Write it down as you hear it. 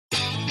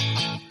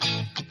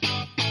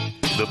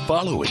The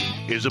following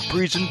is a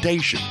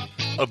presentation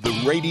of the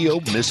Radio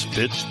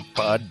Misfits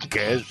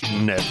Podcast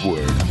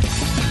Network.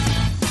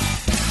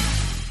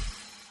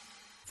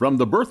 From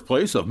the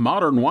birthplace of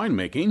modern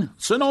winemaking,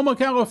 Sonoma,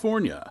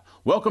 California,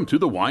 welcome to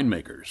The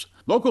Winemakers.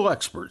 Local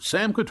experts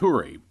Sam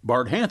Couturi,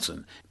 Bart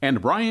Hansen, and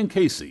Brian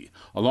Casey,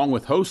 along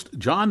with host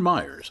John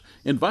Myers,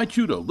 invite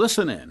you to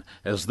listen in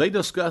as they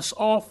discuss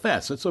all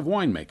facets of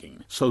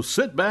winemaking. So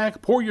sit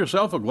back, pour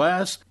yourself a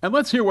glass, and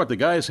let's hear what the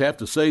guys have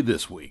to say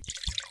this week.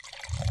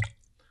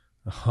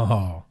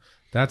 Oh,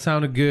 that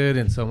sounded good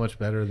and so much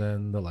better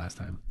than the last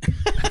time.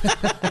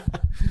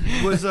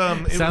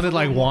 It sounded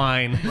like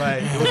wine.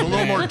 Right. It was a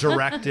little more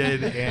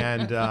directed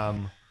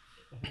and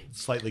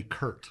slightly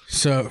curt.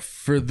 So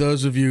for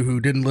those of you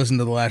who didn't listen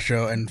to the last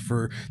show, and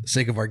for the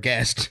sake of our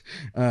guest,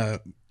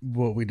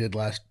 what we did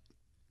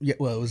it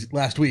was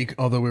last week,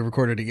 although we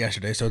recorded it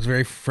yesterday, so it's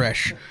very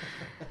fresh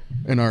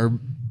in our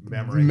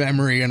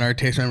memory and our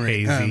taste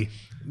memory. Hazy.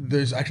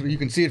 There's actually, you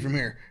can see it from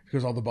here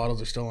because all the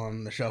bottles are still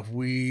on the shelf.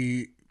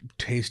 We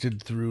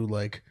tasted through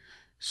like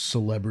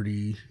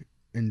celebrity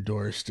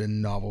endorsed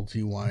and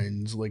novelty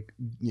wines, like,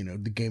 you know,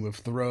 the Game of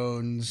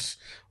Thrones,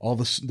 all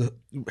the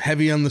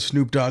heavy on the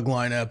Snoop Dogg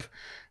lineup,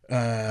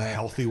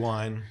 Healthy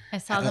wine. I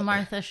saw the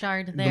Martha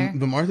Shard there.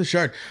 the Martha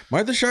Shard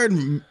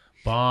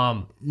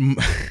Bomb.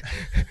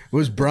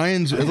 was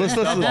Brian's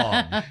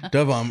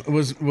Dove Bomb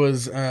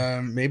was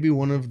maybe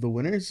one of the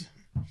winners.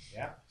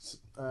 Yeah.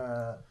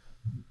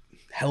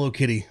 Hello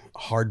Kitty,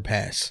 hard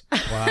pass.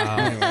 Wow.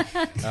 Anyway,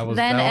 That was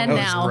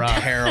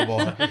terrible.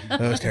 That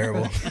was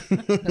terrible.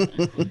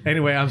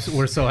 Anyway,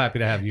 we're so happy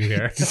to have you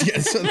here.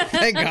 Yes,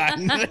 thank God.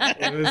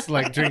 It was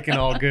like drinking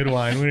all good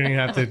wine. We didn't even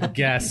have to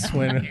guess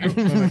when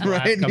the glass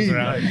Right. comes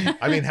around.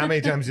 I mean, how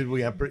many times did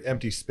we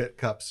empty spit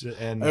cups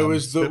and It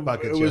was spit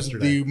buckets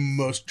yesterday? the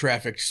most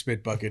trafficked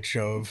spit bucket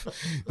show of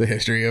the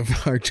history of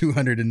our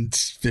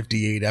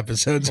 258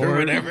 episodes or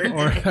whatever.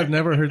 Or I've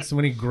never heard so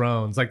many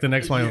groans. Like the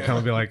next one will come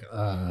and be like,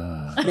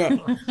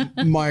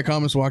 Maya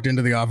Thomas walked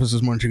into the office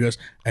this morning. She goes,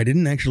 I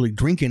didn't actually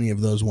drink any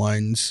of those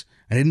wines.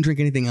 I didn't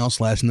drink anything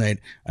else last night.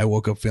 I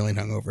woke up feeling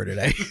hungover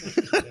today.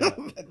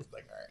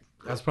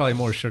 That's probably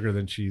more sugar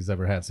than she's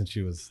ever had since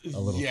she was a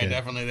little Yeah, kid.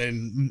 definitely. They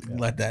didn't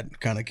let that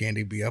kind of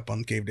candy be up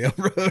on Cavedale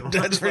Road.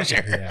 That's for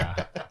sure. Yeah.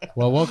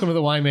 Well, welcome to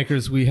the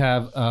Winemakers. We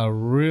have a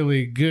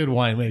really good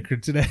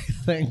winemaker today.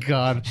 Thank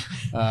God.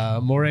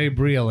 Morét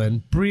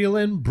Brealynn.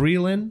 Brealynn.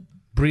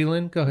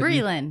 Go ahead.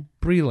 Brealynn.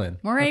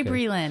 Morét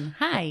Brealynn.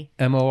 Hi.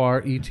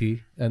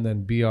 Moret and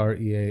then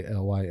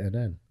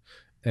Brealynn.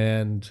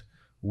 And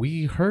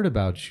we heard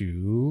about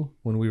you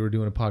when we were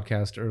doing a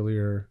podcast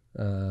earlier.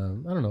 I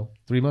don't know,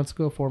 3 months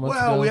ago, 4 months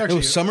ago. It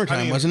was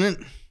summertime, wasn't it?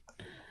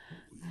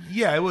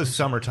 Yeah, it was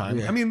summertime.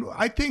 Yeah. I mean,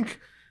 I think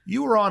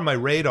you were on my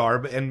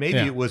radar, and maybe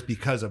Yeah. it was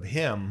because of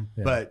him.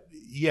 Yeah. But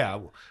yeah,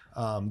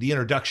 the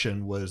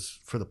introduction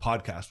for the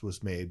podcast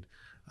was made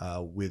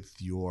with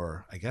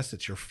your, I guess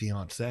it's your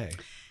fiance.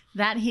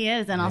 That he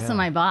is, and also Yeah.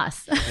 my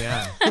boss.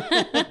 Yeah.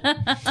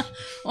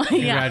 Well,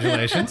 yeah.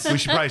 Congratulations. We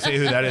should probably say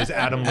who that is.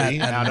 Adam Lee.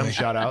 Adam Adam, Lee.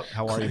 shout out.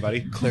 How are you, buddy?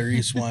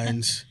 Clarice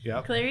wines.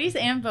 Yep. Clarice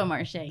and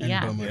Beaumarchais. And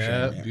Yeah.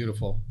 Beaumarchais, Yeah,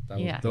 beautiful.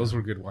 Those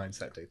were good wines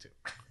that day too.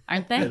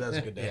 Aren't they? Yeah, that was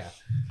a good day.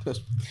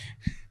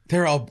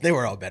 They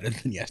were all better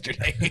than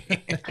yesterday.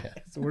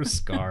 So we're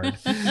scarred.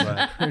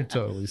 We're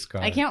totally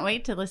scarred. I can't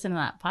wait to listen to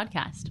that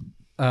podcast.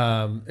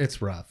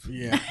 It's rough.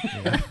 Yeah.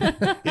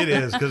 It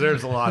is, because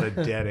there's a lot of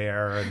dead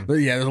air. And But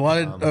yeah, there's a lot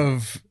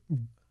of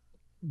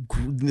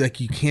like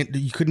you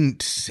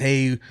couldn't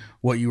say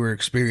what you were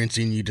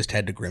experiencing. You just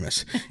had to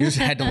grimace. You just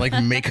had to like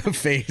make a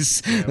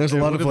face. There's a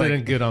lot of been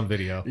like, good on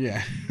video.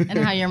 yeah. And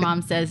how your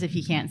mom says if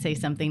you can't say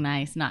something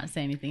nice, not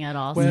say anything at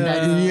all. So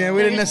Yeah,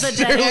 we didn't there's the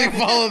dead necessarily air.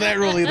 follow that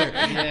rule either.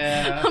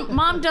 Yeah.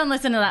 Mom, don't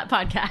listen to that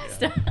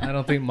podcast. I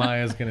don't think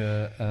Maya's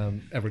gonna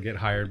ever get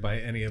hired by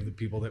any of the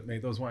people that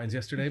made those wines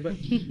yesterday, but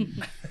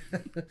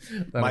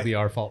that'll be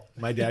our fault.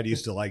 my dad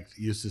used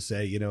to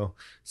say, you know,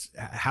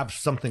 have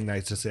something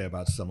nice to say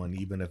about someone,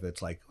 even if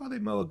it's like, oh, they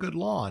mow a good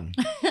lawn.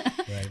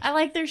 I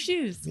like their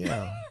shoes.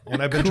 Yeah.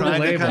 And I've been Cool trying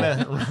label.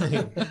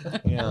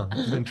 to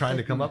I've been trying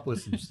to come up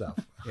with some stuff.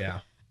 Yeah.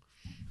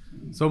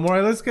 So,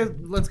 Morét,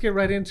 let's get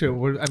right into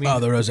it.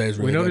 The rosé is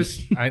really we good.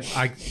 noticed.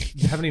 I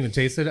haven't even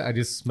tasted it. I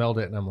just smelled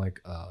it, and I'm like,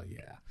 oh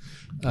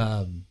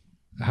yeah.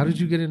 How did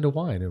you get into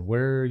wine, and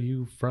where are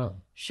you from?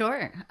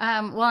 Sure.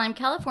 Well, I'm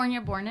California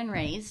born and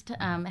raised,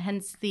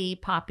 hence the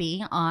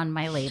poppy on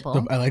my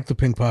label. I like the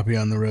pink poppy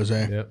on the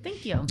rosé. Yep.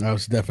 Thank you. That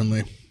was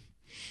definitely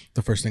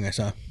the first thing I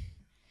saw.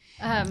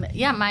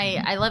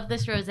 I love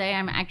this rosé.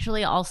 I'm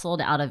actually all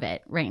sold out of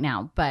it right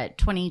now, but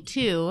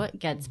 22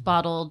 gets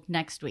bottled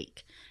next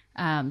week.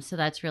 So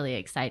that's really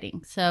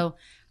exciting. So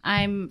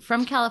I'm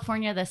from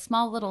California, this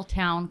small little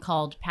town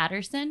called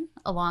Patterson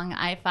along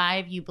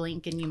I-5. You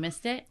blink and you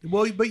missed it.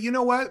 Well, but you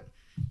know what?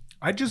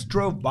 I just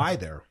drove by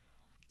there.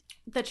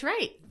 That's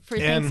right. For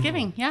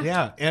Thanksgiving. Yeah.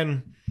 Yeah.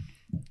 And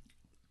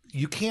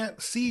you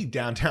can't see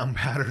downtown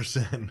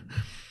Patterson.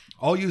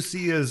 All you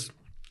see is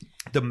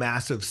the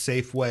massive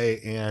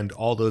Safeway and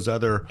all those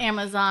other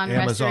Amazon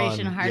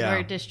restoration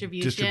hardware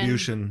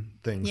distribution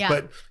things. Yeah.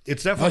 But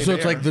it's definitely So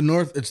it's like the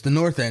north. It's the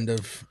north end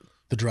of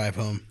the drive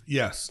home.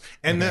 Yes.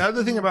 And the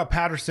other thing about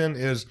Patterson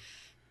is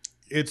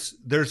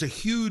there's a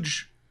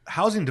huge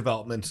housing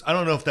developments. I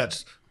don't know if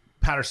that's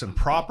Patterson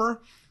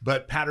proper,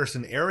 but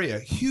Patterson area,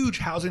 huge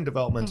housing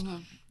developments.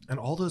 And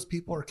all those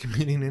people are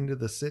commuting into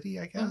the city,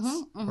 I guess,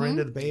 or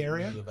into the Bay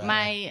Area.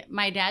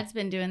 My dad's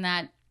been doing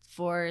that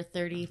for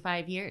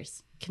 35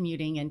 years,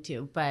 commuting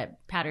into,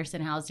 but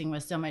Patterson housing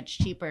was so much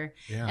cheaper.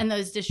 Yeah. And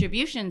those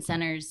distribution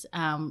centers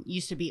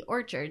used to be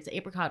orchards,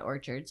 apricot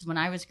orchards, when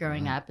I was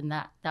growing up, and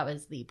that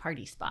was the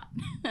party spot.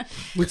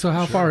 Wait, so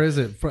how far is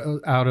it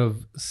out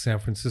of San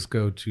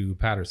Francisco to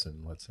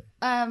Patterson, let's say?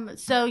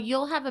 So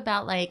you'll have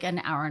about like an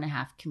hour and a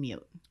half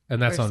commute. And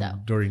that's or on so.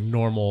 during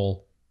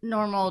normal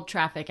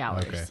Traffic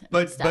hours. Okay.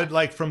 But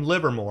like from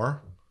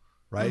Livermore,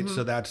 right?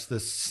 So that's the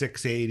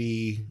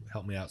 680,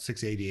 help me out,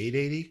 680,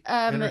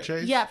 880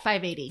 interchange? Yeah,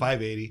 580.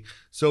 580.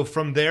 So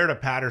from there to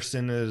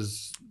Patterson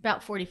is...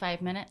 About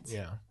 45 minutes.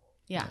 Yeah.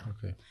 Yeah.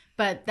 Okay.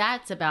 But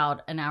that's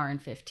about an hour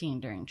and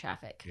 15 during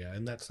traffic. Yeah,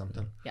 and that's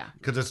something. Yeah.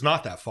 Because it's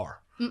not that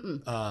far.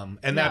 Mm-mm.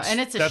 And No, that's and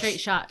it's a straight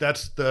shot.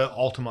 That's the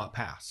Altamont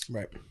Pass.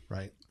 Right.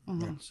 Right?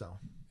 Mm-hmm. So...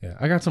 Yeah,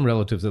 I got some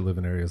relatives that live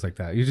in areas like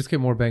that. You just get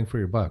more bang for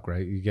your buck,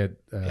 right? You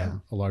get a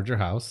larger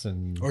house,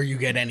 and Or you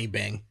get any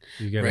bang.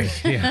 you get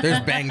Right. yeah. There's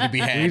bang to be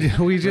had.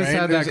 We just right?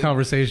 had that There's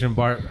conversation,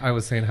 Bart. I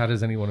was saying, how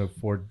does anyone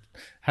afford?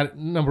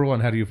 Number one,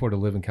 how do you afford to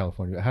live in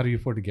California? How do you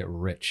afford to get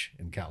rich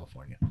in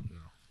California?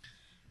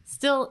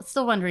 Still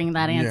wondering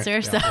that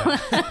answer.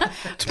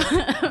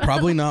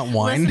 Probably not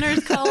wine.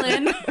 Listeners call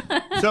in.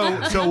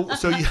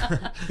 So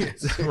yeah,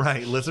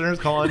 right. Listeners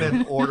calling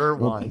in, order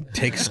wine.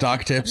 Take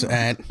stock tips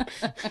at.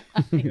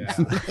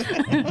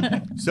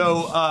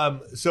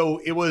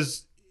 So it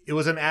was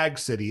an ag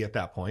city at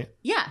that point.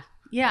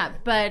 Yeah.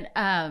 But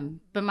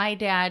my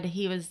dad,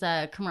 he was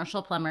a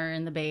commercial plumber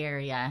in the Bay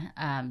Area.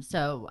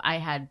 So I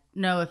had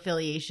no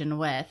affiliation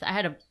with. I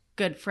had a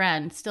good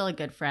friend, still a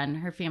good friend.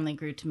 Her family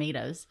grew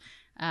tomatoes.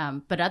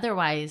 But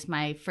otherwise,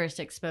 my first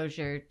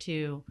exposure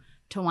to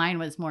wine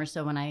was more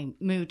so when I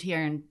moved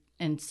here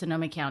in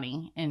Sonoma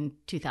County in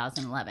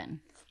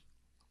 2011.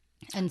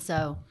 And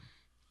so,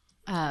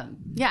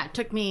 it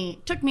took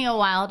me a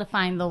while to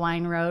find the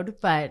wine road,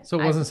 but So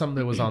it wasn't something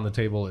that was on the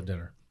table at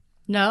dinner.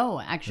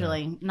 no,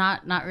 actually,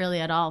 not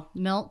really at all.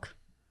 Milk,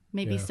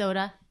 maybe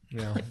soda.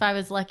 Yeah. If I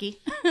was lucky.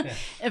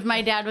 If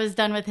my dad was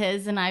done with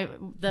his and I,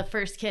 the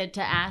first kid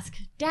to ask,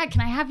 Dad,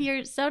 can I have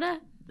your soda?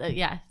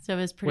 So it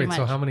was pretty much.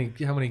 So how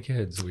many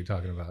kids are we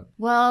talking about?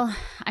 Well,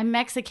 I'm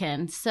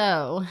Mexican,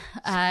 so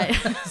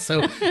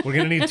So we're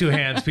gonna need two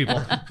hands, people.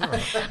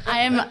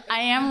 I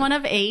am one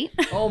of 8.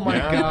 Oh my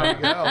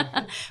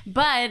god!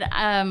 But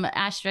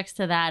asterisk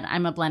to that,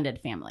 I'm a blended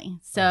family.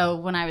 So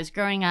when I was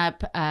growing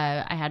up,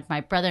 I had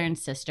my brother and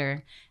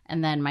sister,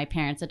 and then my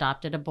parents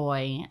adopted a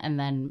boy. And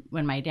then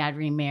when my dad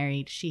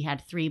remarried, she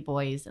had 3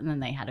 boys, and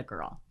then they had a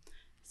girl.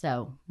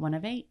 So one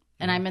of 8,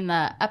 and I'm in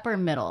the upper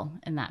middle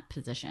in that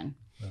position.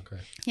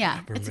 Okay.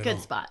 Yeah, it's a good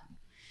spot.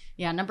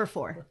 Yeah, number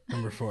 4.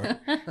 Number 4.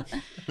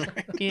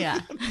 Yeah.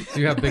 So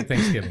you have big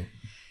Thanksgiving.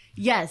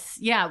 Yes.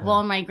 Yeah.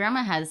 Well, my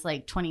grandma has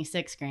like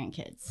 26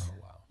 grandkids. Oh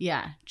wow.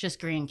 Yeah, just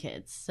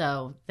grandkids.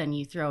 So then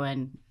you throw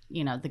in,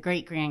 the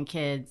great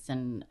grandkids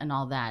and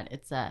all that.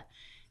 It's a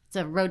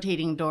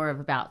rotating door of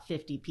about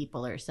 50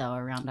 people or so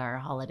around our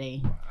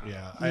holiday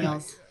Yeah.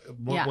 meals.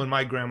 When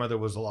my grandmother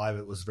was alive,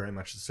 it was very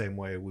much the same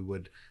way. We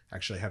would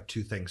actually have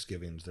 2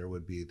 Thanksgivings. There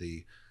would be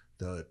the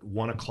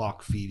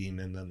 1:00 feeding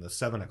and then the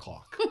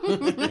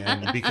 7:00.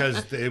 And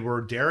because they were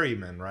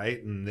dairymen,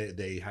 right? And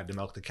they had to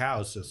milk the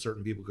cows, so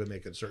certain people could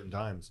make it certain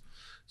times.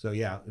 So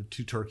yeah,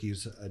 2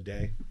 turkeys a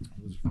day.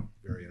 It was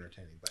very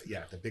entertaining. But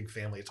yeah, the big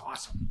family, it's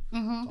awesome.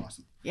 Mm-hmm. It's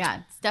awesome.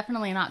 Yeah, it's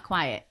definitely not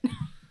quiet.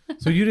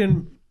 So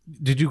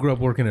did you grow up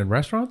working in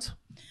restaurants?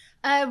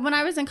 When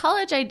I was in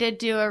college, I did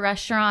do a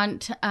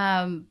restaurant,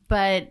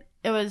 but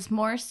it was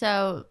more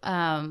so.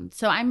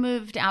 So I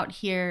moved out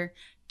here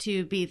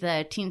to be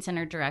the teen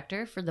center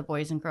director for the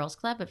Boys and Girls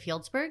Club at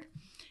Fieldsburg.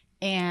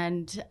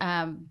 And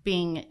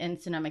being in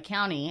Sonoma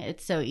County,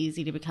 it's so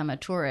easy to become a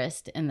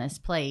tourist in this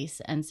place.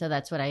 And so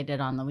that's what I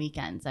did on the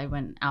weekends. I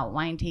went out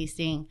wine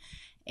tasting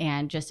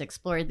and just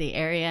explored the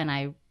area. And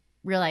I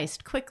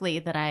realized quickly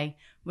that I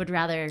would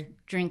rather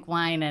drink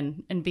wine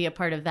and be a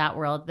part of that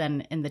world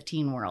than in the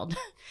teen world.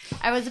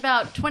 I was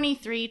about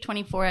 23,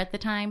 24 at the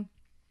time.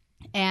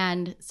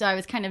 And so I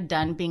was kind of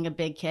done being a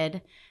big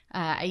kid.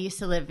 I used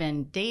to live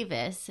in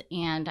Davis,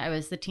 and I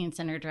was the teen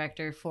center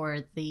director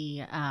for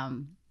the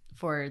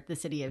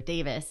city of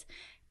Davis.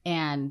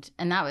 And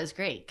that was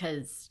great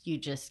because you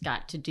just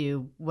got to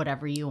do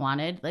whatever you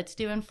wanted. Let's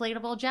do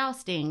inflatable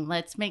jousting.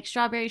 Let's make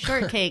strawberry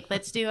shortcake.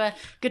 Let's do a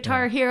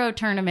Guitar Hero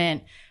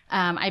tournament.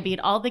 I beat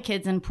all the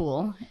kids in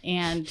pool,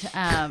 and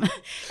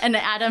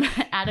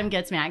Adam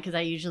gets mad because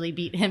I usually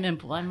beat him in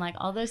pool. I'm like,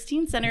 all those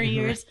teen center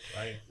years.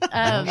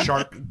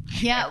 Shark.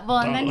 Yeah, well,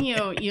 and then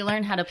you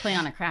learn how to play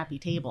on a crappy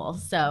table,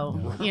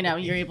 so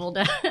you're able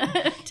to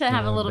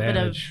have a little bit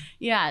of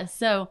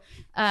So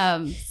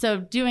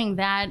doing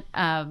that,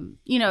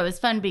 it was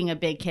fun being a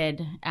big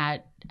kid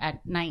at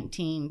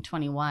 19,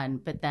 21,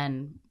 but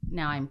then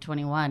now I'm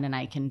 21 and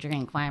I can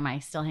drink. Why am I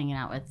still hanging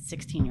out with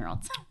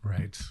 16-year-olds?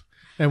 Right.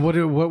 And what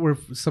were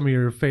some of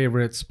your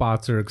favorite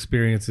spots or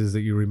experiences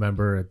that you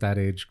remember at that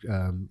age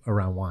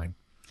around wine?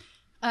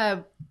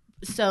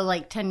 So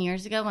like 10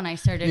 years ago when I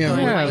started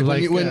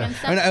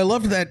and I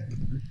loved that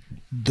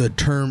the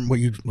term.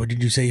 What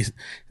did you say?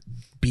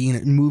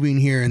 Moving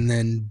here and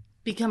then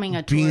becoming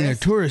a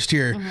tourist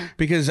here,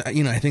 because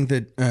I think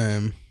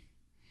that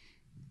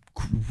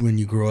when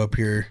you grow up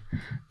here,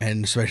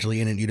 and especially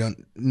in it, you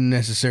don't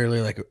necessarily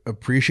like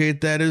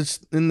appreciate that as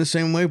in the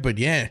same way. But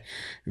yeah,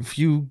 if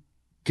you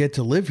get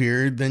to live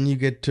here, then you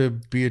get to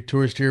be a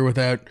tourist here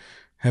without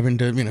having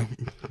to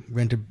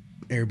rent an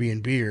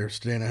Airbnb or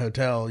stay in a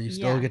hotel. You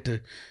still get to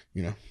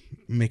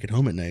make it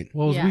home at night.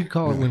 Well, as we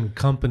call it when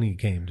company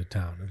came to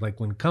town. Like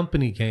when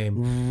company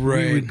came,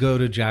 we would go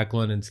to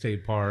Jacqueline and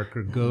State Park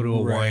or go to a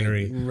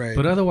winery. Right.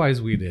 But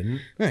otherwise we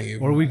didn't. Yeah,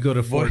 or we'd go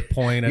to Fort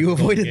Point. You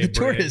avoided the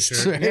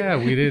tourists, right? Yeah,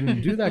 we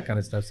didn't do that kind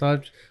of stuff.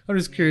 So I'm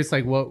just curious,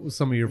 like what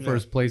some of your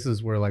first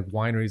places were, like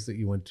wineries that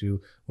you went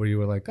to where you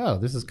were like, oh,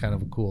 this is kind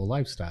of a cool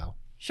lifestyle.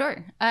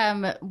 Sure.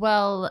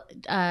 The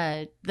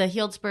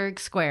Healdsburg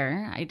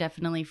Square, I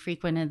definitely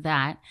frequented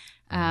that.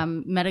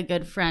 Met a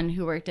good friend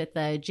who worked at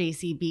the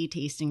JCB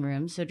tasting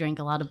room, so drank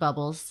a lot of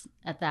bubbles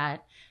at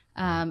that.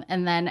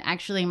 And then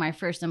actually my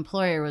first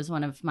employer was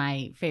one of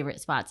my favorite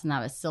spots, and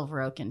that was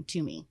Silver Oak and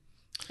Toomey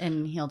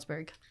in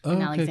Healdsburg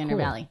in Alexander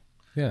Valley.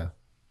 Yeah.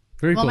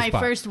 Very cool my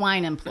spot. first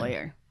wine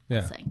employer.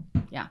 Yeah.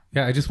 Yeah.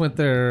 Yeah. I just went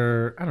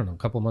there, I don't know, a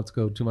couple months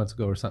ago, 2 months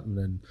ago or something.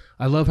 And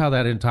I love how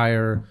that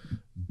entire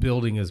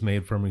building is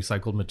made from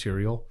recycled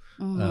material.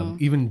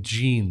 Even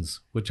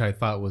jeans, which I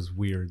thought was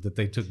weird that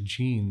they took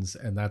jeans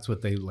and that's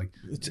what they like.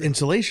 It's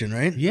insulation,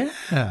 right?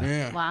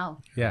 Yeah. Wow.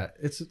 Yeah.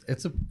 It's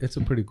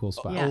a pretty cool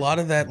spot. A lot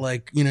of that,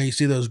 like, you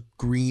see those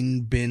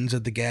green bins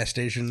at the gas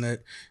station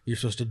that you're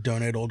supposed to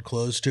donate old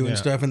clothes to and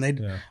stuff. And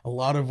a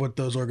lot of what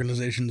those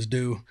organizations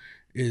do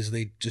is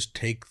they just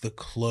take the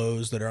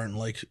clothes that aren't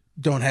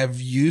don't have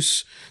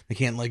use. They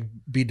can't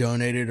be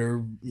donated,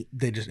 or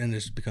it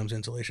just becomes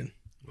insulation.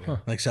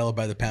 Like sell it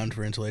by the pound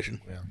for insulation.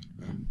 Yeah.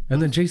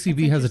 And then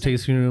JCB has a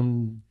tasting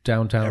room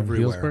downtown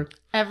Healdsburg.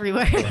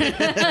 Everywhere.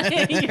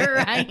 You're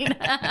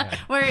right.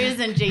 Where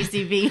isn't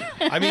JCB?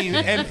 I mean,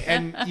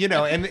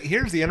 and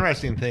here's the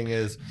interesting thing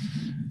is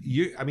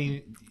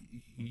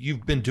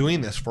you've been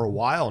doing this for a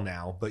while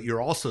now, but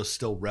you're also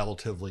still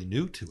relatively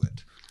new to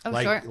it. Oh,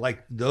 sure.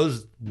 Like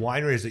those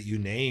wineries that you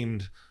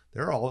named,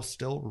 they're all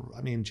still,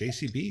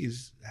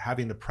 JCB's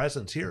having a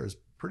presence here is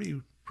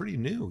pretty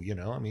new,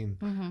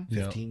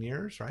 15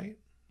 years, right?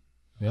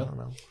 Yeah. I don't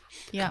know.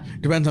 Yeah.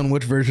 Depends on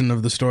which version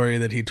of the story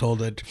that he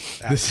told it.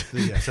 Yes, at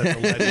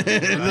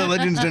the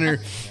Legends Dinner.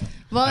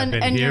 Well,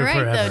 and you're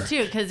right, though,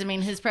 too, because,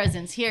 his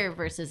presence here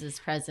versus his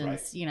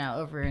presence,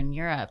 over in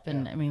Europe,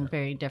 and,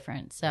 very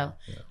different. So,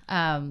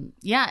 and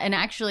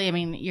actually,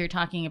 you're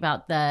talking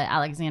about the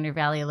Alexander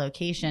Valley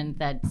location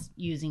that's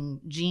using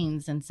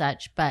jeans and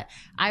such, but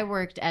I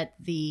worked at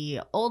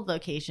the old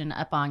location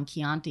up on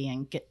Chianti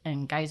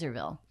in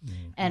Geyserville,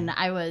 and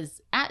I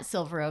was at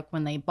Silver Oak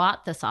when they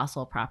bought the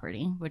Saucil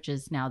property, which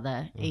is now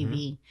the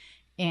AV,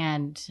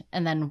 and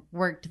then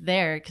worked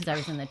there because I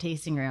was in the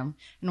tasting room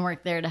and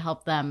worked there to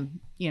help them,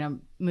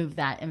 move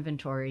that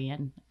inventory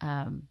and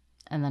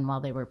then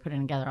while they were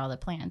putting together all the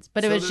plans.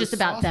 But it was just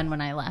about then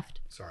when I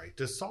left. Sorry,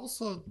 does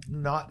salsa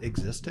not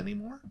exist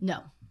anymore? No.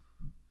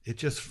 It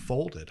just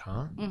folded,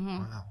 huh? Mm-hmm.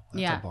 Wow,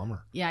 that's a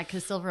bummer. Yeah,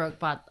 because Silver Oak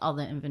bought all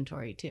the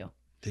inventory too.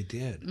 They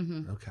did.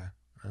 Mm-hmm. Okay.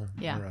 Oh,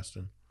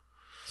 interesting.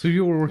 So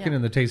you were working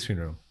in the tasting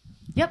room.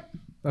 Yep.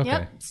 Okay.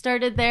 Yep.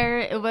 Started there.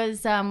 It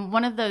was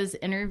one of those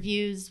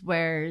interviews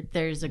where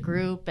there's a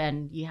group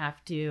and you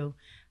have to.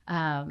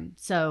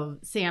 So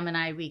Sam and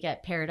I, we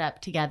get paired up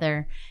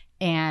together,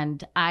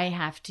 and I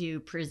have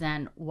to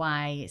present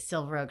why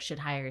Silver Oak should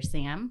hire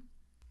Sam,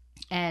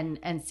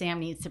 and Sam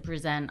needs to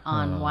present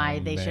on why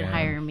they should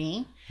hire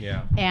me.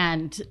 Yeah.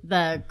 And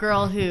the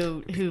girl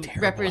who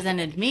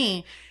represented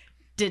me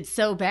did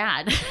so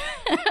bad.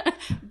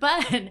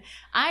 But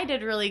I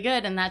did really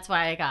good, and that's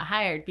why I got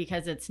hired,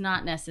 because it's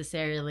not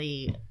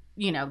necessarily,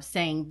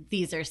 saying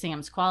these are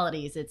Sam's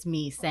qualities. It's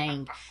me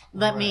saying,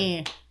 let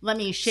me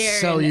share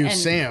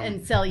Sam.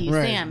 And sell you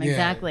Right. Sam. Yeah.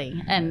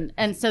 Exactly.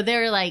 And so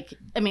they're like,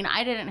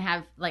 I didn't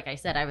have, like I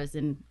said, I was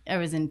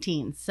in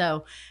teens,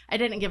 so I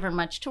didn't give her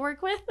much to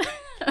work with,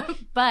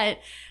 but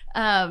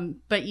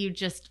But you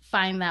just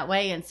find that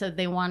way. And so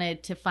they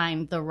wanted to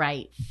find the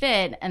right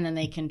fit, and then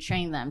they can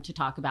train them to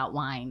talk about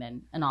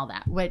wine and all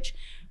that, which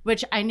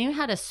I knew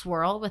how to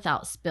swirl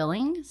without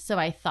spilling. So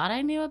I thought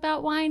I knew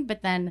about wine.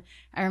 But then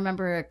I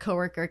remember a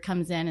coworker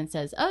comes in and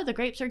says, oh, the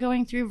grapes are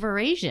going through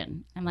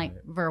Verasion. I'm like,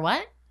 Ver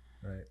what?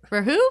 Right.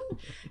 For who?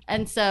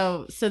 And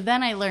so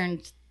then I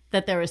learned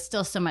that there was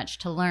still so much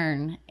to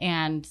learn.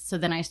 And so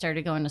then I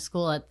started going to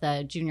school at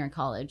the junior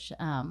college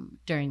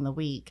during the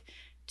week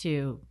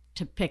to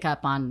pick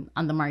up on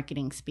the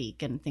marketing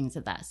speak and things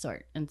of that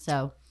sort. And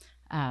so,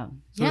 that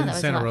was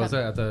Santa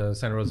Rosa, at the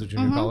Santa Rosa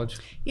Junior College.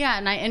 Yeah,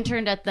 and I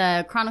interned at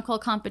the Chronicle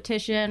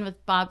competition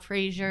with Bob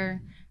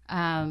Frazier.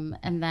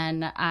 And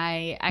then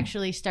I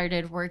actually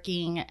started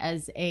working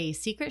as a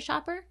secret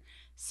shopper.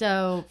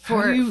 So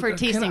for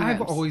tasting rooms.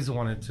 I've always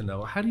wanted to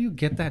know, how do you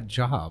get that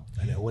job?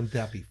 I know, wouldn't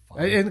that be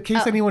fun? In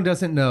case anyone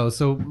doesn't know,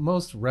 so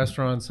most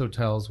restaurants,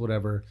 hotels,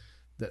 whatever,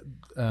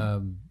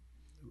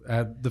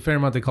 at the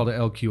Fairmont they called it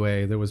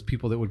LQA. There was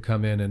people that would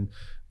come in and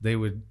they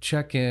would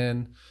check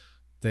in,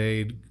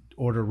 they'd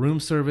order room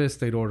service,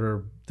 they'd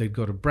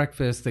go to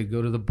breakfast, they'd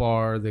go to the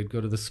bar, they'd go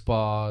to the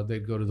spa,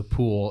 they'd go to the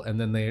pool, and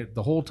then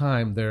the whole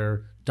time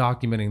they're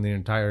documenting the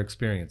entire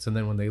experience. And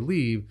then when they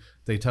leave,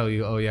 they tell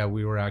you, oh yeah,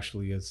 we were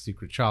actually a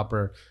secret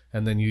shopper.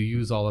 And then you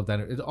use all of that.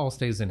 It all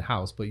stays in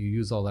house, but you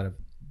use all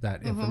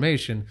that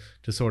information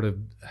to sort of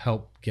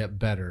help get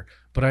better.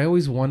 But I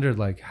always wondered,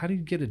 like, how do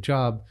you get a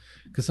job?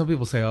 Because some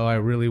people say, oh, I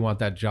really want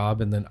that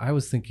job. And then I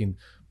was thinking,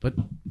 but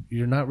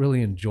you're not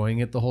really enjoying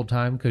it the whole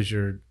time because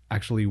you're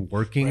actually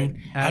working at it.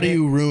 How do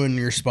you ruin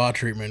your spa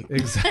treatment?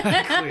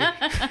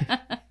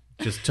 Exactly.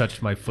 Just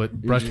touched my foot,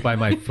 brushed by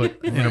my foot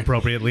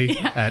inappropriately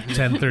at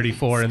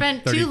 10:34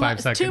 and 35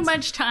 seconds. Too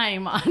much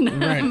time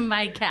on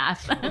my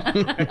calf.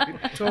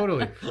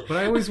 Totally. But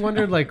I always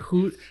wondered, like,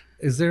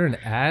 is there an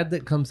ad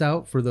that comes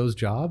out for those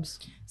jobs?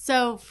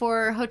 So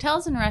for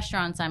hotels and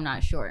restaurants, I'm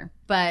not sure.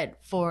 But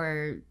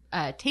for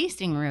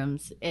tasting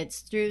rooms,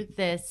 it's through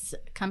this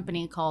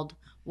company called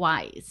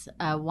WISE,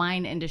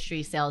 Wine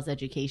Industry Sales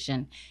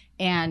Education.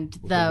 And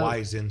the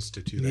WISE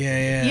Institute.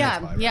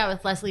 Yeah,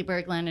 with Leslie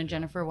Berglund and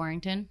Jennifer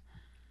Warrington.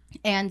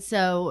 And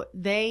so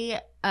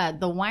the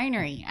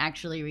winery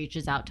actually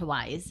reaches out to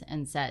WISE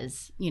and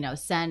says,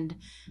 send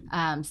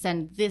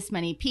this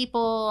many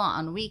people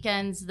on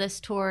weekends, this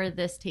tour,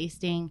 this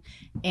tasting,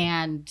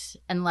 and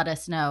let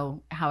us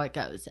know how it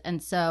goes.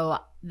 And so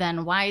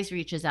then WISE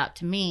reaches out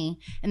to me,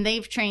 and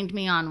they've trained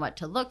me on what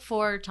to look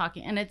for,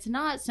 and it's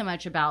not so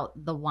much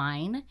about the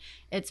wine.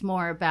 It's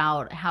more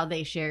about how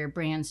they share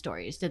brand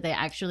stories. Did they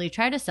actually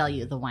try to sell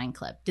you the wine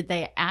clip? Did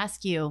they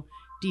ask you,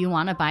 do you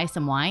want to buy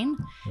some wine?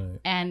 Right.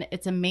 And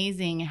it's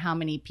amazing how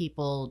many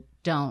people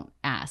don't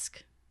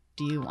ask,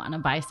 do you want to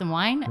buy some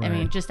wine? Right. I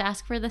mean, just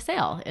ask for the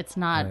sale. It's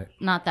not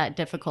that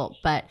difficult,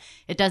 but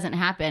it doesn't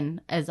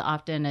happen as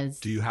often as...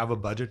 Do you have a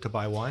budget to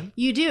buy wine?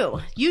 You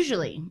do,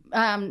 usually.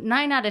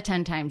 9 out of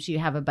 10 times you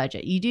have a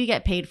budget. You do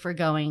get paid for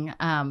going,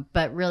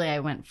 but really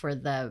I went for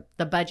the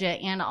budget,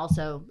 and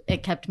also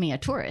it kept me a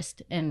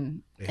tourist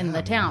in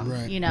the town.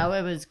 Right.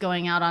 It was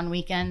going out on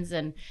weekends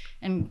and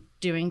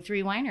doing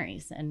 3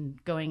 wineries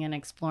and going and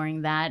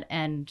exploring that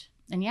and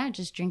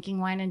just drinking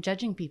wine and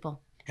judging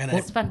people. And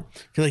it's fun. I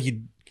feel like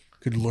you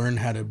could learn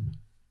how to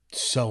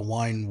sell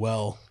wine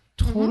well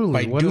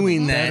totally by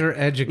doing that better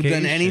education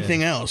than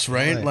anything else,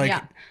 right? Like,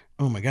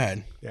 oh my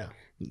God. Yeah.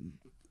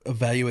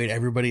 Evaluate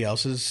everybody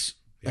else's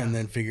and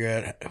then figure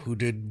out who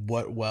did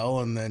what well,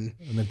 and then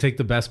take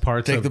the best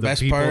parts of the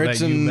best people parts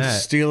that you and met.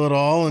 Steal it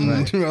all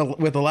and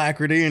with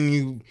alacrity, and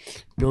you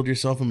build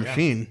yourself a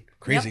machine.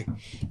 Crazy.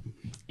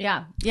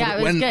 Yep. Yeah,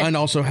 it was good. And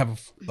also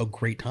have a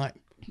great time.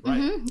 Right.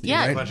 Mm-hmm.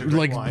 Yeah. Right?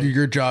 Like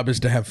your job is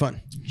to have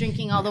fun.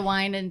 Drinking all the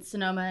wine in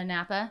Sonoma and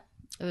Napa.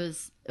 It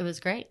was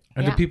great.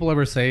 And do people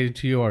ever say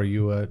to you, are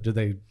you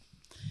did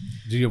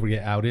you ever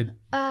get outed?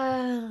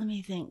 Let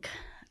me think.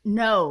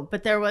 No,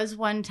 but there was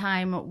one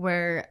time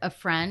where a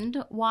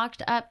friend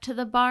walked up to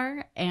the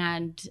bar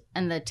and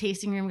the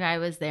tasting room guy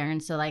was there.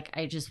 And so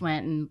I just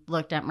went and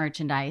looked at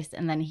merchandise,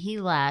 and then he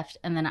left,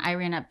 and then I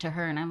ran up to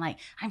her and I'm like,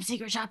 I'm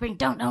secret shopping,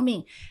 don't know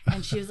me.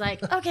 And she was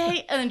like,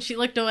 okay. And then she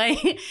looked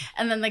away,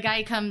 and then the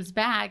guy comes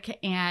back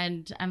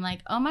and I'm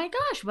like, oh my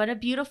gosh, what a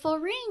beautiful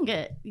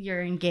ring.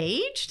 You're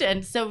engaged.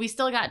 And so we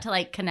still got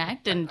to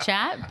connect and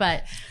chat,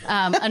 but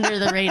under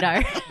the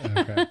radar.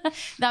 Okay.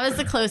 That was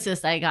the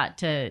closest I got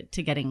to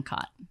getting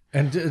caught.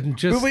 And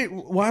just but wait,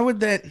 why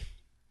would it,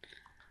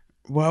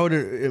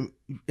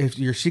 if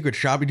you're secret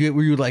shopping,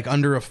 were you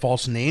under a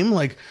false name?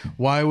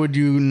 Why would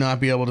you not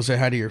be able to say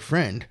hi to your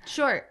friend?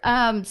 Sure.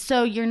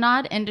 So you're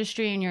not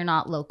industry and you're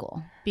not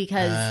local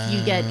because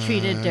you get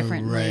treated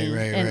differently.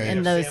 Right.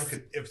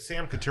 If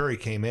Sam Couturi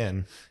came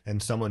in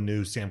and someone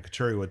knew Sam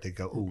Couturi, would they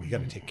go, oh, we got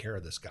to take care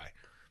of this guy?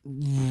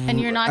 And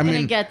you're not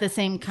going to get the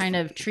same kind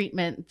of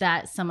treatment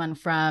that someone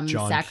from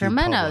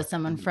Sacramento,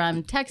 someone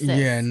from Texas.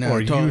 Yeah, no,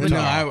 or Utah. No,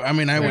 I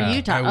would.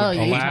 Utah. Utah.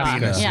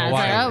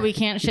 Yeah, it's we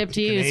can't ship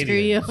to you. Canadians. Screw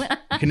you.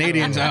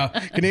 Canadians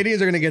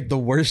are going to get the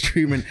worst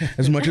treatment.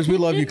 As much as we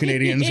love you,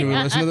 Canadians who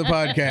listen to the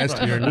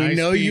podcast, we nice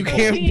know you people.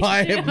 can't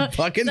buy a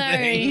fucking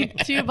Sorry, thing.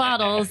 2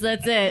 bottles.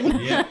 That's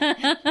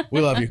it.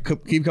 We love you.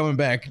 Keep coming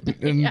back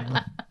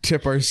and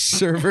tip our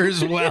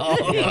servers well.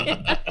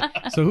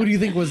 So who do you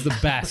think was the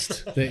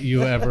best that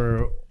you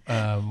ever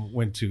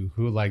went to?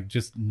 Who like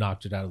just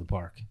knocked it out of the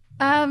park?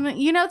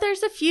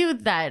 There's a few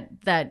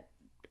that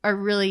are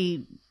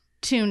really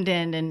tuned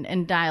in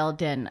and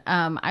dialed in.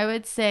 I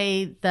would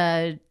say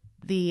the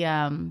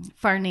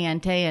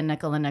Farniente and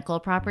Nickel and Nickel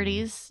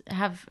properties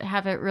have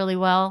it really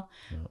well.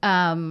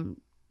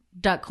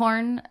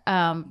 Duckhorn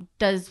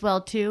does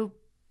well too.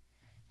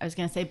 I was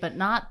going to say, but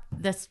not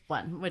this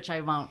one, which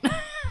I won't. You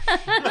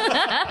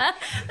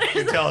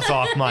tell us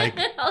off mic.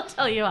 I'll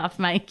tell you off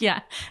mic.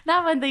 Yeah.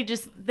 That one,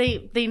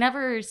 they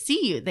never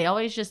see you. They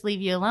always just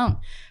leave you alone.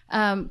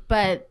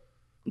 But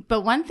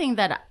one thing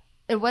that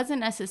it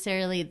wasn't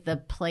necessarily the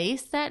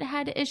place that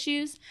had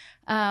issues.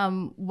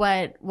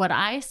 What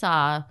I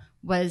saw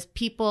was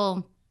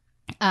people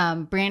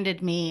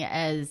branded me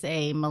as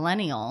a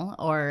millennial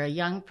or a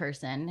young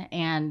person,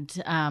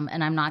 and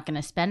I'm not going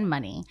to spend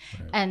money.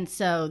 Right. And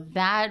so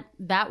that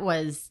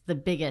was the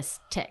biggest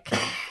tick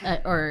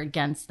or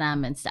against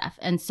them and stuff.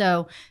 And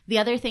so the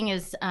other thing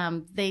is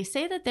they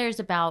say that there's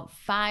about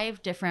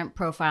 5 different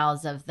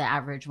profiles of the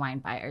average wine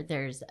buyer.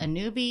 There's a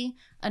newbie,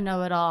 a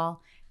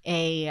know-it-all,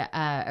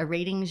 a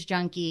ratings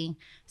junkie,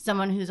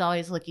 someone who's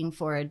always looking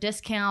for a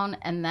discount,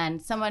 and then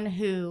someone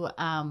who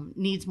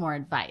needs more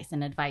advice,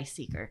 an advice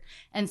seeker.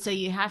 And so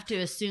you have to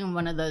assume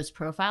one of those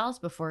profiles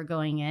before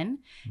going in.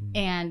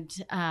 And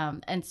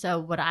so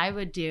what I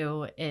would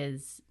do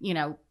is,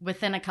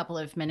 within a couple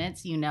of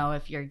minutes,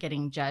 if you're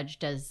getting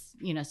judged as,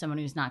 someone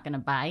who's not going to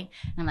buy.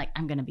 And I'm like,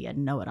 I'm going to be a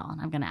know-it-all, and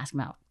I'm going to ask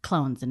them about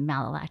clones and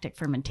malolactic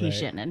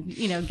fermentation, right,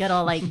 and, get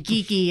all like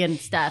geeky and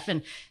stuff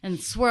and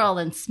swirl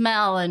and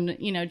smell and,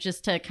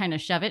 just to kind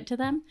of shove it to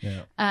them.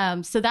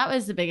 Yeah. So that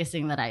was the biggest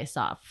thing that I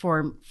saw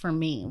for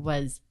me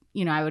was,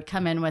 I would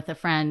come in with a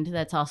friend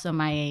that's also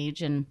my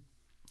age and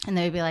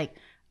they would be like,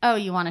 oh,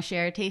 you want to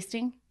share a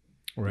tasting?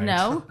 Right.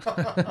 No.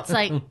 It's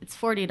like, it's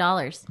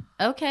 $40.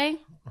 Okay.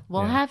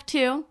 We'll have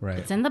 2. Right.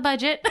 It's in the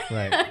budget.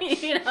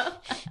 Right.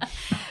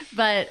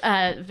 But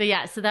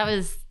yeah, so that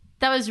was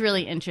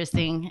really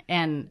interesting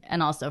and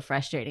also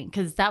frustrating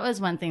because that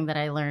was one thing that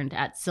I learned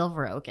at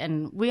Silver Oak,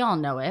 and we all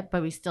know it,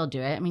 but we still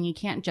do it. I mean, you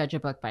can't judge a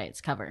book by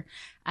its cover.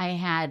 I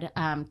had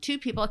 2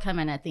 people come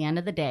in at the end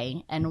of the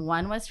day, and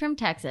one was from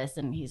Texas,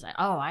 and he's like,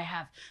 oh, I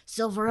have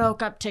Silver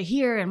Oak up to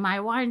here in my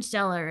wine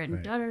cellar and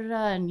right,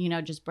 da-da-da,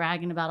 and, just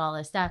bragging about all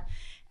this stuff.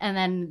 And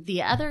then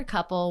the other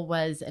couple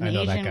was an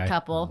Asian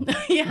couple.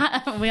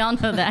 Yeah, we all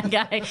know that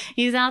guy.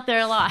 He's out there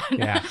a lot.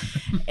 Yeah.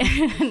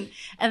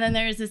 and then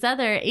there's this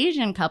other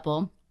Asian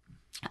couple,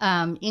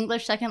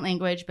 English second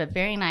language, but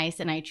very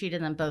nice. And I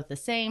treated them both the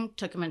same,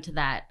 took them into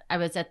that. I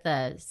was at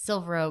the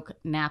Silver Oak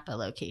Napa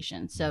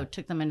location. So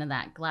took them into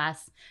that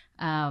glass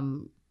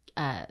room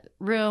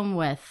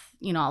with,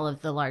 all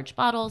of the large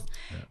bottles.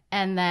 Yeah.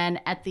 And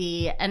then at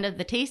the end of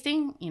the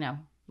tasting,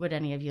 would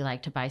any of you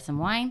like to buy some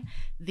wine?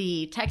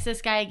 The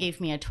Texas guy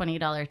gave me a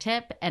 $20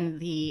 tip,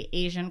 and the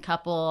Asian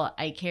couple,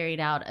 I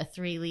carried out a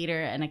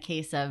 3-liter and a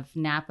case of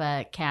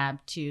Napa Cab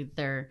to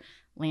their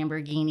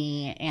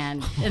Lamborghini,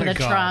 and in the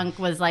trunk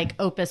was like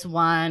Opus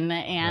 1,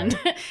 and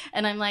right,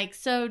 and I'm like,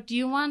 so do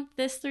you want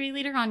this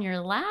 3-liter on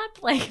your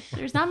lap? Like,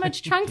 there's not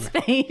much trunk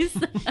space.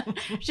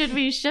 Should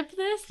we ship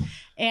this?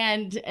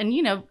 And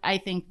I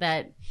think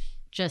that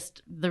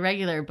just the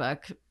regular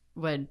book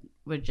would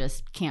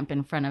just camp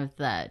in front of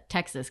the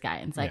Texas guy.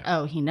 And it's like,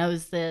 oh, he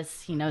knows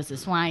this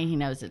wine. He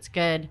knows it's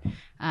good.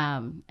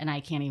 And I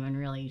can't even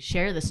really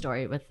share the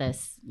story with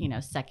this,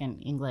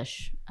 second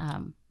English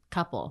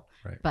couple.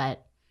 Right.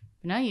 But,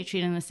 you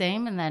treat them the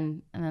same. And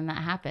then that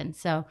happened.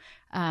 So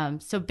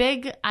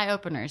big eye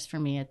openers for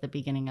me at the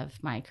beginning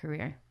of my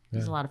career. It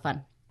was a lot of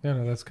fun. Yeah,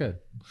 no, that's good.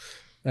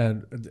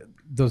 And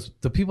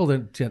the people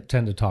that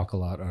tend to talk a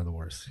lot are the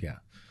worst. Yeah.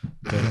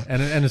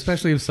 And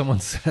especially if someone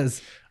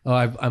says, oh,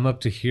 I'm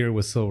up to here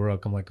with Silver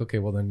Oak, I'm like, okay,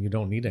 well then you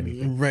don't need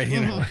anything, right?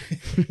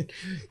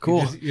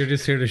 Cool. You're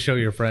just here to show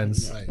your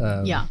friends,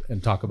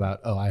 and talk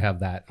about, oh, I have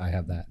that.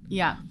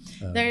 Yeah.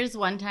 There's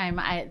one time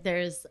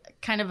there's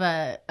kind of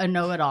a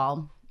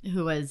know-it-all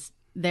who was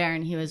there,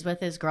 and he was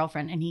with his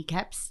girlfriend, and he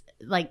kept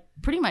like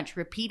pretty much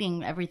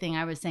repeating everything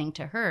I was saying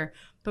to her,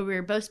 but we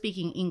were both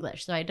speaking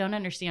English, so I don't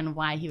understand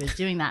why he was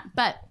doing that.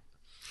 But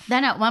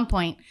then at one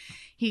point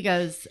he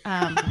goes,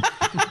 the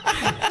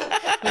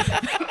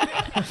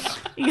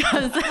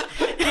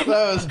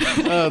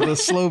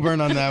slow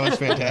burn on that was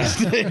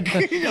fantastic.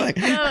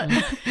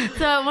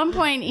 So at one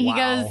point he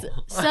goes,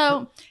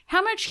 so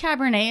how much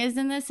Cabernet is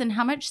in this and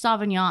how much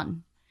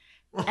Sauvignon?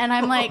 And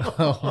I'm like,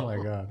 oh my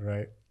God,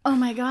 right. Oh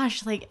my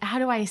gosh, like, how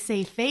do I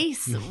say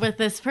face with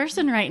this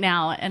person right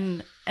now?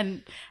 And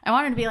I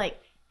wanted to be like,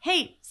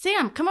 hey,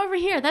 Sam, come over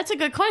here. That's a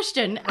good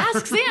question.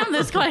 Ask Sam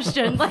this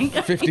question. Like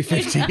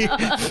 50-50.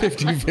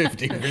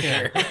 50-50 for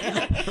sure.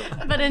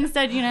 But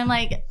instead, I'm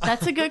like,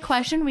 that's a good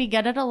question. We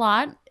get it a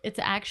lot. It's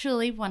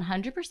actually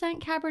 100%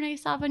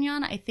 Cabernet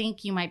Sauvignon. I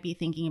think you might be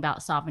thinking about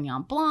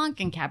Sauvignon Blanc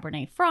and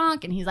Cabernet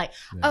Franc. And he's like,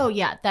 oh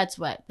yeah, that's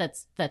right.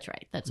 That's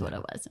what it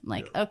was. I'm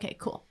like, okay,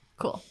 cool.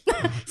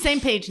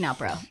 Same page now,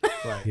 bro.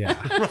 Right.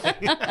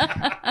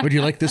 Yeah. Would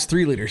you like this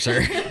 3-liter,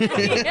 sir?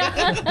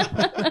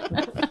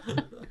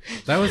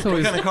 That was What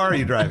always. kind of car are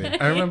you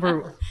driving? I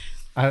remember,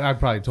 I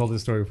probably told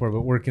this story before,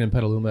 but working in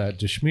Petaluma at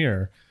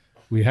Deshmere,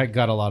 we had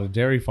got a lot of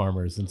dairy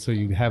farmers, and so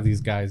you'd have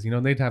these guys,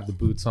 and they'd have the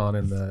boots on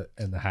and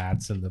the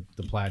hats and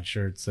the plaid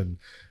shirts, and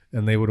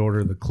they would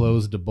order the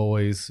Clos de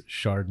Bois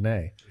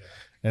Chardonnay.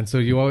 And so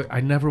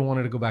I never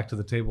wanted to go back to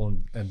the table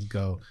and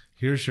go,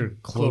 here's your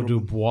Clos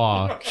du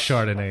Bois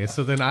Chardonnay.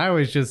 So then I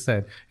always just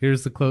said,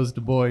 here's the Clos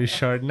du Bois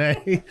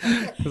Chardonnay,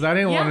 because I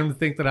didn't want him to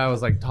think that I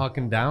was like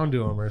talking down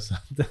to him or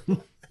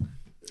something.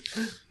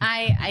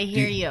 I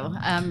hear you.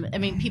 I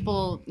mean,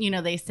 people,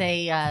 they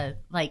say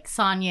like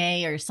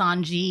Saunier or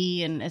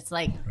Sanji, and it's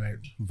like, Right.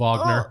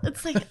 Wagner.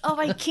 it's like,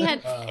 I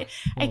can't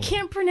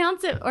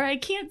pronounce it, or I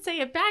can't say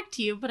it back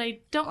to you, but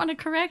I don't want to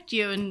correct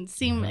you and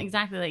seem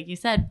exactly like you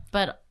said,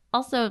 but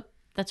also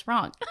that's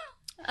wrong.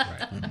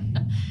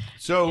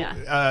 So,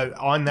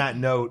 on that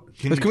note,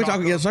 let's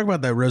talk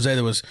about that rosé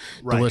that was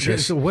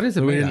delicious. So what is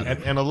it made out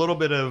of? and a little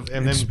bit of,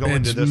 and then go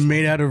into It's this.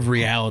 made out of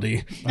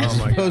reality, as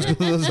opposed to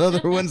those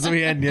other ones that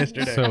we had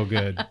yesterday. So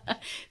good.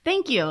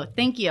 Thank you.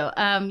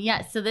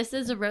 So this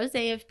is a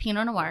rosé of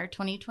Pinot Noir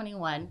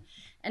 2021.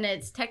 And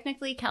it's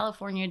technically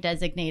California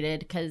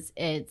designated because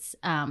it's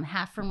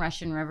half from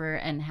Russian River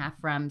and half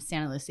from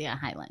Santa Lucia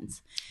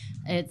Highlands.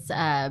 It's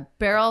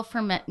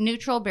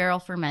neutral barrel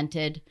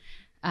fermented,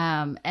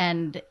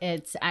 and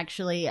it's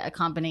actually a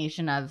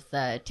combination of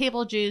the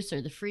table juice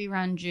or the free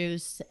run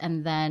juice,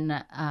 and then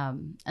the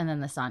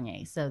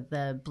Saunier. So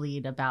the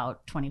bleed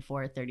about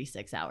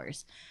 24-36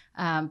 hours.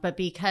 But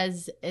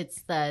because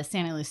it's the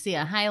Santa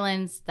Lucia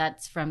Highlands,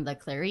 that's from the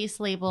Clarice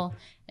label.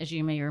 As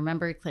you may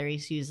remember,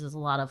 Clarice uses a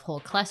lot of whole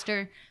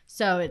cluster.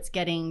 So it's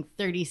getting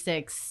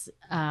 36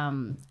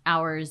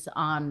 hours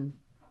on,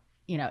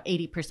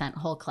 80%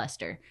 whole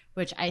cluster,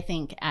 which I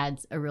think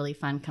adds a really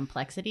fun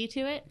complexity to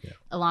it,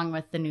 along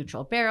with the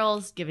neutral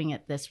barrels, giving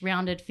it this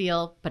rounded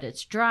feel, but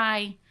it's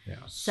dry. Yeah.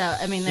 So,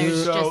 I mean,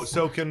 there's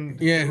behind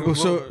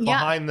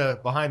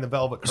the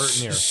velvet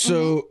curtain here.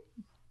 So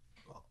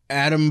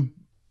Adam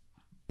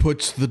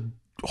puts the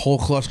whole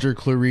cluster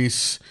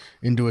Clarice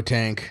into a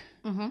tank,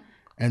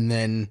 and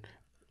then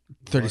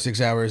 36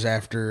 hours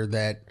after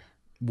that,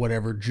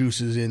 whatever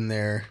juice is in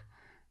there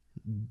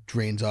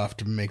drains off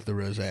to make the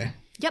rosé.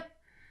 Yep.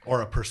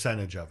 Or a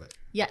percentage of it.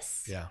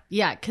 Yes. Yeah.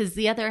 Yeah, because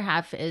the other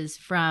half is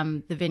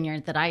from the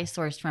vineyard that I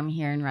sourced from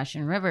here in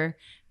Russian River,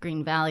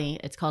 Green Valley.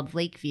 It's called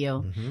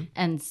Lakeview.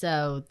 And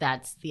so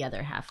that's the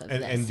other half of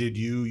this. And did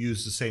you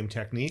use the same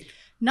technique?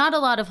 Not a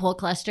lot of whole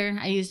cluster.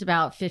 I used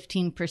about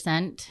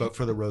 15%. But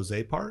for the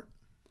rosé part?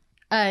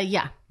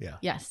 Yeah. Yeah.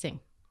 Yeah, same.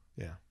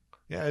 Yeah.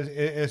 Yeah,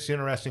 it's an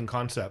interesting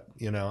concept.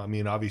 I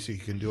mean, obviously you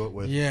can do it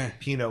with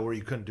Pinot where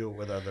you couldn't do it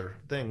with other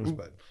things,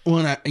 but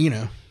where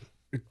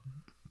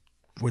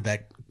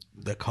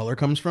the color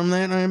comes from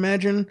that, I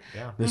imagine.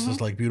 Yeah. This is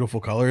like beautiful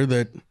color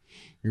that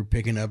you're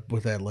picking up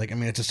with that. Like, I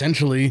mean, it's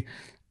essentially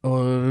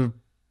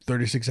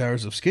 36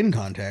 hours of skin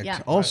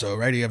contact also,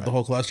 right? You have the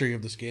whole cluster, you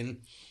have the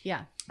skin.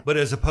 Yeah. But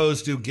as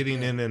opposed to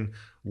getting in and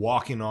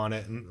walking on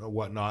it and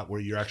whatnot, where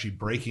you're actually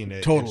breaking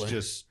it, totally.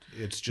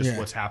 It's just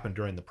what's happened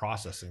during the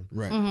processing.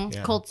 Right.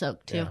 Yeah. Cold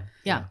soak too.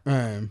 Yeah.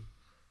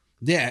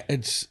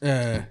 It's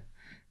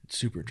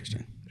super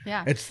interesting.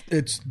 Yeah.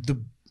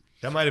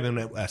 That might have been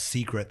a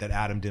secret that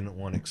Adam didn't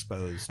want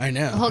exposed. I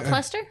know. The whole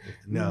cluster?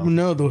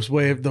 No, those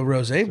way of the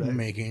rosé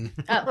making.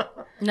 Oh,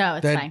 no,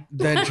 it's fine.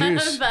 That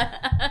juice.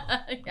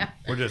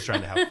 We're just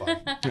trying to have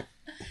fun.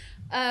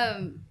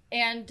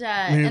 And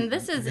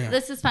this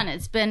is fun.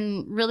 It's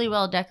been really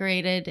well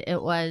decorated.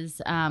 It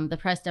was the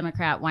Press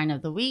Democrat Wine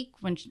of the Week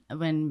when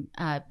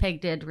Peg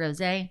did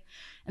rosé,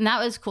 and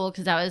that was cool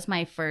because that was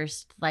my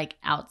first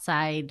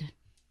outside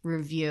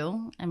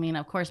review. I mean,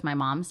 of course, my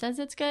mom says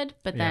it's good,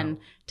 but then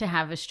to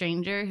have a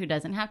stranger who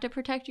doesn't have to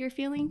protect your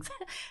feelings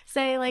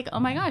say oh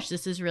my gosh,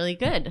 this is really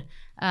good.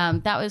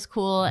 That was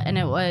cool. And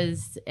it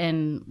was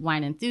in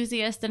Wine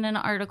Enthusiast in an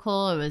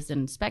article. It was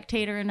in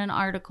Spectator in an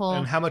article.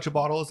 And how much a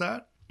bottle is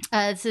that?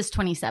 This is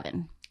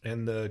 27.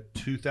 And the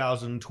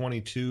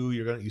 2022,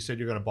 you said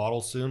you're gonna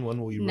bottle soon.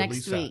 When will you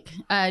release that?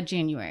 Next week,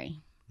 January.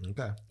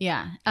 Okay.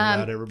 Yeah.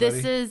 Everybody.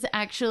 This is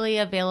actually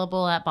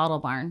available at Bottle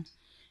Barn.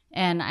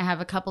 And I have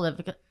a couple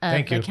of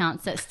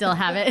accounts that still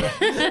have it.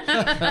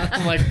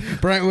 I'm like,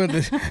 Brian,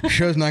 the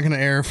show's not going to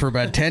air for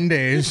about 10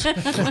 days.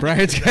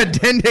 Brian's got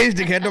 10 days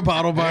to get to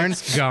Bottle Barn,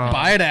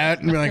 buy it out,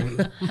 and be like,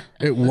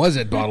 it was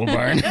at Bottle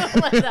Barn.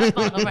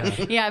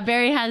 Yeah,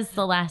 Barry has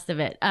the last of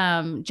it.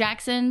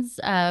 Jackson's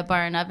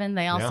Bar and Oven,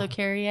 they also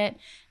carry it.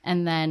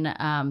 And then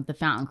the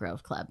Fountain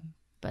Grove Club.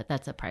 but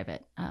that's a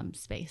private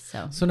space.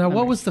 So now,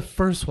 what was the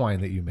first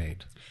wine that you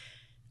made?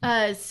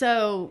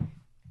 So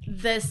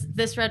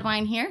this red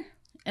wine here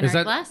in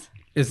our glass.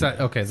 Is that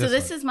okay?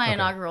 This is my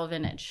inaugural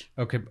vintage.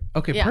 Okay.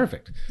 Yeah.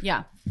 Perfect.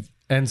 Yeah.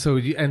 And so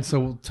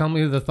tell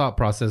me the thought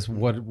process.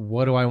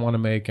 What do I want to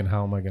make, and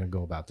how am I going to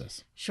go about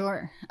this?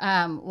 Sure.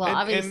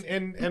 Obviously,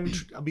 and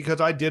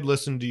because I did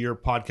listen to your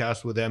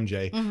podcast with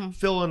MJ,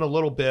 fill in a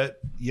little bit,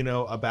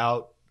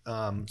 about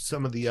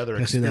some of the other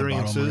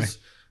experiences,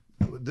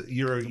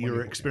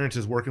 your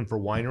experiences working for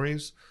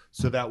wineries,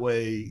 so that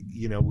way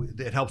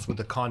it helps with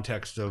the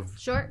context of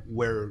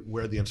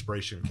where the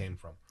inspiration came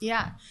from.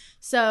 Yeah.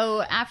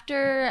 So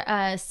after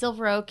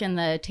Silver Oak and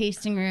the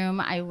tasting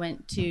room, I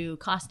went to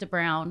Costa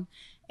Brown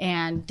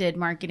and did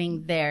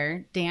marketing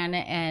there. Dan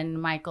and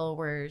Michael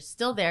were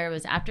still there. It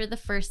was after the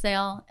first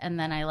sale, and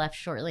then I left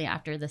shortly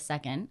after the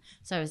second.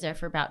 So I was there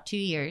for about 2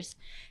 years.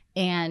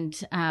 And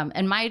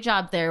my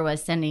job there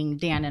was sending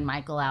Dan and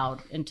Michael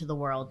out into the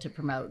world to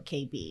promote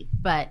KB.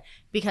 But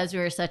because we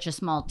were such a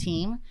small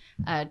team,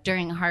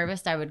 during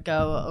harvest, I would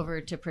go over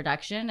to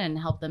production and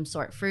help them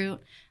sort fruit.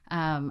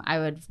 I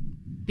would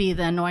be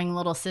the annoying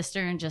little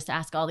sister and just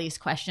ask all these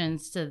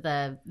questions to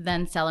the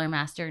then cellar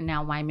master,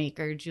 now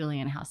winemaker,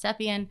 Julian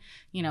Housepian.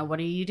 What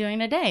are you doing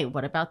today?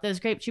 What about those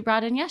grapes you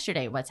brought in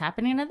yesterday? What's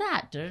happening to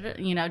that?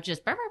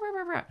 Just blah, blah, blah,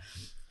 blah, blah.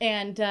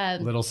 And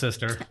little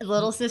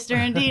sister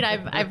indeed.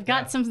 I've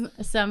got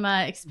some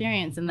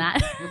experience in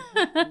that.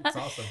 That's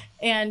awesome.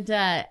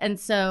 And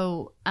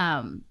so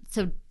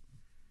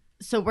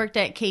worked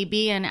at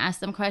KB and asked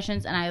them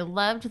questions, and I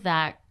loved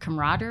that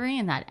camaraderie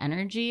and that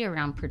energy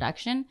around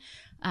production.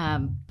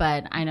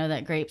 But I know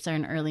that grapes are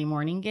an early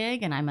morning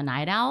gig, and I'm a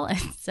night owl,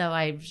 and so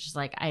I was just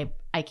like, I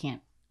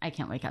can't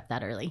wake up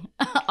that early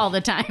all the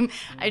time.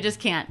 I just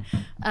can't.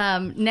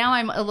 Now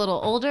I'm a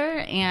little older,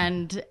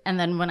 and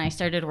then when I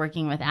started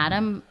working with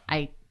Adam,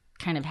 I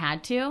kind of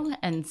had to.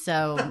 And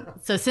so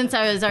since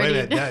I was already...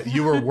 Wait a minute,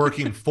 you were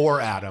working for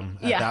Adam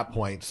at that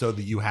point, so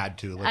that you had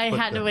to. I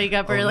had to wake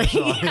up early.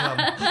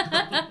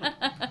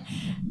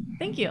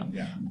 Thank you.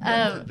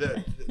 Yeah.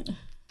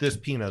 This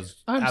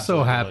Pinot's I'm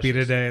so happy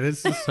today.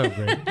 This is so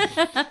great.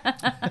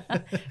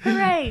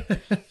 Hooray.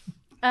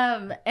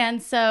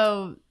 And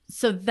so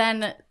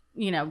then,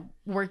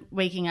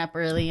 waking up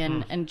early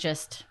and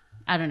just,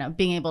 I don't know,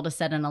 being able to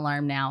set an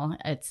alarm now,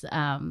 it's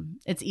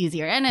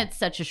easier. And it's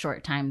such a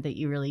short time that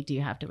you really do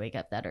have to wake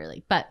up that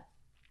early. But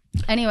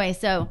anyway,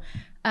 so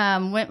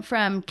went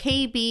from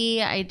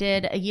KB. I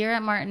did a year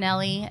at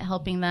Martinelli,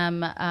 helping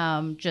them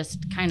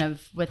just kind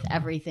of with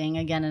everything.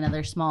 Again,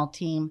 another small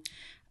team.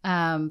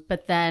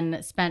 But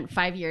then spent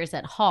 5 years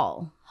at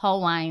Hall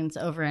Wines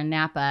over in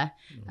Napa.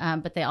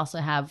 But they also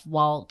have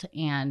Walt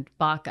and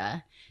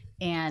Baca.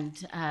 And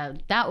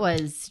that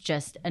was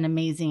just an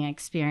amazing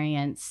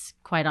experience,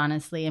 quite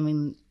honestly. I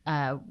mean,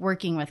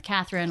 working with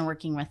Catherine,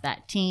 working with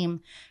that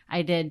team,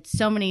 I did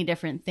so many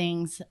different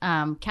things.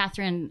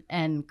 Catherine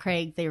and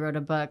Craig, they wrote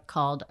a book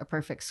called A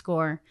Perfect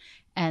Score,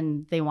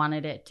 and they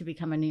wanted it to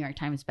become a New York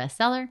Times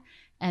bestseller.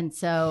 And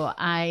so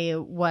I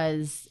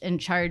was in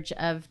charge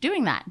of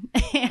doing that.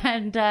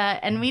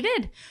 And we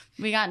did.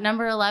 We got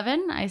number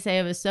 11. I say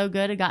it was so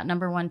good, it got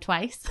number 1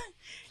 twice.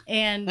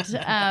 And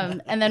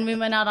then we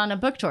went out on a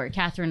book tour,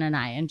 Catherine and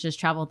I, and just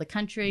traveled the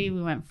country.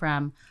 We went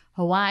from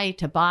Hawaii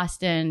to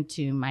Boston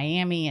to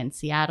Miami and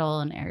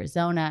Seattle and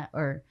Arizona,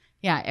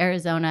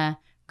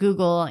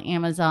 Google,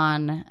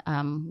 Amazon,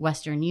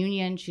 Western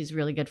Union. She's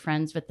really good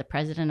friends with the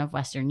president of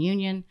Western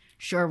Union.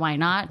 Sure, why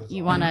not?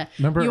 You want to...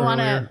 Remember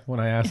earlier when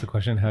I asked the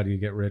question, how do you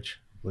get rich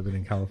living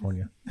in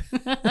California?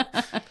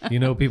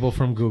 People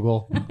from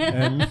Google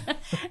and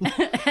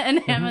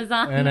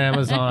Amazon. And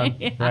Amazon,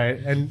 yeah. Right?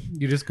 And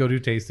you just go do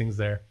tastings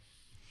there.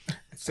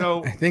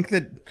 So I think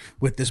that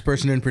with this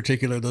person in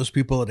particular, those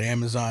people at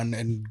Amazon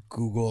and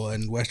Google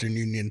and Western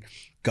Union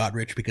got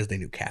rich because they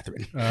knew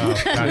Catherine.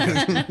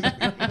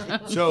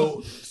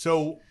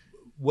 So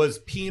was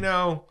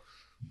Pinot...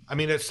 I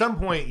mean, at some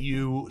point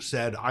you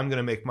said, I'm going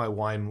to make my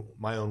own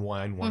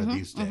wine one of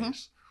these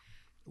days.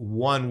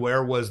 One,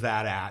 where was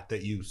that at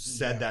that you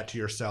said that to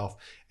yourself?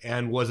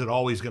 And was it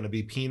always going to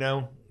be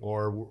Pinot,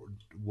 or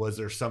was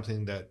there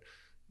something that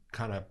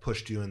kind of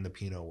pushed you in the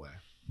Pinot way?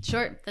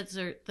 Sure.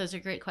 Those are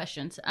great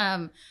questions.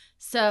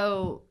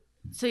 So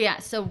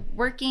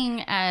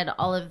working at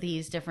all of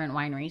these different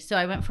wineries. So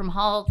I went from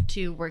Hall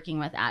to working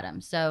with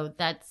Adam. So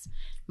that's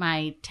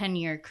my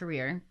 10-year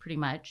career pretty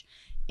much.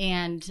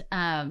 And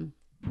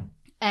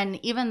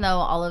even though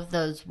all of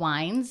those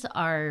wines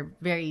are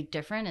very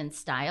different in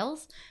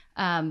styles,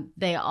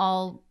 they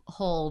all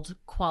hold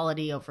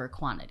quality over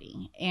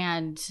quantity.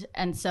 And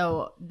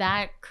so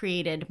that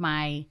created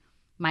my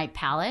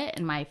palate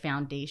and my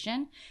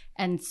foundation.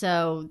 And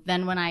so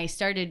then when I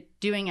started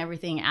doing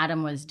everything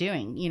Adam was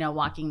doing,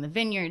 walking the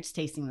vineyards,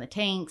 tasting the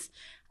tanks,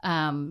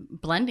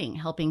 blending,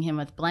 helping him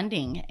with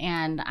blending.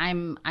 And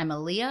I'm a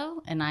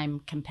Leo and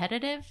I'm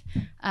competitive.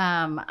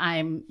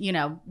 I'm,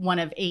 one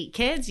of 8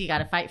 kids. You got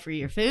to fight for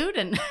your food.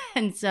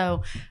 And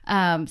so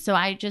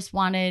I just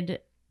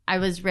I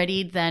was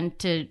ready then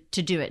to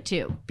do it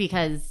too,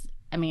 because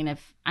I mean,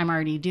 if I'm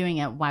already doing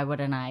it, why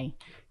wouldn't I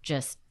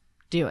just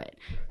do it?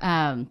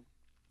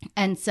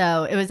 And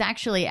so it was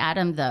actually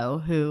Adam, though,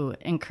 who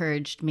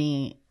encouraged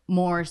me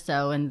more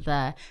so in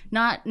the,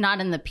 not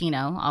in the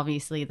Pinot,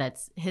 obviously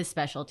that's his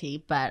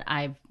specialty, but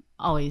I've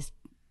always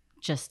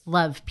just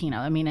loved Pinot.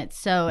 I mean, it's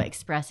so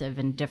expressive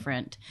and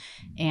different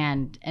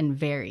and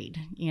varied.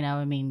 You know,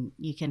 I mean,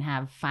 you can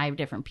have 5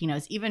 different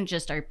Pinots, even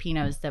just our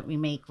Pinots that we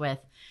make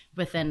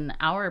within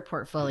our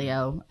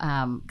portfolio,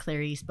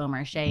 Clarice,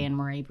 Beaumarchais, and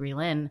Morét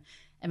Brealynn.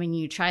 I mean,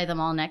 you try them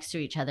all next to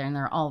each other and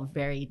they're all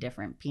very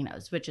different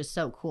Pinots, which is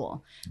so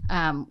cool.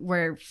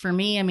 Where for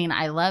me, I mean,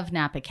 I love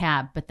Napa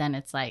Cab, but then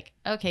it's like,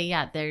 okay,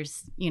 yeah,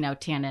 there's, you know,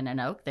 tannin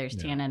and oak, there's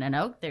tannin and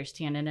oak, there's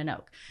tannin and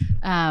oak.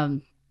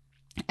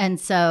 And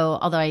so,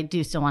 although I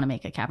do still want to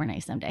make a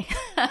Cabernet someday,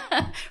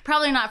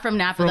 probably not from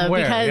Napa though,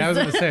 where? because I was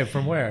going to say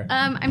from where?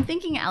 I'm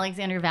thinking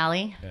Alexander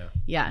Valley.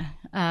 Yeah.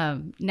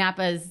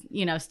 Napa's,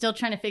 you know, still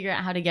trying to figure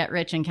out how to get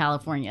rich in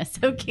California,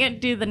 so can't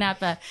do the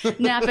Napa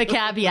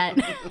Cab yet.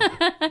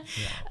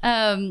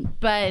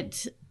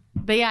 But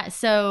yeah,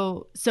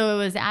 so it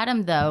was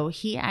Adam though.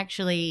 He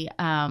actually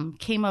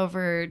came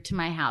over to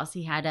my house.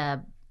 He had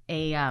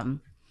a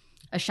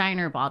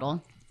Shiner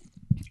bottle,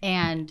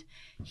 and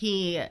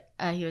he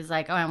was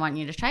like, oh, I want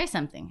you to try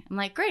something. I'm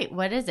like, great,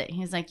 what is it?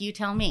 He's like, you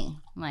tell me.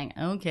 I'm like,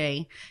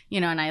 okay.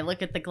 You know, and I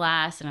look at the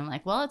glass and I'm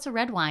like, well, it's a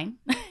red wine.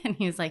 And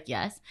he's like,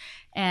 yes.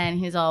 And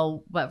he's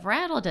all, what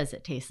varietal does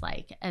it taste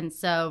like? And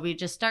so we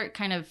just start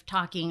kind of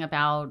talking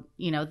about,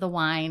 you know, the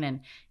wine. And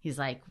he's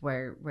like,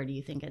 where do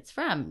you think it's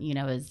from? You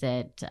know, is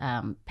it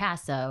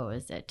Paso?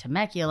 Is it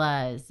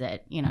Temecula? Is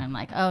it, you know, I'm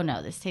like, oh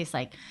no, this tastes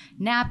like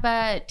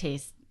Napa. It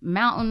tastes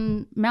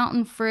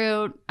mountain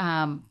fruit.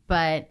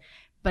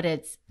 But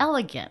it's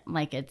elegant.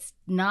 Like, it's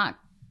not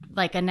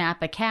like a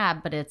Napa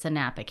Cab, but it's a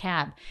Napa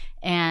Cab.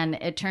 And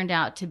it turned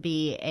out to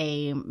be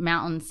a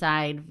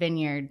mountainside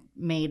vineyard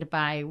made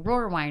by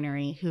Rohr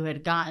Winery, who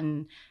had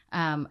gotten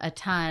a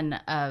ton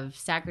of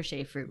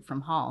Sacrochet fruit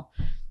from Hall.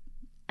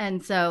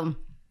 And so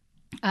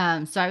I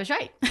was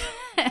right.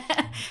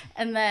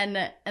 And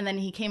then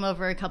he came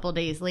over a couple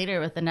days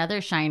later with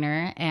another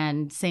Shiner,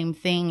 and same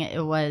thing.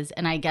 It was,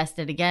 and I guessed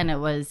it again, it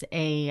was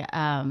a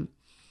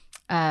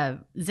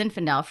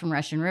Zinfandel from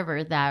Russian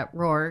River that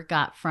Rohr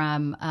got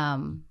from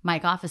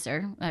Mike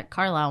Officer at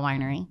Carlisle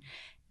Winery,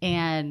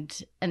 and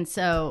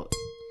so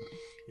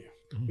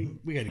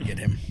we got to get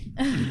him.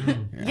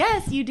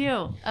 Yes, you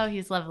do. Oh,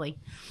 he's lovely.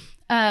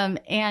 And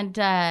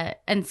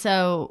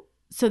so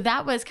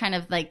that was kind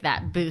of like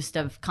that boost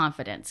of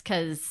confidence,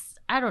 because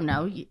I don't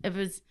know, it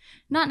was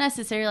not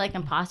necessarily like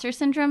imposter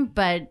syndrome,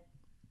 but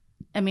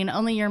I mean,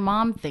 only your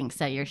mom thinks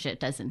that your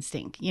shit doesn't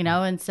stink, you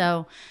know? And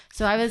so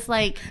I was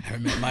like... I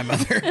haven't met my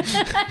mother.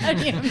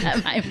 Have you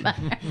met my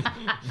mother?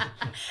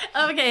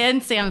 Okay,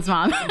 and Sam's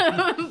mom.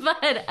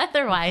 But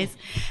otherwise...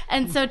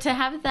 And so to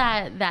have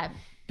that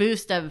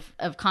boost of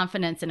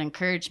confidence and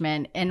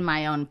encouragement in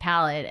my own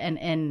palate, and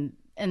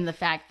in the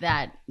fact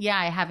that, yeah,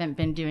 I haven't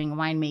been doing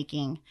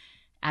winemaking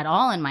at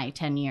all in my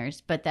 10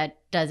 years, but that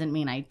doesn't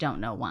mean I don't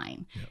know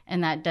wine. Yep.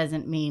 And that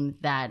doesn't mean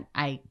that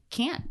I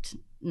can't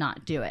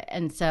not do it.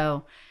 And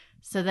so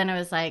then I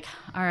was like,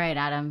 all right,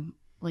 Adam,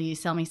 will you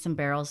sell me some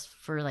barrels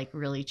for like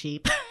really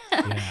cheap?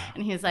 Yeah.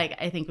 And he was like,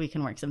 I think we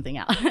can work something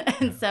out.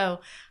 And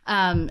so,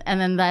 and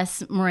then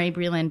thus Morét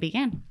Brealynn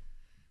began.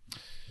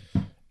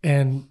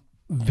 And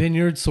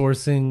vineyard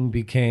sourcing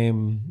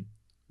became,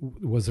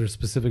 was there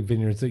specific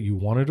vineyards that you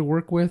wanted to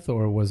work with,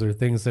 or was there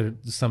things that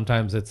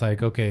sometimes it's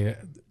like, okay,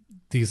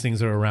 these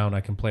things are around, I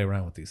can play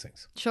around with these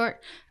things? Sure.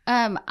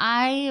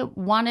 I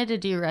wanted to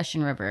do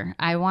Russian River.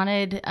 I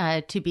wanted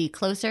to be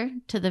closer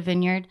to the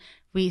vineyard.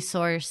 We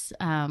source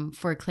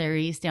for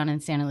Clarice down in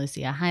Santa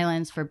Lucia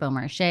Highlands, for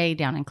Beaumarchais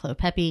down in Clos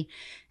Pepe.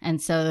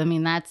 And so, I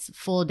mean, that's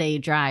full day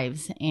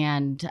drives.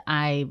 And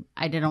I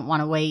didn't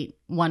want to wait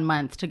 1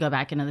 month to go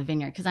back into the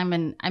vineyard, because I'm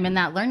in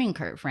that learning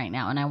curve right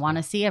now, and I want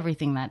to see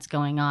everything that's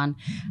going on.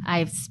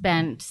 I've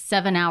spent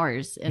 7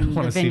 hours in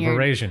the vineyard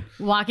Verasion.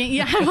 Walking.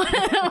 Yeah.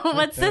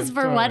 What's this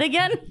for? What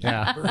again?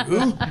 Yeah. For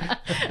who?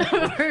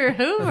 For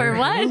who? For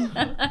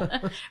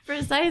what?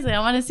 Precisely. I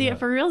want to see it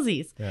for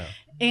realsies. Yeah.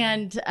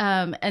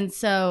 And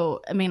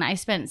so, I mean, I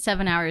spent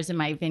 7 hours in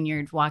my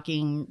vineyard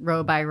walking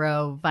row by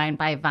row, vine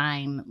by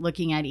vine,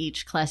 looking at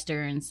each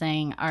cluster and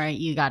saying, all right,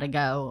 you got to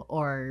go,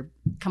 or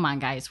come on,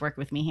 guys, work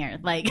with me here.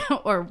 Like,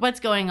 or what's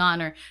going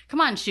on, or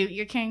come on, shoot,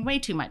 you're carrying way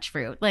too much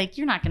fruit. Like,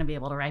 you're not going to be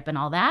able to ripen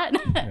all that.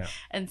 Yeah.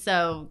 And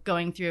so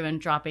going through and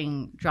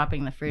dropping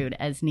the fruit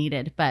as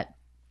needed. But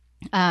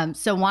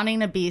so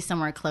wanting to be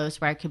somewhere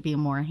close where I could be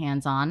more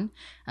hands-on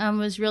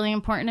was really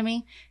important to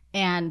me.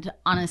 And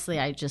honestly,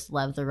 I just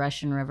love the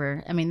Russian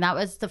River. I mean, that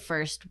was the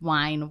first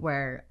wine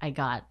where I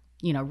got,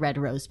 you know, red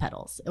rose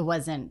petals. It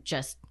wasn't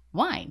just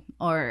wine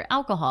or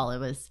alcohol. It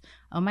was,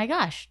 oh my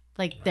gosh,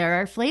 like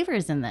there are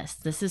flavors in this.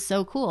 This is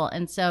so cool.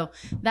 And so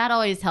that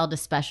always held a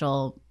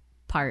special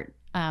part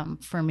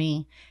for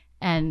me.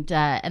 And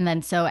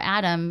then so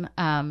Adam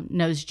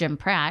knows Jim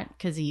Pratt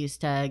because he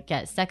used to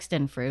get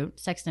Sexton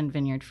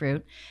Vineyard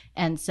fruit.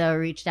 And so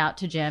reached out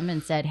to Jim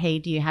and said, hey,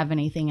 do you have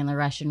anything in the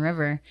Russian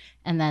River?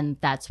 And then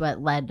that's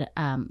what led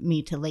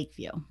me to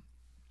Lakeview.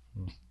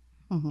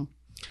 Mm-hmm.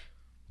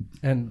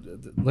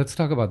 And let's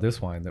talk about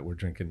this wine that we're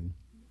drinking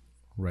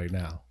right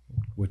now,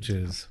 which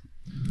is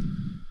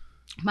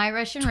my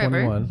Russian 21,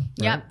 River. right?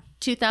 Yep.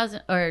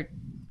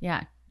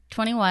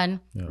 21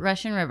 Yeah.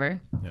 Russian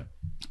River. Yeah.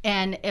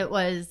 And it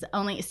was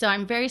only, so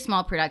I'm very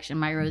small production.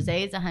 My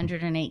rosé is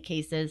 108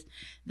 cases.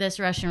 This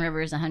Russian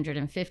River is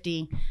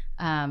 150.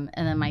 And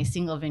then my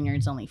single vineyard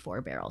is only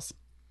 4 barrels.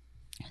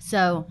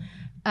 So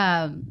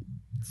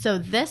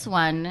this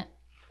one,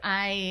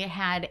 I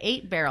had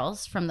 8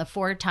 barrels from the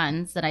 4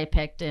 tons that I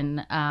picked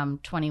in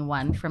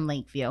 21 from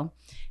Lakeview.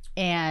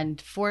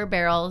 And 4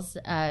 barrels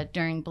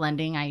during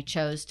blending, I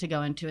chose to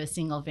go into a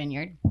single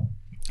vineyard.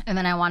 And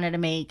then I wanted to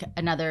make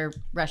another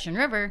Russian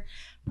River,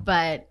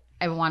 but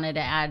I wanted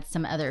to add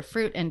some other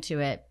fruit into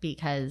it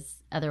because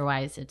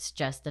otherwise it's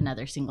just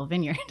another single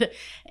vineyard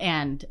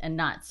and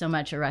not so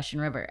much a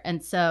Russian River.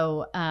 And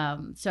so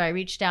I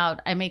reached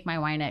out. I make my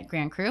wine at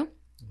Grand Cru.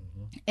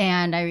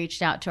 And I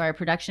reached out to our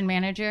production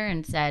manager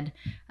and said,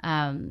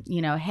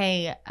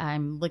 hey,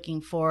 I'm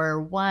looking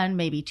for 1,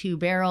 maybe 2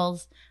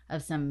 barrels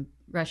of some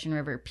Russian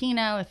River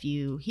Pinot if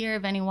you hear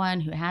of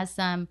anyone who has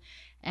some.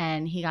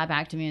 And he got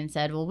back to me and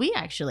said, well, we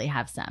actually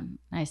have some.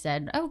 I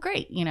said, oh,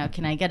 great.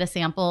 Can I get a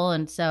sample?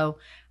 And so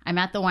I'm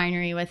at the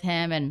winery with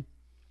him and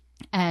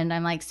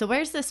I'm like, so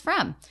where's this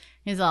from?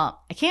 He's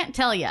all, I can't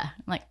tell you. I'm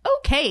like,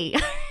 okay.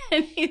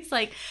 And he's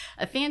like,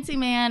 a fancy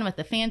man with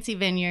a fancy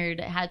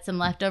vineyard had some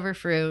leftover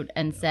fruit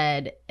and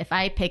said, if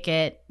I pick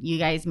it, you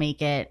guys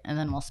make it, and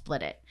then we'll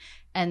split it.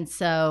 And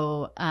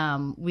so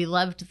we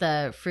loved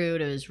the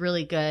fruit. It was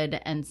really good.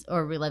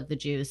 Or we loved the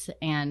juice.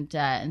 And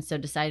so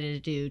decided to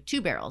do 2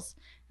 barrels.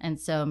 And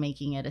so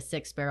making it a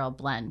 6-barrel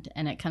blend.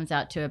 And it comes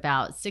out to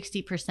about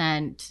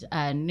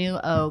 60% new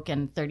oak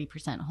and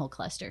 30% whole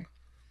cluster.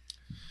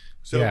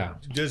 So Yeah.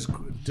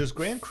 does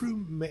Grand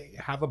Cru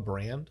have a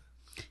brand?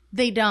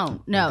 They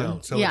don't. No. They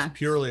don't. So yeah. it's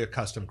purely a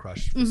custom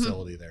crush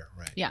facility there,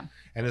 right? Yeah.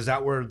 And is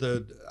that where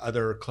the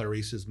other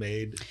Clarice is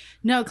made?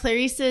 No,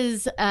 Clarice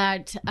is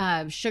at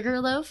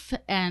Sugarloaf,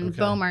 and Okay.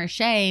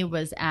 Beaumarchais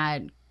was at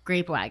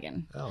Grape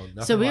Wagon. Oh,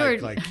 nothing So we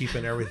like, were- like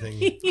keeping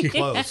everything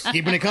close.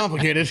 Keeping it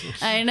complicated.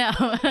 I know.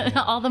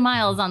 All the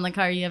miles on the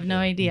car, you have no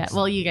idea.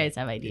 Well, you guys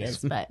have ideas,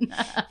 but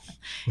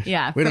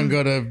yeah. We don't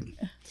go to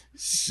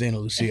Santa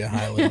Lucia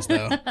Highlands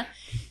though,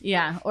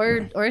 Yeah,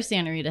 or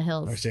Santa Rita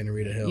Hills. or Santa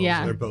Rita Hills.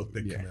 Yeah. They're both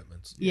big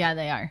commitments. Yeah,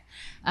 they are.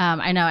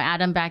 I know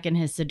Adam back in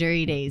his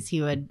Siduri days,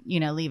 he would,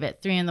 leave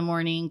at 3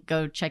 a.m,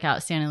 go check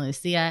out Santa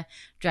Lucia,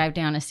 drive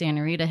down to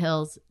Santa Rita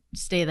Hills,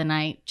 stay the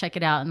night, check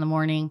it out in the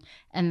morning,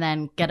 and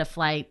then get a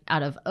flight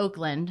out of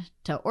Oakland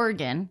to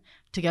Oregon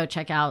to go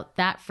check out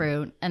that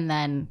fruit, and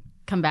then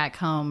come back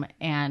home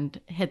and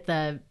hit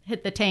the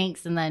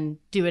tanks and then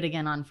do it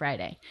again on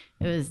Friday.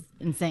 It was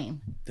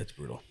insane, That's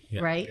brutal.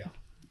 Yeah. right? Yeah.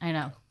 I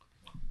know.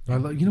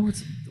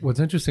 What's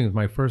interesting is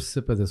my first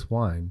sip of this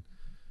wine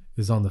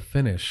is on the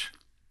finish.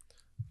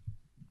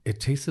 It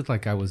tasted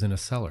like I was in a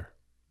cellar,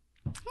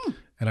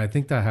 and I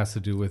think that has to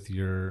do with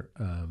your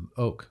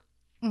oak,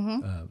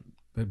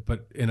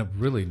 but in a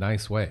really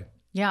nice way.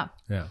 Yeah.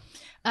 Yeah.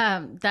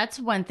 That's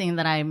one thing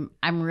that I'm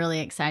really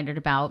excited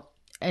about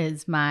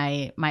is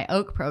my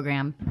oak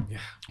program,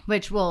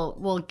 which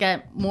we'll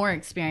get more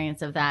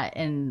experience of that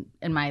in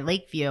my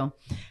Lakeview.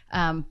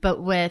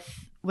 But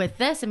with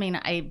this, I mean,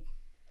 I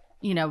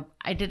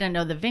didn't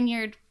know the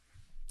vineyard.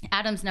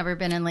 Adam's never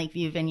been in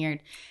Lakeview Vineyard.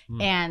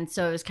 And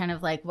so it was kind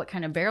of like, what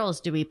kind of barrels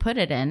do we put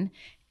it in?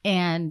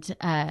 And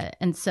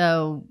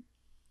so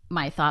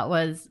my thought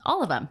was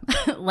all of them.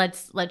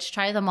 let's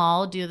try them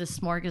all, do the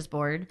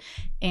smorgasbord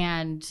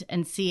and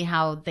see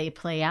how they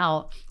play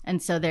out.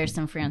 And so there's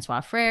some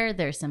Francois Frere,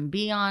 there's some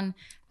Bion.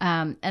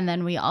 And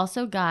then we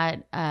also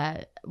got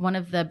one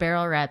of the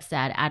barrel reps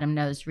that Adam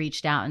knows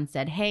reached out and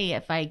said, hey,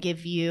 if I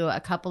give you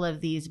a couple of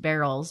these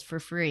barrels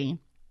for free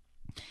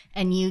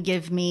and you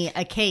give me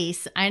a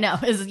case, I know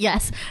is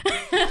yes.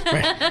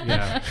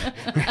 Yeah.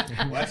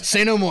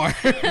 Say no more.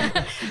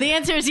 The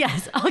answer is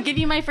yes. I'll give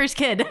you my first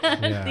kid. The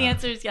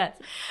answer is yes.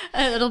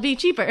 It'll be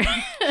cheaper.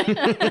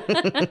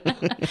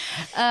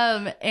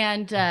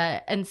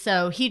 And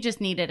so he just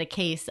needed a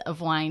case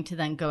of wine to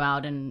then go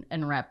out and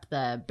rep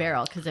the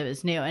barrel because it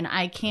was new. And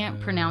I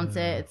can't pronounce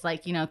it. It's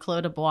like,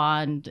 Clos de Bois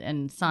and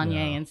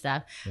Saunier and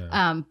stuff.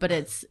 But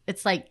it's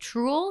like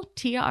Truel,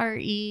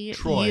 Tre.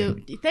 Troy.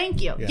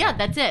 Thank you. Yeah,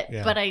 that's it.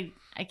 Yeah. But I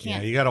Yeah,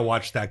 can't. you got to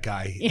watch that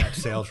guy, that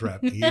sales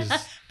rep. He's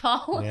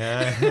Paul?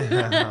 yeah.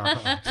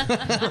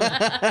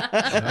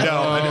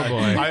 Oh,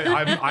 boy.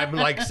 I'm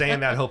like saying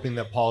that, hoping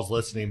that Paul's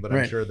listening, but I'm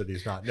Right. sure that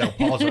he's not. No,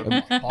 Paul's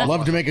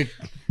Love to make a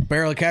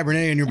barrel of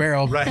Cabernet in your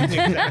barrel. right.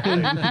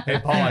 Exactly.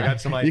 Hey, Paul, I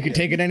got some ideas. You can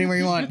take it anywhere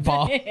you want,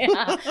 Paul.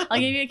 Yeah, I'll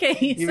give you a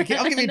case. I'll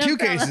give you No 2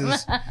 problem.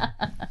 cases.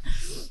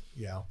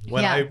 Yeah.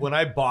 Yeah. When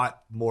I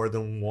bought more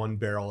than 1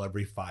 barrel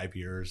every 5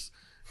 years,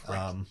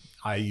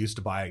 I used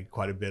to buy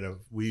quite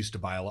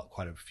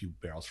a few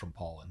barrels from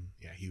Paul, and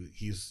yeah,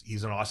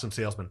 he's an awesome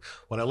salesman.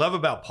 What I love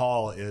about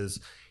Paul is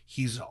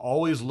he's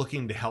always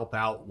looking to help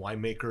out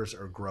winemakers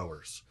or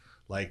growers.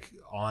 Like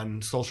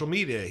on social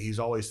media, he's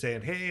always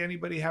saying, "Hey,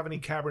 anybody have any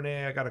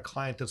Cabernet? I got a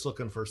client that's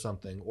looking for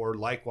something." Or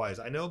likewise,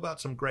 I know about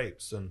some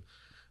grapes, and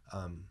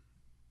I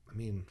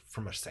mean,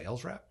 from a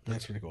sales rep,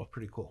 that's pretty cool.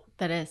 Pretty cool.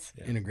 That is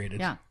Integrated.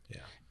 Yeah.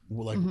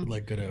 Well,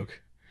 like good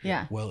oak.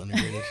 Yeah. Well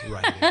integrated.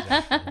 Right.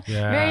 Exactly.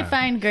 Yeah. Very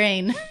fine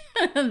grain.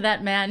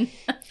 That man.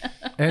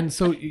 And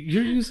so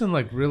you're using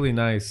like really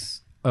nice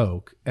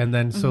oak, and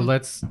then so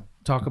let's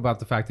talk about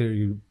the fact that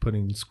you're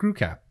putting screw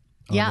cap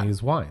on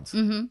these wines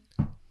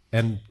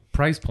and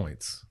price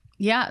points.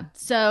 Yeah.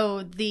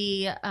 So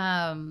the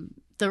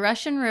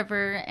Russian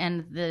River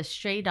and the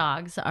Stray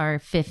Dogs are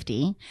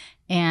 50,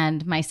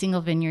 and my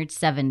single vineyard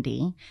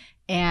 70.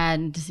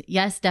 And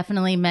yes,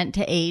 definitely meant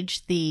to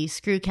age. The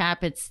screw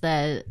cap, it's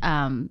the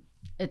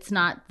it's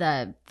not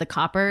the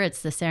copper,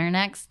 it's the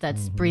Serenex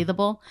that's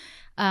breathable.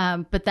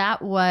 But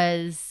that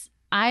was,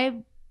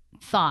 I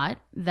thought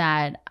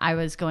that I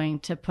was going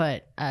to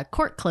put a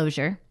cork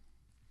closure,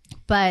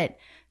 but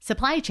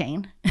supply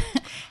chain.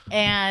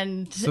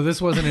 And So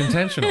this wasn't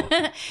intentional.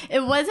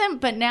 it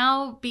wasn't, but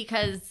now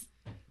because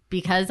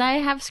I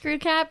have screw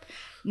cap,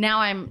 now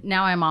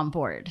I'm on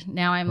board.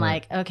 Now I'm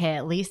like, okay,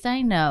 at least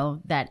I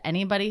know that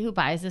anybody who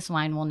buys this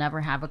wine will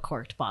never have a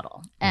corked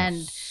bottle.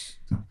 And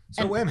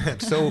so wait a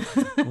minute. So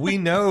we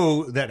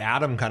know that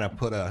Adam kind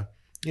of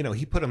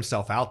he put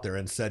himself out there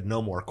and said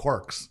no more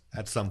corks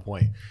at some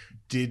point.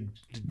 Did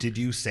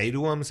you say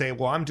to him,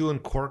 well, I'm doing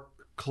cork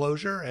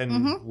closure?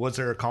 And was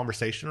there a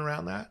conversation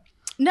around that?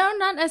 No,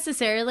 not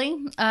necessarily.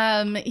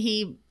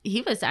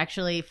 He was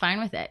actually fine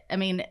with it. I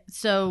mean,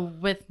 so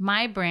with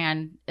my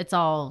brand, it's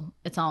all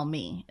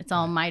me. It's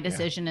all my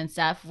decision and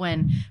stuff.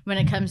 When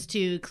it comes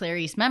to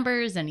Clarice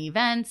members and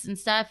events and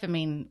stuff, I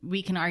mean,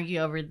 we can argue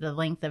over the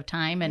length of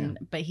time,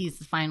 but he's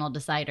the final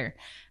decider.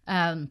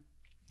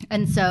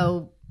 And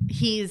so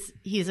he's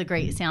a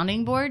great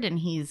sounding board, and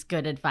he's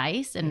good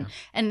advice. And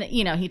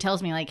he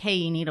tells me like, hey,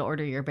 you need to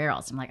order your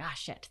barrels. I'm like,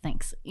 shit,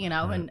 thanks.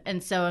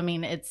 And so, I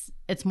mean,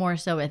 it's more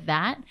so with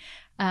that.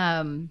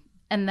 And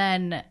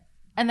then,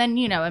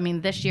 I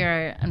mean, this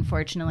year,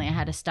 unfortunately, I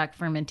had a stuck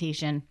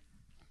fermentation.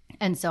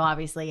 And so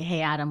obviously,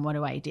 hey, Adam, what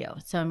do I do?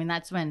 So, I mean,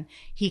 that's when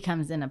he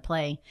comes into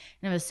play.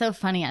 And it was so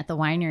funny at the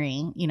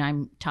winery,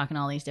 I'm talking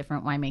to all these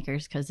different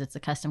winemakers because it's a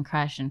custom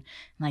crush. And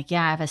I'm like,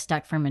 yeah, I have a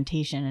stuck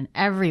fermentation. And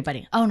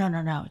everybody, oh,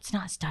 no, it's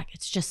not stuck.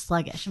 It's just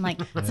sluggish. I'm like,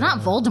 it's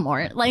not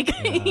Voldemort. Like,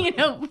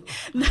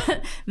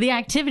 the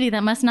activity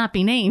that must not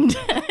be named.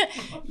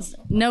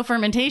 No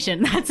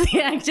fermentation. That's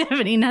the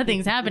activity.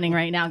 Nothing's happening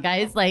right now,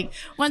 guys. Like,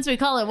 once we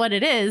call it what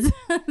it is,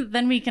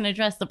 then we can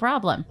address the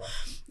problem.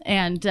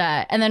 And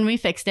then we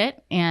fixed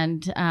it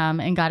and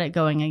got it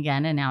going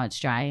again, and now it's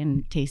dry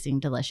and tasting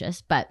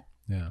delicious. But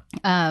yeah.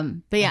 I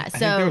think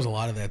there was a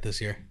lot of that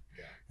this year.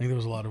 I think there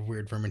was a lot of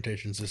weird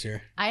fermentations this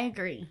year. I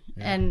agree.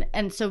 Yeah.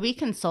 And so we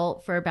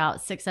consult for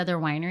about 6 other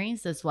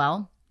wineries as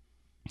well.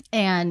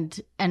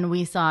 And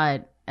we saw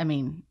it, I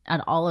mean,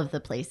 at all of the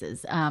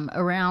places.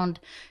 Around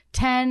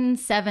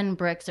 7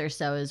 bricks or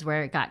so is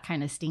where it got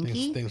kind of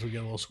stinky. Things would get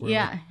a little squirrely.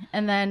 Yeah.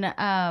 And then,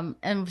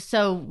 and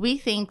so we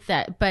think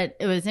that, but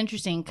it was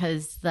interesting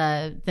because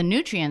the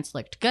nutrients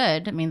looked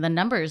good. I mean, the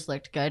numbers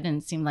looked good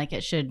and seemed like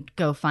it should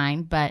go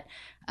fine. But,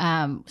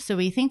 so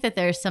we think that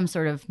there's some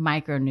sort of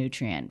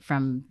micronutrient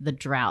from the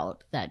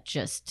drought that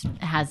just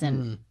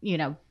hasn't,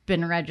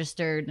 been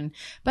registered.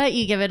 But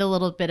you give it a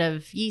little bit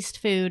of yeast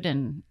food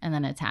and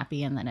then it's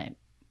happy, and then it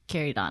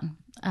carried on,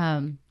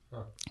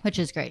 which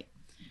is great.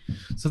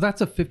 So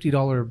that's a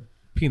 $50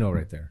 Pinot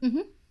right there.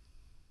 Mm-hmm.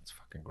 It's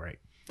fucking great.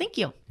 Thank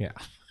you. Yeah.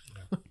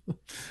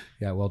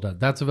 Yeah, well done.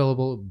 That's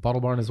available at Bottle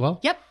Barn as well?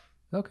 Yep.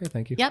 Okay,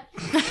 thank you. Yep.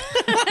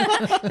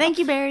 Thank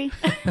you, Barry.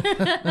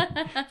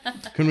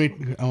 Can we,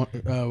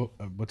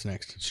 what's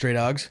next? Stray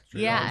Dogs?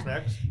 Stray Dogs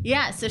next?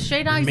 Yeah, so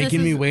Stray Dogs. You're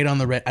making me wait on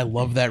the red. I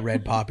love that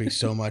red poppy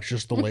so much,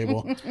 just the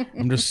label.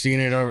 I'm just seeing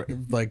it over,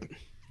 like,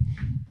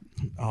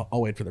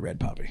 I'll wait for the red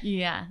poppy.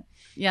 Yeah.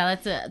 Yeah,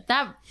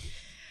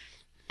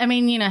 I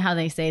mean, you know how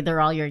they say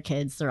they're all your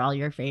kids, they're all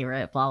your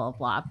favorite, blah, blah,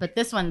 blah. But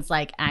this one's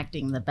like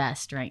acting the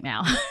best right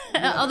now.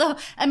 Although,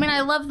 I mean,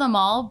 I love them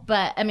all,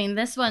 but I mean,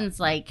 this one's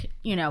like,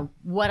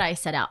 what I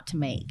set out to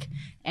make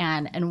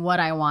and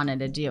what I wanted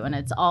to do. And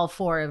it's all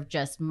 4 of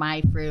just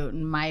my fruit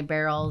and my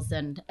barrels.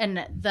 And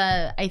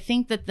I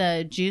think that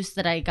the juice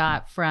that I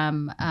got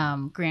from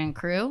Grand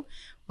Cru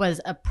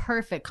was a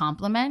perfect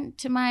complement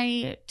to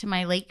my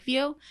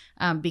Lakeview,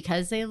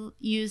 because they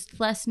used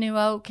less new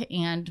oak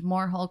and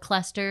more whole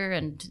cluster,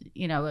 and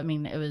I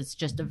mean, it was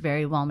just a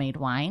very well made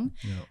wine.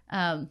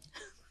 Yep.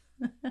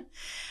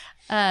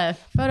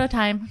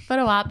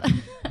 Photo op,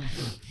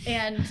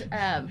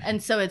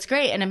 and so it's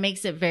great, and it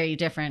makes it very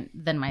different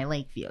than my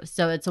Lakeview.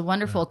 So it's a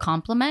wonderful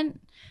complement.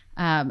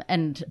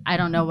 And I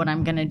don't know what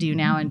I'm going to do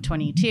now in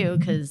 22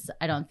 because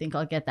I don't think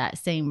I'll get that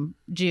same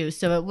juice.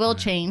 So it will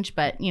change,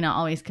 but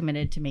always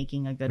committed to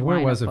making a good Where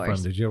wine. was it of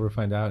course. from? Did you ever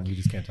find out and you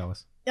just can't tell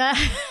us? Yeah,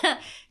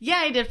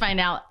 I did find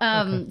out.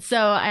 So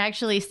I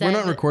actually said We're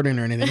not recording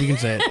or anything. You can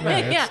say it.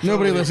 Yeah.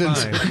 Nobody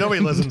listens.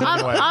 Nobody listens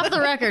anyway. off the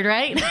record,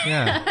 right?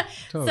 Yeah,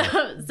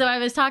 totally. So I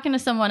was talking to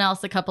someone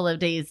else a couple of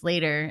days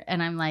later,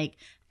 and I'm like,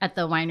 at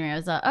the winery, I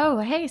was like, oh,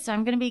 hey, so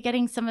I'm going to be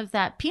getting some of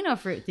that Pinot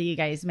fruit that you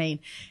guys made.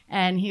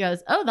 And he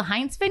goes, oh, the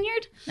Heinz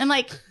Vineyard? I'm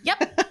like, yep,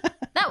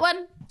 that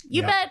one.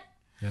 You bet.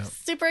 Yep.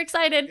 Super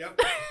excited.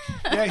 Yep.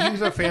 Yeah,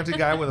 he's a fancy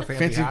guy with a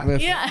fancy hat.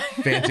 With Yeah.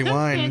 fancy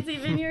wine. Fancy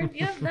vineyard.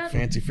 Yep.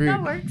 Fancy fruit.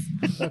 That works.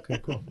 Okay,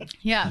 cool.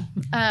 Yeah.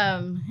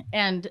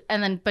 And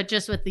then, but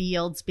just with the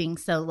yields being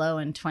so low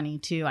in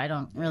 22, I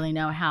don't really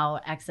know how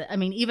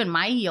even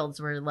my yields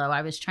were low.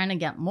 I was trying to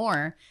get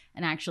more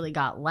and actually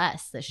got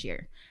less this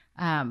year.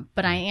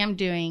 But I am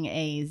doing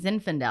a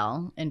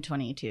Zinfandel in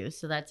 22,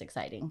 so that's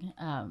exciting.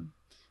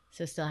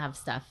 So still have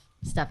stuff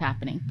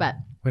happening, but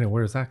Wait,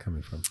 where is that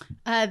coming from?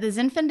 the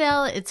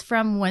Zinfandel, it's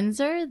from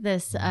Windsor.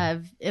 This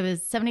it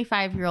was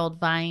 75-year-old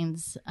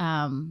vines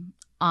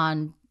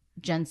on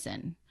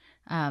Jensen.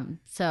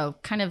 So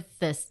kind of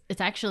this,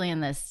 it's actually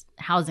in this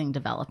housing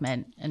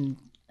development, and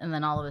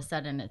then all of a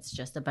sudden it's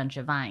just a bunch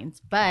of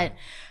vines. But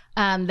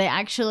they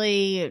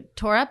actually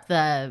tore up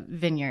the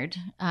vineyard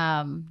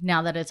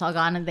now that it's all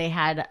gone, and they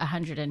had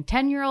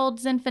 110-year-old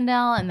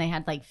Zinfandel and they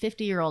had like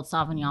 50-year-old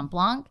Sauvignon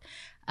Blanc.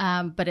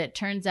 But it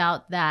turns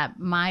out that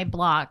my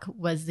block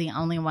was the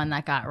only one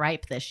that got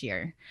ripe this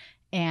year.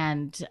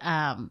 And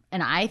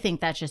I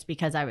think that's just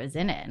because I was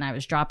in it and I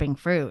was dropping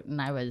fruit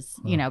and I was,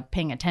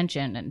 paying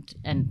attention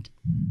and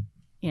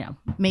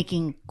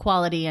making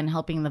quality and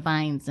helping the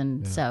vines.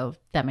 And so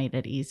that made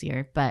it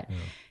easier. But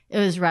it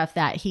was rough,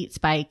 that heat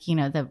spike,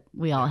 that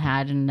we all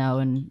had and know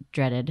and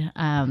dreaded.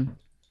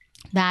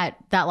 That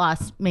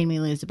loss made me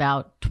lose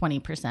about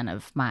 20%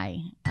 of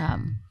my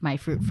my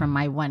fruit from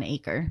my 1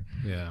 acre.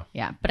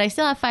 Yeah. But I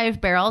still have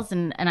 5 barrels,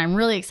 and I'm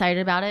really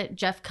excited about it.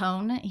 Jeff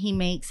Cohn, he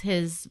makes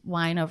his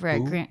wine over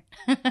at Grant.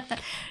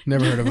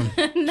 Never heard of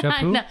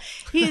him. No.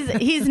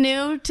 He's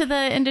new to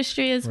the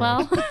industry as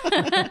well.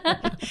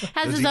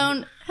 Has his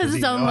own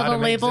little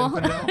label.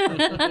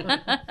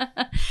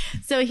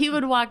 So he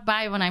would walk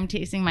by when I'm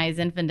tasting my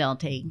Zinfandel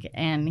tank,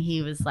 and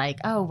he was like,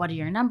 "Oh, what are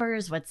your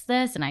numbers? What's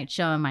this?" And I'd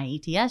show him my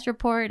ETS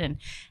report, and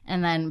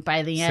then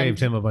by the end, Saved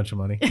him a bunch of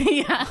money.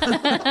 Yeah.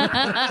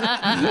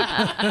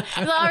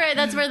 All right,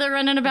 that's where they're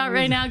running about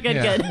right now. Good.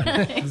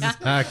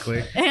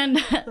 Exactly.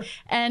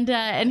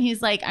 And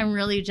he's like, "I'm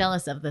really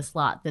jealous of this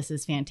lot. This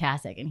is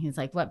fantastic." And he's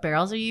like, "What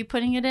barrels are you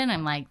putting it in?"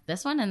 I'm like,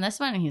 "This one and this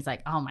one." And he's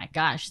like, "Oh my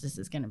gosh, this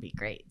is going to be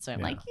great." So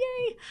I'm like,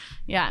 "Yay!"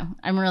 Yeah,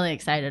 I'm really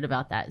excited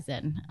about that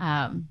Zin.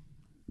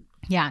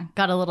 Yeah,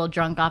 got a little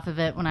drunk off of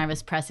it when I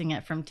was pressing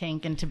it from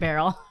tank into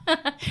barrel.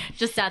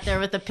 Just sat there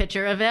with a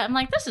picture of it. I'm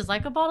like, this is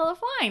like a bottle of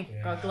wine.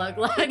 Glug, glug,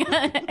 glug.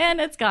 And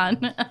it's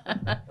gone.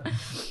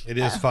 It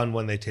is fun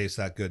when they taste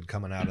that good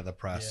coming out of the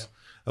press.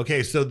 Yeah.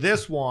 Okay, so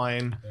this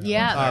wine,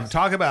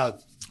 talk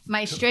about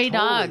my stray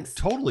dogs.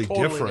 Totally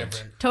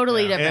different.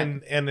 Totally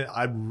different. And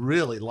I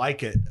really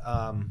like it.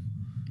 I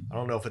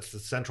don't know if it's the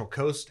Central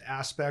Coast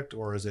aspect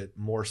or is it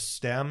more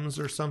stems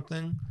or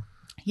something?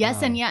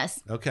 Yes and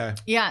yes. Okay.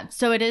 Yeah,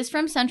 so it is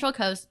from Central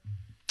Coast.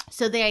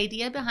 So the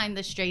idea behind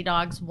the Stray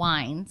Dogs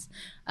wines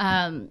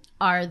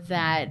are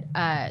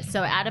that,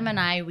 so Adam and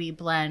I, we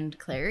blend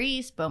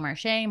Clarice,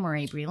 Beaumarchais,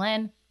 Morét,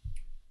 Brealynn,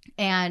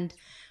 and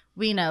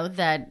we know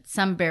that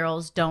some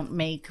barrels don't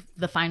make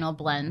the final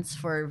blends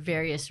for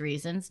various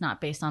reasons, not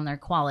based on their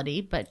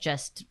quality, but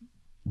just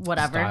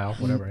whatever. Style,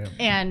 whatever, yeah.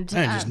 And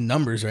just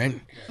numbers,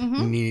 right?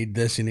 Mm-hmm. You need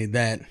this, you need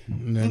that.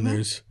 And then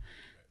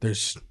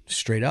there's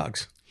Stray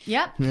Dogs.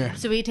 Yep. Yeah.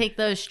 So we take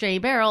those stray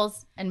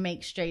barrels and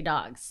make stray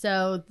dogs.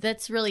 So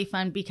that's really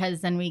fun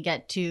because then we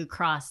get to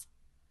cross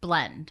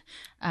blend.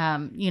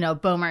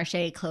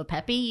 Beaumarchais, Clos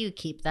Pepe, you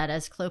keep that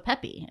as Clos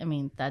Pepe. I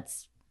mean,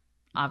 that's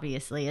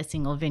obviously a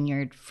single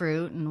vineyard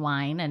fruit and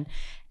wine.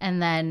 And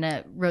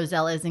then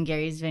Rosella's and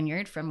Gary's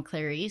Vineyard from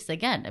Clarice.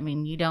 Again, I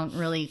mean, you don't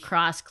really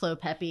cross Clos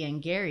Pepe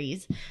and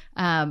Gary's,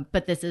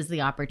 but this is the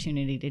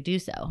opportunity to do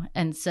so.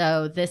 And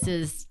so this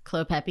is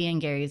Clos Pepe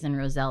and Gary's and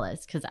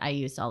Rosella's because I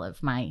used all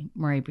of my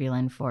Morét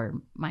Brealynn for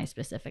my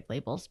specific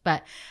labels.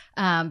 But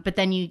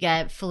then you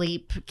get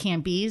Philippe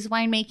Camby's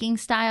winemaking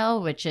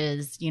style, which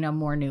is,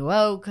 more new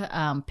oak,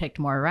 picked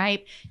more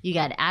ripe. You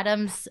got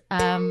Adam's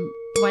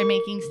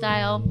winemaking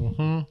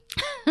style.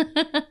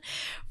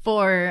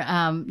 For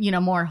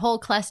more whole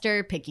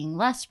cluster, picking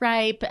less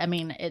ripe. I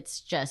mean, it's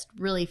just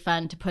really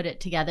fun to put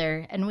it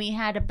together. And we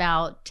had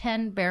about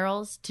 10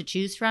 barrels to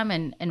choose from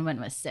and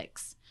went with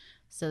 6.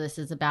 So this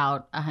is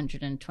about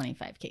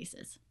 125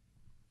 cases.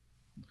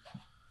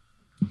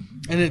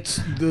 And it's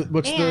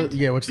what's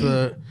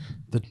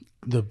the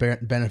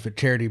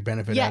charity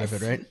benefit out of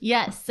it, right?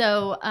 Yes.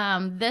 So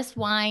this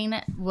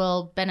wine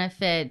will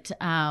benefit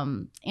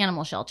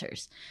animal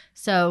shelters.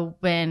 So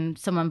when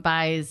someone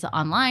buys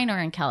online or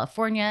in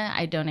California,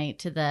 I donate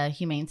to the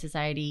Humane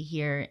Society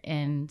here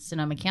in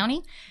Sonoma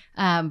County.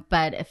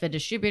 But if a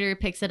distributor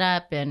picks it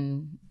up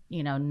in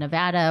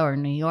Nevada or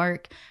New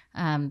York,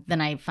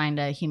 then I find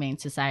a Humane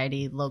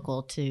Society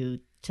local to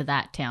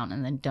that town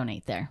and then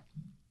donate there.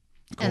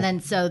 Cool. And then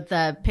so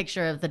the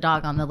picture of the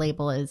dog on the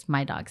label is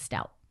my dog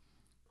Stout.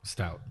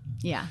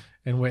 Yeah.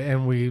 And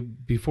we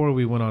before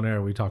we went on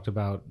air, we talked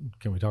about.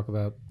 Can we talk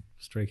about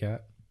Stray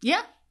Cat?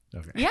 Yeah.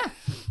 Okay. Yeah.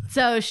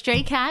 So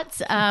Stray Cats,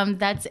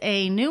 that's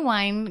a new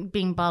wine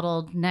being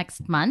bottled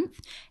next month,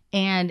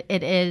 and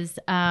it is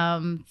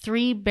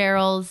 3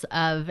 barrels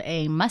of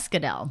a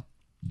muscadel,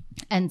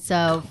 and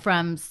so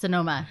from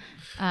Sonoma.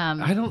 From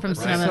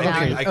Sonoma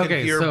Valley. I can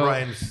hear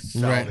Brian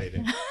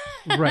salivating.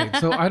 Right.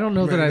 So I don't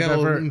know that I've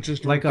ever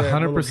like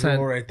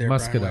 100% right there,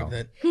 muscadel.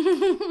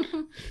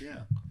 Brian,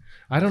 Yeah.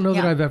 I don't know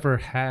that I've ever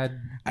had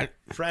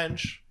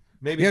French.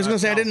 Maybe. Yeah, I was going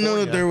to say, I didn't know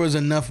that California. there was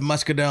enough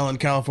muscadel in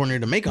California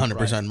to make 100%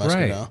 muscadel.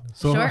 right.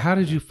 So Sure. how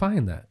did you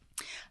find that?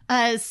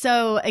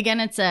 So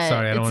again, it's a.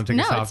 Sorry, I don't want to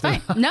take us off. No,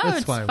 it's fine. No, It's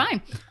it's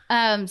fine.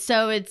 fine.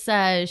 So it's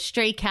a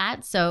Stray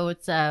Cat. So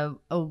it's a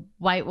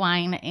white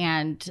wine,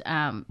 and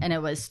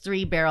it was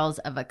 3 barrels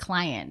of a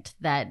client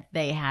that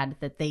they had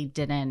that they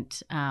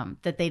didn't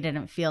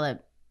feel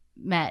it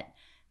met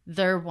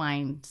their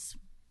wines.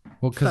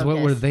 Well, because what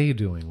were Focus. they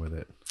doing with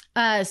it?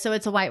 So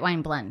it's a white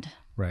wine blend.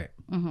 Right.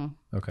 hmm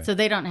Okay. So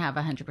they don't have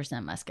 100%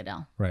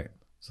 muscadel. right.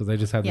 So they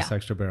just had this Yeah.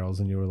 extra barrels,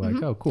 and you were like,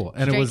 "Oh, cool!"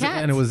 And Stray it was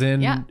cats. and it was in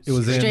Yeah. it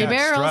was Stray in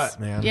barrels. strut,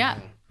 man. Yeah.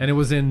 and it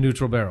was in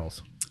neutral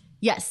barrels.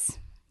 Yes.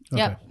 Okay.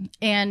 Yep.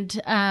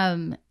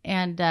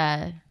 And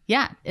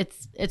yeah,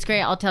 it's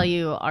great. I'll tell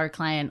you our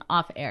client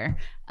off air.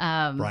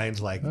 Brian's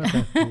like,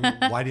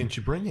 why didn't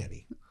you bring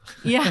any?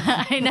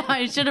 Yeah, I know.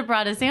 I should have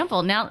brought a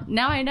sample. Now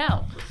I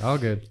know. All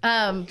good.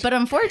 But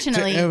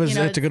unfortunately,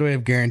 It's a good way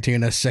of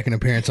guaranteeing a second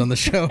appearance on the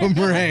show,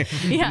 Murray.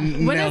 yeah.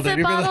 When is it You'd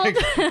be bottled?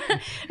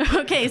 like,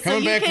 Okay, so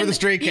Coming you back can for the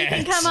Stray You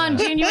can Cats. come on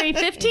January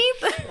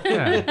 15th.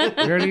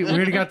 Yeah. We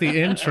already got the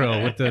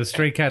intro with the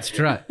Stray Cat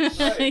strut.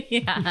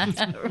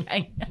 Yeah,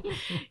 right.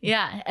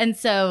 Yeah, and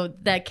so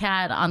the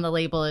cat on the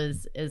label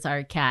is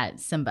our cat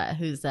Simba,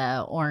 who's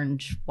a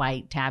orange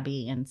white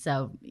tabby, and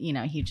so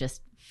he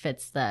just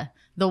fits the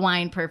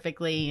wine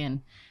perfectly,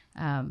 and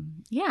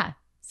yeah,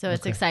 so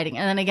it's exciting.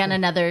 And then again,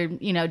 another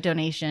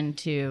donation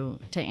to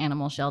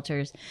animal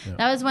shelters. Yeah.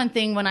 That was one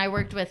thing when I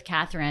worked with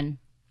Catherine.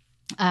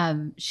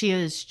 She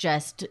was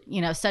just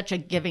such a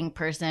giving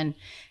person,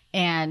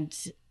 and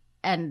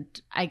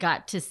I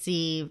got to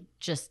see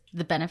just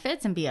the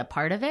benefits and be a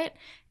part of it.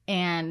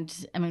 And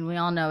I mean, we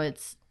all know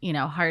it's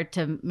hard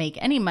to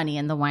make any money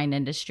in the wine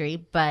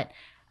industry, but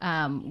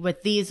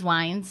with these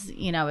wines,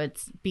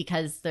 it's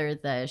because they're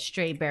the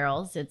stray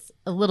barrels. It's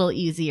a little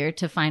easier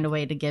to find a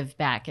way to give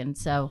back. And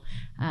so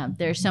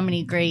there's so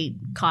many great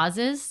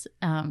causes,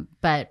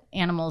 but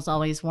animals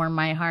always warm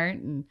my heart,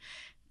 and,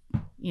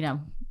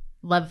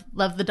 love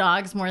the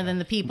dogs more than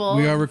the people.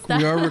 we are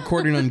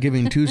recording on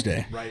Giving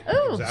Tuesday. Right.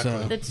 Ooh,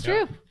 Exactly. that's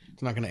true.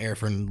 It's not going to air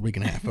for a week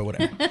and a half, but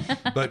whatever.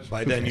 But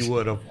by then you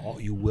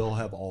will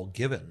have all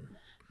given.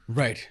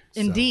 Right.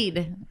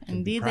 Indeed.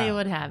 Indeed, they proud.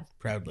 would have.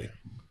 Proudly.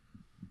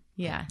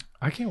 Yeah.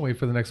 I can't wait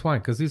for the next wine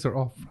because these are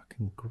all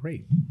fucking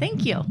great.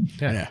 Thank you.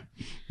 Yeah.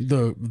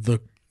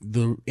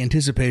 The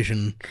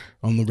anticipation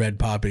on the red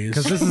poppies.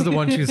 Because this is the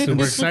one she's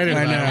super excited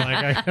I about. know.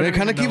 Like, I It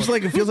kind of keeps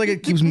it feels like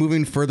it keeps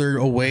moving further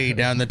away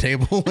down the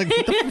table. Like,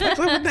 what the fuck's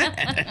up with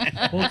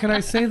that? Well, can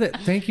I say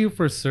that? Thank you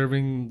for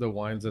serving the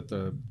wines at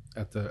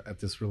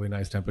this really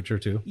nice temperature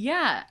too.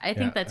 Yeah, I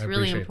think that's I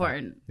really appreciate that.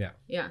 important. Yeah.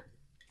 Yeah.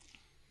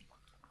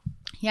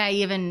 Yeah,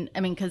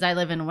 because I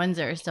live in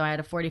Windsor, so I had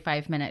a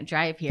 45-minute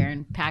drive here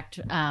and packed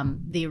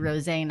the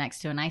rosé next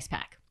to an ice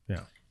pack.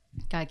 Yeah.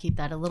 Gotta keep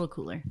that a little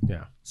cooler.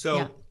 Yeah. So,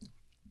 Yeah.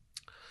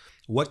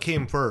 what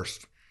came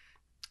first?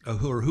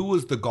 Who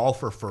was the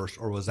golfer first,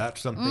 or was that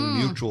something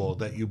mutual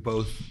that you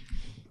both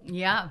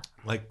Yeah.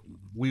 like?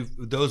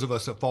 Those of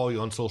us that follow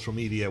you on social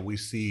media, we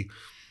see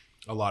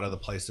a lot of the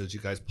places you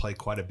guys play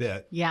quite a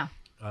bit. Yeah.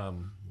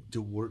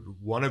 Were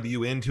one of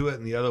you into it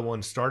and the other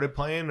one started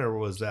playing, or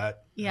was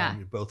that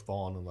you both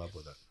fallen in love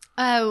with it?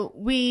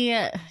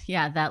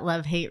 That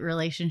love-hate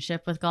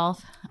relationship with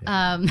golf.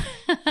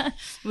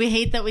 We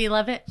hate that we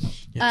love it.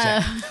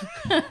 Yeah,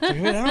 It's like,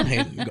 wait, I don't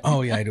hate.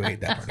 Oh yeah, I do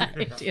hate that part.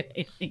 I do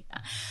hate it,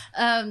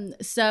 yeah.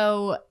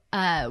 So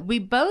we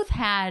both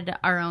had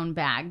our own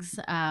bags.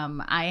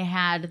 I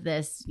had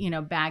this,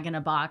 bag in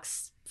a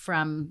box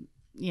from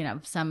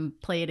some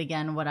Play It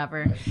Again,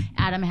 whatever.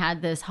 Adam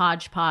had this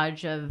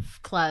hodgepodge of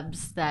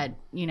clubs that,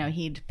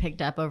 he'd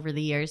picked up over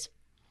the years.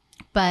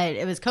 But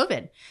it was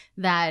COVID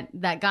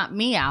that got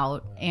me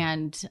out.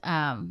 And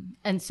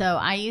so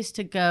I used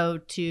to go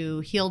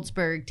to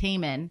Healdsburg,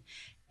 Taman,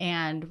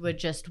 and would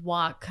just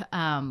walk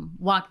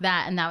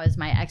that. And that was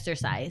my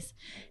exercise.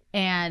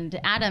 And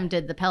Adam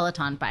did the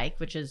Peloton bike,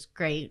 which is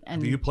great.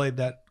 And Have you played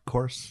that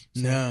course?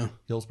 No.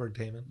 Hillsburg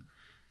Taman?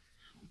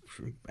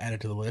 Add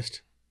it to the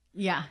list.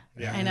 Yeah,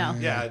 I know.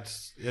 Yeah,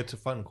 it's a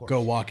fun course.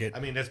 Go walk it. I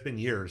mean, it's been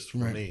years for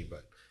me,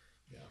 but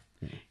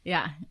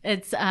Yeah,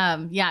 it's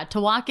to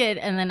walk it,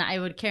 and then I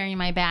would carry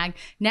my bag.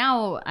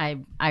 Now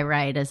I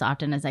ride as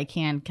often as I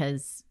can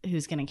because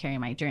who's going to carry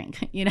my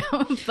drink, you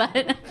know?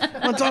 But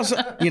Well, it's also,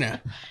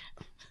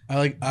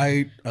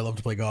 I love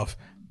to play golf,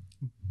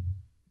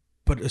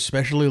 but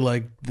especially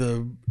like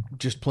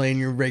just playing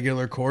your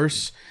regular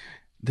course.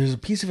 There's a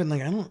piece of it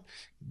like I don't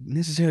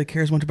necessarily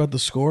care as much about the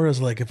score as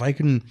like if I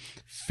can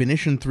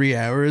finish in 3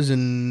 hours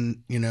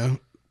and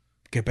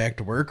get back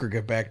to work or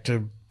get back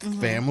to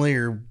family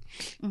or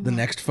the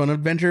next fun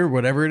adventure,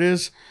 whatever it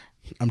is,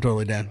 I'm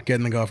totally down. Get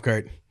in the golf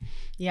cart.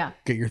 Yeah.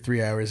 Get your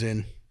 3 hours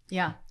in.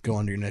 Yeah. Go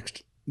on to your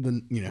next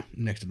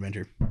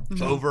adventure.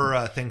 So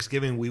over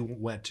Thanksgiving, we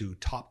went to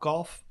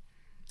Topgolf.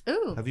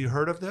 Ooh. Have you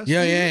heard of this?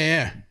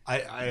 Yeah. I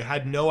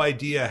had no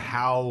idea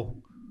how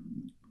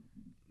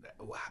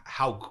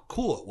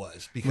cool it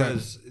was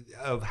because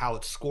of how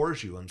it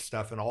scores you and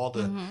stuff and all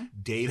the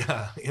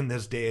data in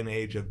this day and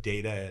age of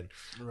data.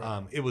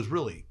 And it was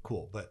really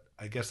cool. But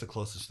I guess the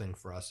closest thing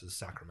for us is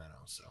Sacramento.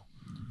 So,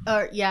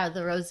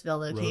 the Roseville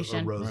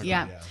location. Roseville,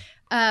 yeah.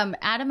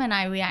 Adam and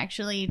I, we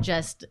actually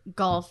just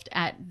golfed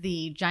at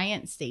the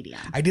Giant Stadium.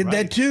 I did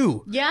that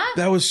too. Yeah?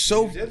 That was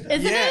so. Isn't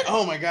it?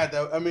 Oh my God.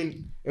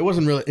 It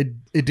wasn't really.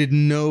 It did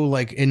in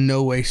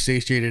no way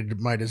satiated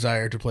my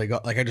desire to play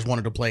golf. Like I just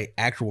wanted to play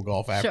actual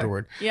golf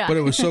afterward. Yeah. But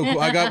it was so cool.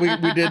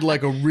 We did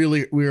like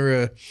we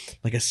were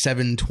like a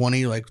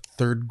 7:20 like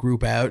third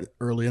group out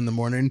early in the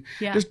morning.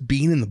 Yeah. Just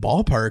being in the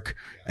ballpark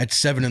at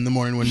 7 a.m.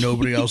 when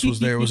nobody else was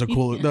there was a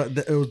cool.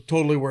 It was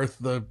totally worth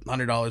the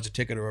 $100 a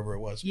ticket or whatever it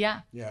was.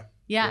 Yeah. Yeah.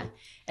 Yeah.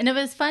 And it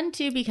was fun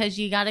too because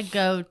you got to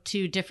go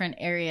to different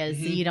areas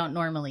that you don't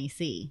normally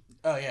see.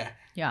 Oh yeah.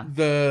 Yeah.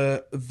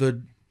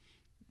 The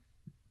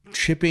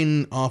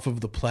chipping off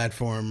of the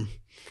platform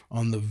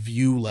on the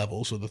view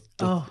level, so the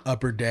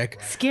upper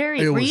deck.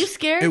 Scary. Were you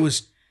scared? It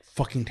was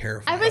fucking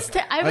terrifying.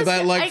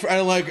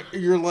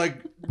 You're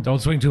like Don't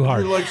swing too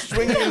hard. You're like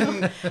swinging.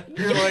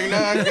 You're like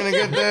not gonna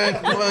get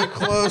that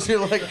close. You're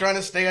like trying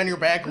to stay on your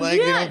back leg.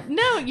 Yeah,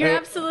 no, you're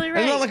absolutely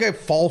right. It's not like I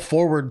fall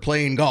forward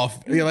playing golf.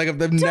 Like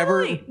I've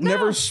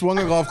never swung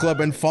a golf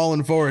club and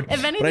fallen forward.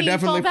 If anything, but I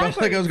definitely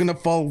felt like I was gonna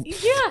fall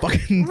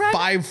fucking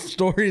 5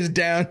 stories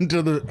down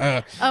to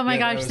the. Oh my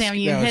gosh, Sam,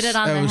 you hit it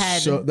on the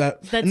head.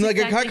 And like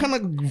exactly. It kind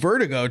of like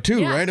vertigo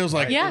too, right? It was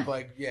like,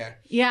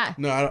 yeah.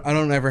 No, I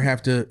don't ever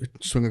have to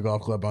swing a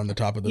golf club on the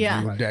top of the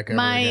view deck.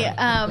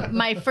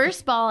 My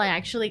first ball, I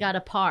actually got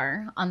a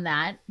par on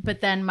that,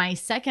 but then my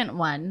second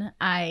one,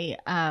 I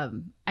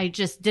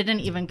just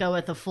didn't even go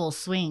with a full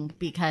swing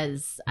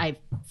because I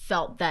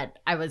felt that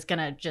I was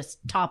gonna just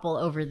topple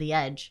over the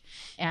edge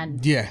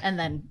and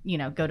then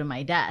go to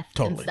my death.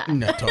 Totally,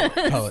 and stuff.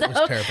 Totally. It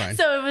was terrifying.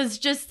 So it was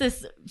just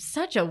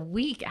such a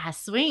weak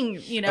ass swing,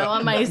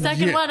 on my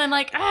second one. I'm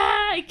like,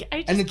 I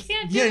just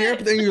can't do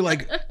it. And you're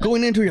like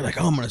going into it, you're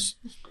like, oh, I'm gonna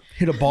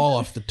hit a ball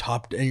off the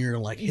top, and you're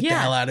like, hit the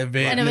hell out of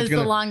it, and it was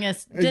the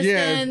longest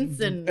distance,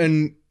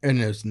 and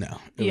it was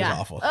was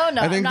awful. Oh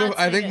no,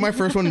 I think my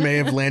first one may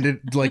have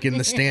landed like in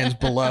the stands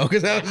below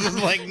because I was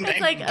just like,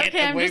 it's like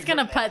okay, I'm just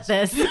gonna putt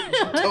this.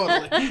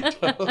 Totally.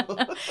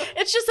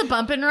 It's just a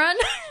bump and run.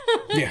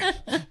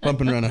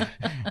 Bump and run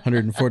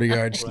 140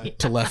 yards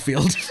to left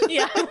field.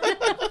 Yeah.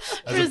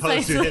 As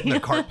opposed to hitting the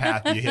cart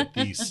path, you hit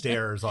the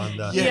stairs on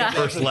the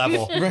first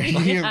level. Right,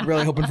 you're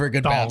really hoping for a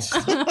good bounce.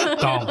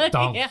 But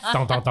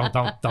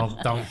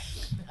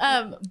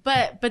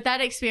that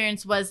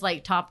experience was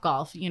like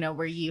Topgolf,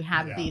 where you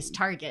have these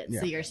targets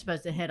that you're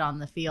supposed to hit on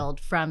the field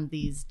from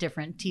these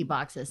different tee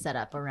boxes set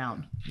up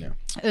around. Yeah,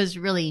 it was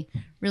really,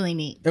 really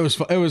neat. It was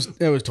it was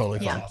totally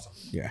fun. Awesome.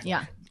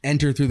 Yeah.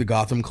 Enter through the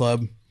Gotham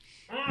Club.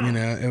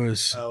 It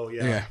was. Oh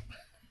yeah.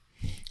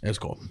 It was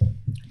cool.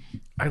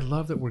 I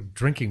love that we're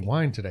drinking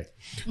wine today.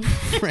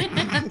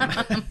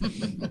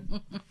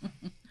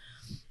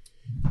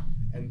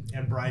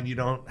 And Brian, you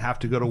don't have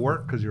to go to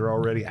work because you're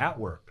already at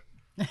work.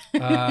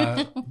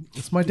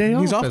 It's my day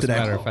off. He's off as today. a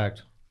matter of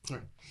fact.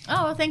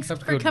 Oh, thanks for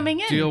coming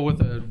in. Deal with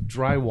a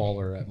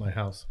drywaller at my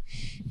house.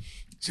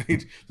 So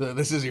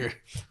this is your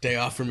day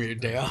off from your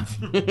day off.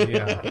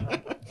 Yeah.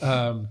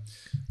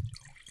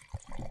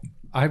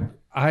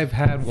 I've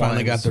had finally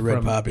wines got the red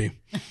from, poppy.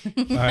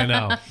 I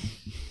know.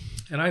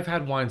 And I've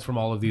had wines from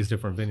all of these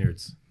different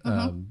vineyards.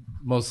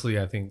 Mostly,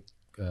 I think,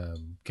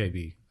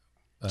 KB.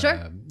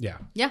 Sure. Yeah.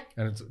 Yeah.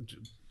 And it's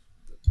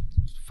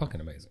fucking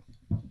amazing.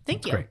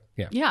 Thank you. Great.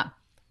 Yeah. Yeah.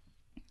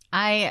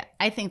 I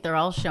think they're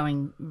all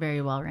showing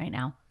very well right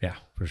now. Yeah,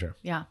 for sure.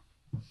 Yeah.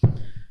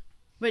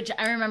 Which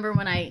I remember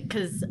when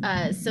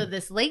so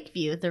this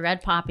Lakeview, the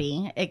red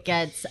poppy, it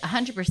gets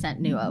 100%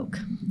 new oak.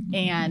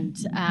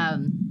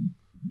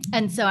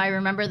 And so I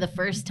remember the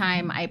first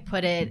time I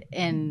put it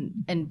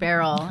in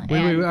barrel.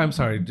 Wait, I'm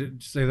sorry.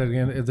 Say that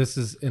again. This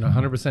is in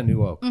 100%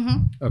 new oak.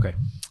 Mm-hmm. Okay.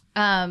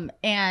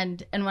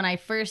 And when I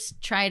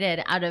first tried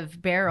it out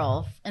of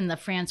barrel in the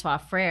Francois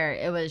Frere,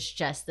 it was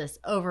just this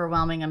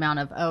overwhelming amount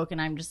of oak. And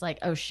I'm just like,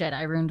 oh shit,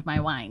 I ruined my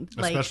wine.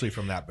 Especially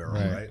from that barrel,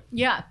 right?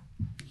 Yeah.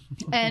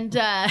 And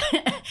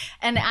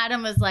and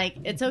Adam was like,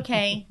 "It's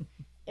okay.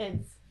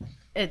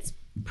 It's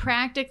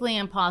practically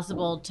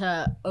impossible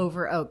to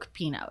over oak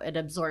Pinot. It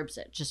absorbs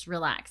it. Just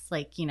relax.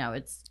 Like,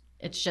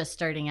 it's just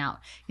starting out."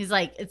 He's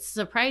like, "It's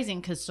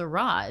surprising because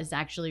Syrah is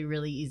actually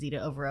really easy to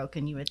over oak,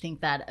 and you would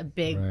think that a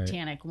big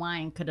tannic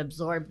wine could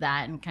absorb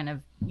that and kind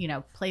of,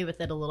 play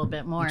with it a little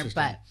bit more."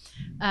 But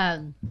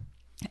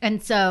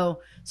and so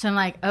I'm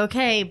like,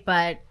 "Okay,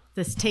 but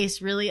this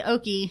tastes really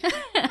oaky."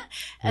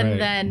 And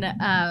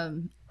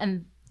then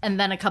and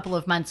then a couple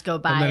of months go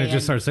by, and then it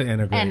just starts to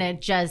integrate, and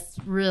it just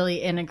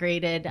really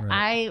integrated.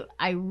 Right.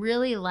 I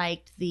really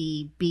liked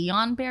the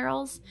Beyond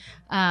barrels.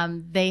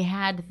 They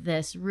had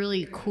this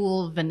really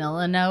cool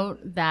vanilla note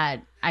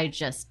that I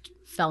just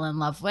fell in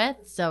love with,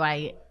 so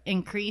I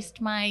increased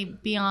my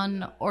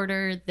Beyond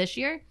order this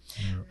year.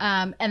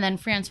 And then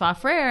Francois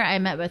Frere, I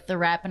met with the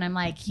rep, and I'm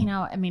like,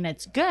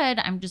 it's good.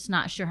 I'm just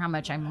not sure how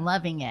much I'm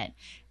loving it.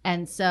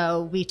 And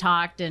so we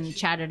talked and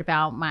chatted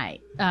about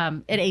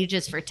it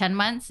ages for 10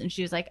 months. And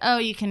she was like, "Oh,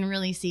 you can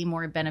really see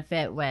more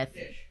benefit with,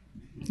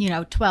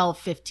 12,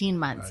 15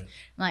 months. Right.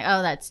 I'm like,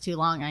 "Oh, that's too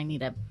long. I need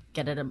to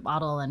get it in a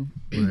bottle and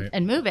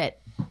move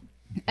it."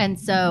 And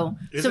so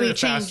we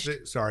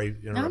changed. Sorry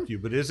to interrupt you,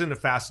 but isn't it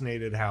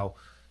fascinating how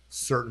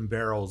certain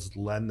barrels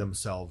lend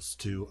themselves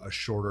to a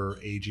shorter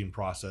aging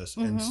process,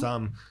 and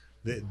some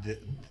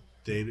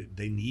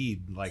they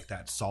need like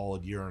that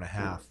solid year and a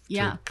half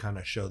to kind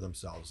of show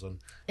themselves, and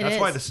that's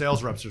why the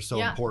sales reps are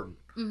so important,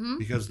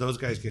 because those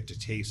guys get to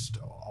taste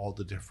all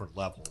the different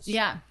levels.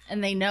 Yeah,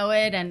 and they know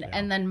it,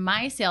 and then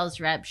my sales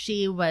rep,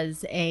 she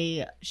was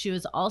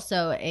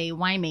also a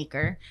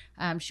winemaker.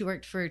 She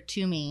worked for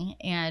Toomey,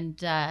 and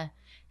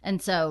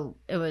so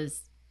it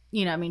was,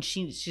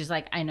 she's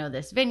like, "I know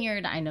this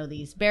vineyard, I know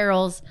these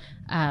barrels.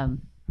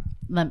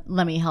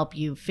 Let me help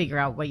you figure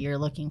out what you're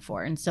looking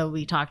for." And so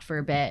we talked for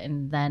a bit,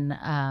 and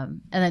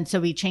then so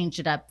we changed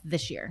it up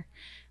this year,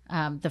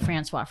 the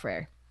Francois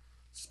Frere.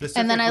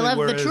 And then I love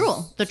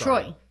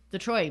the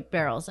Troy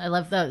barrels. I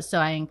love those, so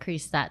I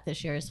increased that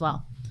this year as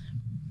well.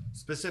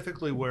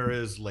 Specifically, where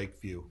is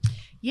Lakeview?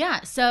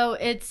 Yeah, so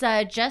it's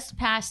just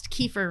past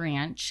Kiefer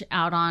Ranch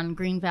out on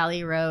Green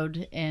Valley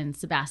Road in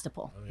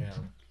Sebastopol. Oh, yeah.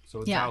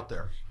 So it's out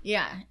there.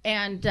 Yeah,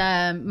 and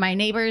my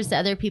neighbors, the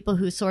other people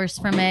who source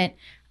from it,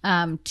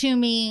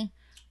 Toomey,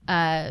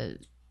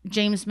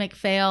 James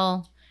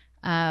McPhail,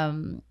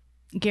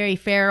 Gary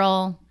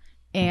Farrell,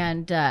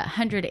 and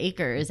 100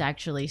 Acre is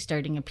actually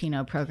starting a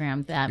Pinot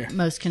program that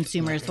most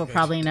consumers will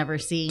probably never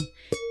see.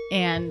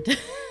 And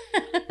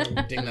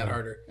ding that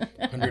harder.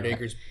 100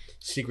 Acres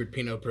secret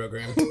Pinot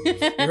program. You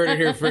heard it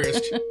here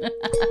first.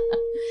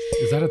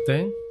 Is that a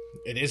thing?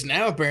 It is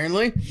now,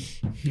 apparently.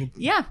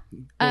 Yeah.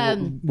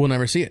 We'll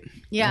never see it.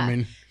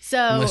 Yeah. So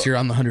unless you're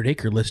on the 100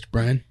 Acre list,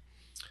 Brian.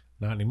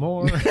 Not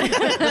anymore.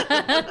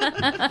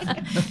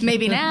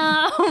 Maybe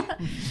now.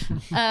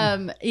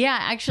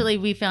 Actually,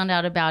 we found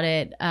out about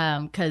it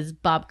because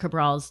Bob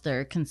Cabral's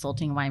their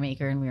consulting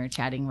winemaker, and we were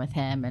chatting with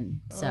him,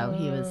 and so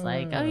he was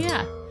like, "Oh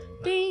yeah,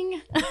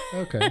 ding."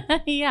 Okay.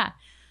 Yeah.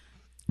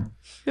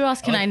 Who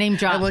else can I name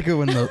drop? I like it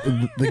when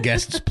the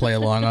guests play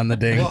along on the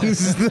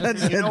dings.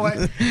 You know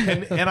what?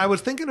 And I was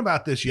thinking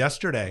about this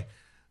yesterday.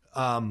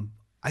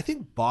 I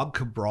think Bob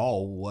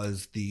Cabral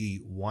was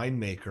the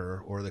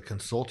winemaker or the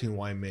consulting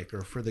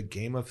winemaker for the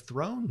Game of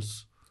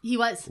Thrones. He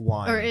was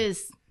wine. Or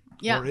is.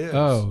 Yeah. Or is.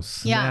 Oh,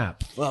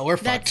 snap. Yeah. Well, we're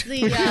That's fucked.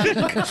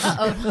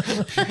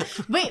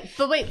 Wait,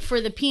 for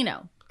the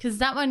Pinot. Because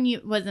that one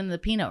was in the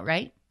Pinot,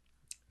 right?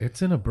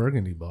 It's in a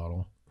Burgundy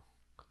bottle.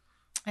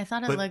 I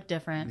thought it looked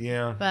different.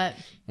 Yeah. But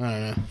I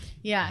don't know.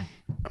 Yeah.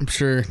 I'm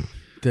sure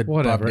that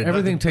whatever. Bob did.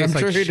 Everything tastes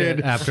I'm like sure he shit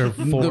did. after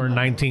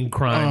 419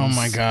 crimes. Oh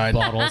my God.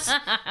 Bottles.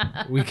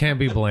 We can't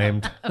be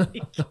blamed.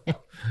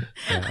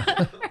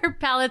 Her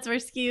palates were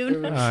skewed.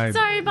 You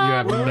Sorry, Bob.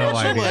 have no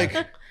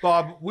idea.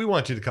 Bob, we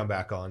want you to come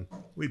back on.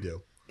 We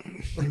do.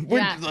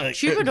 Yeah,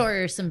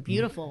 Troubadour are some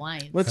beautiful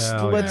wines. Let's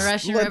The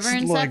Russian River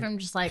and stuff. I'm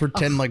just like,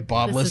 pretend like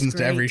Bob this listens is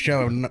to every great.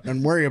 show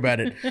and worry about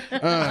it.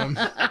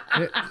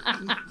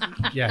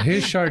 Yeah,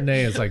 his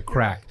Chardonnay is like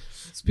crack.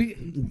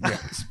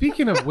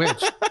 Speaking of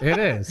which, it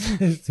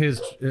is.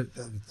 It's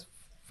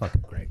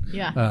fucking great.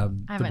 Yeah. The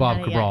haven't Bob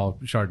had it Cabral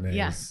Chardonnay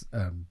Yeah. is,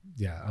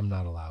 I'm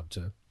not allowed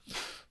to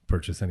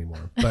purchase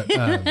anymore. But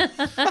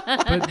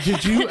have you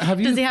Does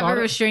he have thought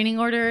a restraining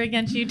order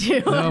against you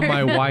too? No,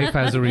 my wife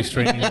has a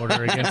restraining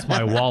order against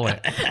my wallet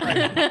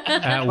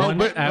at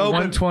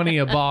 120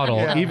 a bottle.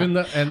 Yeah. Even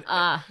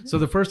so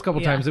the first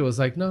couple times it was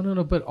like no,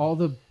 but all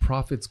the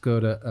profits go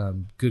to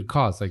good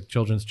cause, like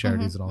children's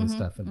charities and all this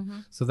stuff,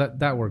 and so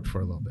that worked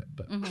for a little bit.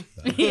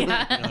 But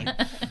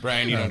Yeah.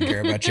 Brian, you don't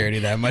care about charity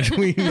that much. but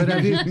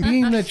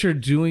being that you're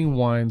doing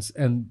wines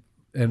and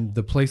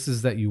the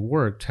places that you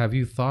worked, have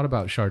you thought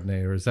about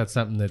Chardonnay, or is that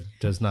something that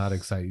does not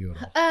excite you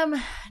at all?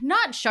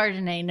 Not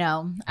Chardonnay.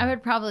 No, I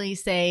would probably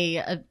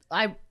say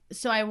I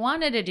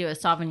wanted to do a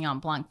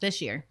Sauvignon Blanc this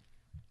year,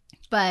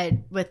 but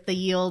with the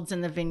yields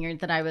in the vineyard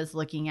that I was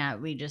looking at,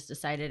 we just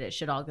decided it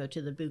should all go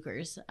to the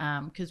Bookers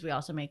because we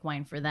also make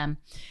wine for them,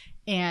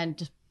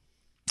 and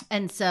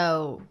And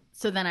so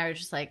then I was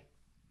just like,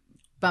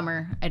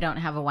 bummer, I don't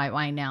have a white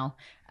wine now.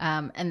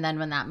 And then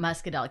when that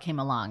Muscadel came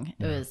along,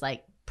 it was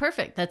like,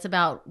 perfect. That's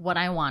about what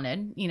I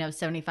wanted,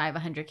 75,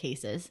 100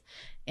 cases.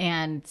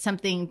 And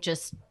something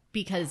just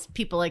because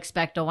people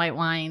expect a white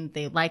wine,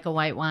 they like a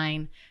white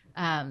wine.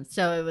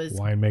 So it was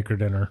winemaker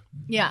dinner.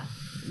 Yeah,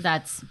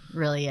 that's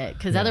really it.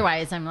 Because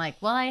otherwise I'm like,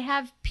 well, I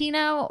have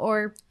Pinot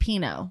or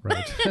Pinot.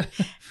 Right.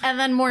 And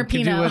then more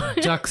Could Pinot.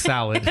 do a duck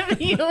salad. If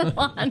you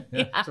want.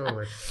 Yeah.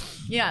 Totally.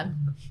 Yeah.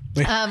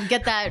 Wait,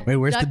 Get that. Wait,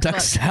 where's the duck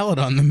book. salad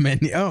on the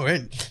menu? Oh,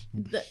 right.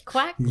 The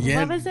quack? Yeah.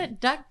 What was it?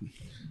 Duck?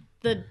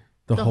 The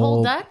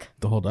whole duck?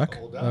 The whole duck?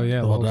 Oh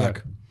yeah, The whole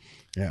duck.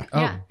 Yeah. Oh,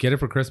 Yeah. get it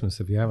for Christmas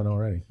if you haven't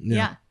already.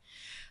 Yeah.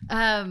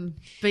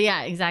 But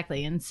yeah,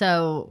 exactly. And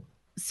so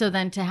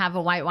then to have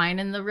a white wine,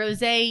 and the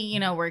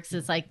rosé, works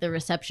as like the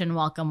reception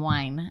welcome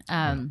wine.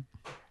 And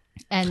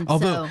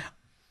Although, so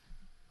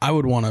I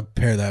would want to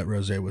pair that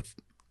rosé with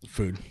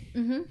food.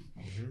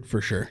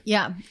 For sure.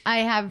 yeah, I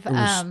have It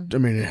was, I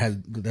mean, it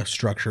had the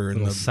structure and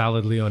Little the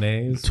salad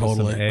lyonnaise,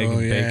 totally. with some egg Oh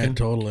and yeah, bacon.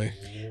 totally.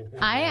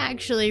 I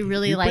actually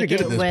really You're like pretty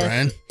good it at this, with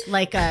Brian.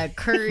 like a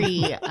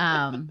curry,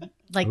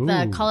 like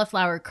the Ooh.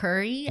 cauliflower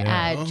curry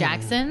at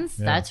Jackson's.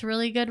 Yeah. That's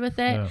really good with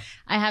it. Yeah.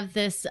 I have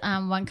this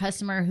one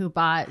customer who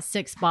bought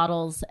 6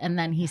 bottles, and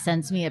then he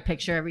sends me a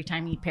picture every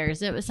time he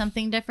pairs it with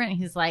something different.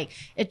 He's like,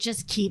 it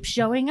just keeps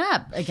showing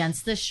up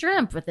against this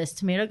shrimp with this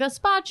tomato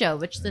gazpacho,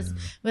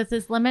 with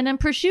this lemon and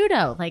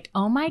prosciutto. Like,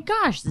 oh my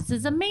gosh, this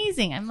is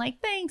amazing. I'm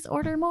like, thanks,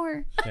 order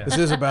more. This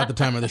is about the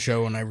time of the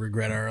show when I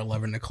regret our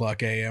 11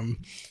 o'clock a.m.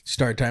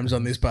 start times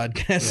on these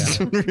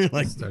podcasts.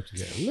 Like, Start to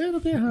get a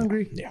little bit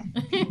hungry. yeah.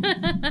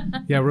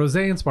 Yeah,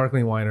 rosé and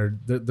sparkling wine are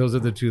those are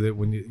the two that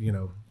when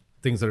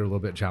things that are a little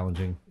bit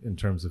challenging in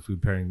terms of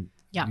food pairing.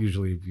 Yeah.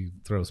 Usually, if you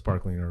throw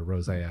sparkling or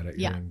rosé at it,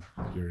 Yeah.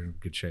 you're in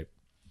good shape.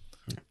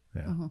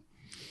 Yeah.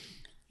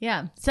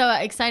 Yeah. So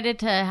excited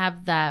to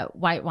have that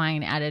white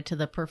wine added to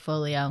the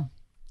portfolio.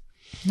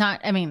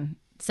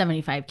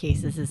 75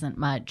 cases isn't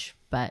much,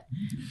 but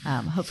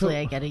hopefully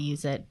I get to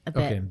use it a bit.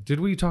 Okay. Did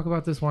we talk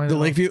about this wine? The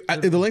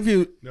at all?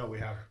 Lakeview No, we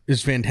have.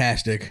 is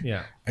fantastic.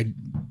 Yeah. I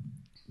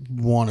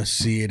want to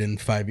see it in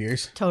 5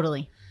 years.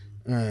 Totally.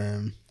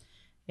 Um,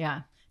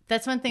 Yeah.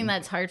 That's one thing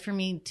that's hard for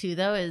me too,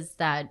 though, is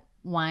that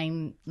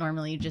wine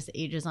normally just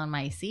ages on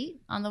my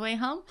seat on the way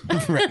home.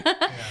 right.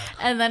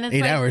 And then it's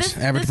 8 like, hours,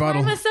 average this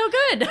bottle. wine was so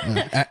good.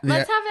 The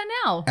Let's have it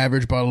now.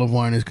 average bottle of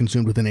wine is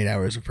consumed within 8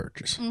 hours of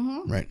purchase.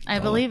 Right. I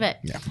believe it.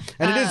 Yeah.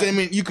 And it is, I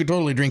mean, you could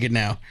totally drink it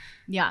now.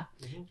 Yeah.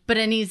 But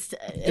it needs,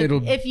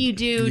 It'll- if you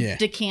do yeah.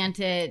 decant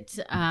it,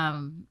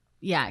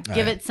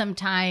 give it some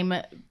time.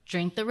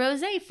 Drink the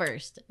rosé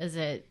first as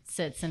it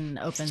sits and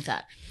opens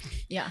up.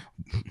 Yeah.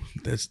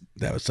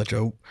 That was such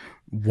a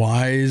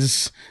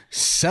wise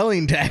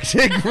selling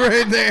tactic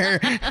right there.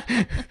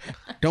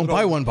 Don't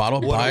buy one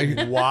bottle, What buy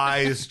a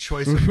wise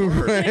choice of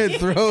words.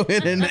 throw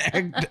it in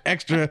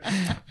extra.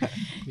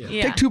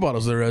 Yeah. Take 2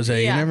 bottles of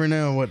rosé. Yeah. You never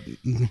know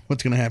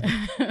what's going to happen.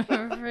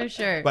 For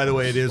sure. By the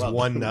way, it is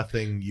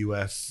 1-0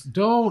 U.S.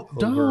 Don't.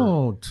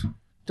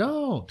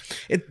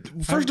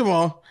 First of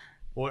all,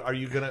 Well, are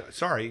you gonna?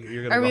 Sorry,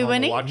 you're gonna. Are go we home and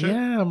winning? Watch it.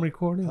 Yeah, I'm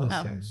recording this. Oh.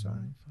 Okay, sorry.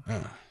 uh,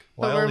 Well,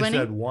 But I we're only winning?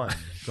 said 1.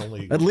 It's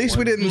only. at least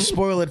we one. didn't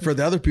spoil it for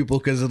the other people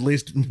because at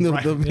least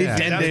there'll be Yeah.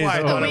 10 That's days. why I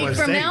A thought it week was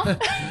from safe. now?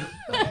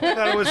 I thought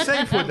I was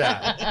safe with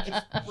that.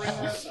 Just bring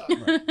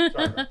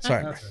that up.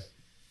 Sorry. Sorry.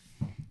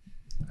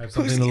 I have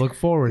something to look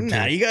forward to.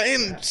 Nah, you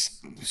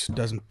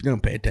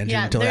don't pay attention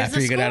Yeah, until there's after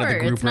a you get out of the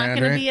score. group It's not round,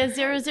 going to right? be a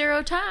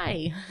 0-0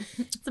 tie.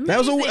 It's That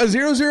was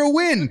amazing. a 0-0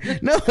 win.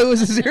 No, it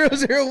was a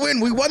 0-0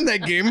 win. We won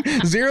that game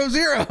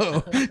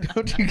 0-0.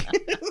 Don't you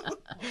get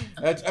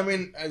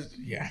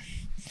yeah.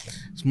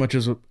 As much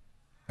as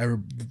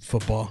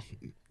football,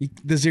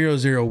 the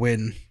 0-0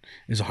 win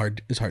is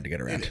hard to get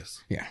around. It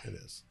is. Yeah. It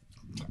is.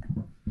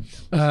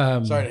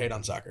 Sorry to hate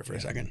on soccer for a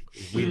second.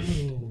 We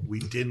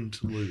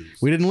didn't lose.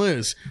 We didn't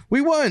lose.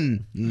 We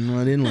won. No,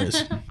 I didn't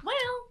lose.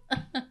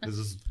 Well, This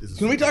is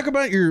Can we talk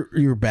about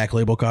your back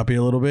label copy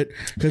a little bit?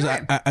 Because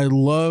I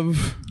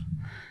love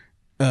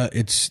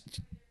it's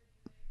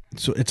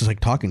like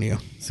talking to you.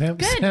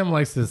 Sam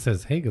likes this.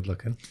 Says, "Hey, good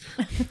looking."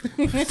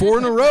 4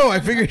 in a row. I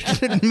figured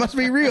it must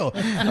be real.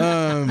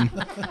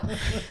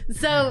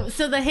 so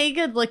the Hey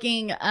Good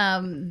Looking,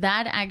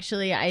 that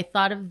actually, I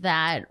thought of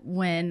that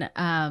when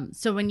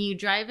you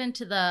drive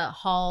into the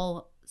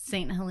Hall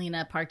St.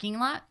 Helena parking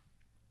lot,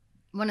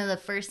 one of the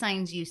first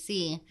signs you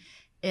see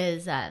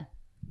is a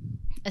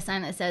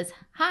sign that says,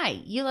 "Hi,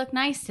 you look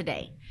nice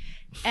today."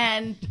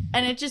 And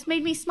it just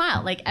made me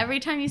smile, like every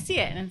time you see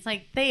it. And it's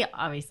like, they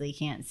obviously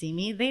can't see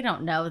me. They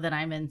don't know that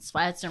I'm in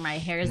sweats or my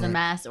hair is a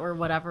mess or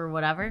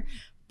whatever.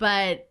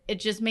 But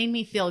it just made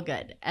me feel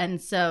good. And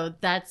so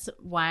that's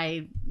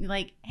why,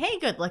 like, hey,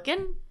 good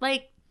looking,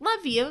 like,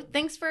 love you.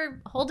 Thanks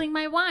for holding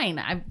my wine.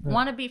 I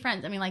want to be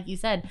friends. I mean, like you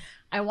said,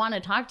 I want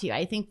to talk to you.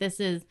 I think this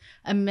is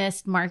a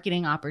missed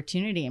marketing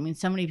opportunity. I mean,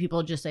 so many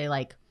people just say,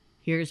 like,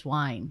 here's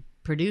wine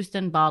produced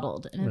and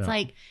bottled. And it's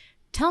like,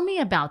 tell me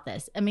about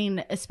this. I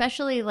mean,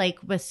 especially like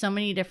with so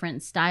many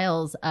different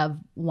styles of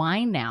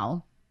wine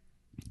now.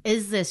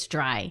 Is this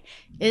dry?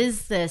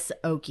 Is this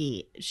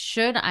oaky?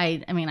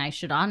 I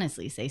should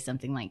honestly say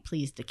something like,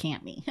 please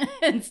decant me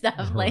and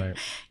stuff like,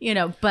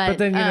 but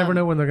then you never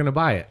know when they're going to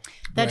buy it.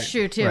 That's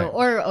true too. Right.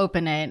 Or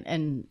open it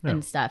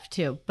and stuff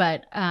too.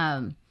 But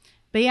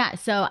yeah,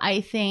 so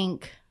I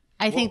think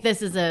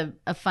this is a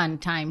fun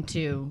time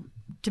to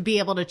be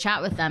able to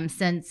chat with them,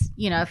 since,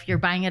 if you're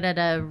buying it at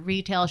a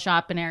retail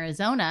shop in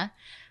Arizona,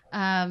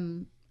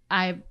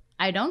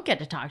 I don't get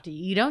to talk to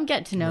you. You don't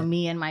get to know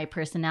me and my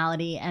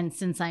personality. And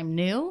since I'm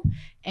new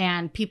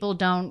and people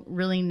don't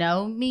really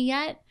know me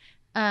yet,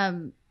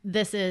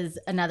 this is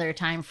another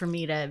time for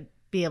me to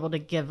be able to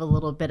give a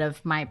little bit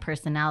of my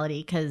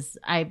personality, because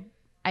I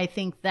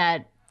think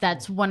that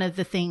that's one of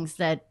the things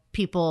that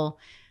people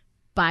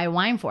buy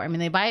wine for. I mean,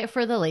 they buy it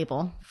for the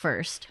label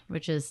first,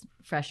 which is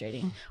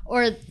frustrating,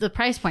 or the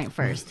price point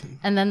first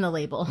and then the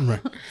label. Right.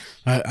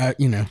 I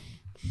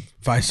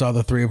if I saw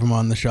the three of them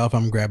on the shelf,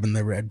 I'm grabbing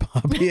the red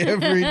poppy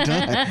every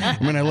time. I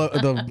mean, I love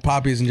the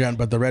poppies in general,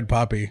 but the red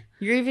poppy.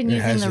 You're even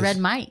using the red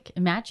mic.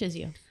 It matches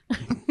you.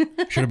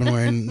 Should have been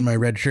wearing my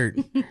red shirt.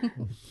 Do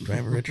I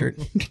have a red shirt?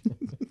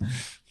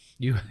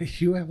 You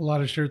have a lot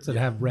of shirts that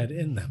have red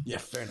in them. Yeah,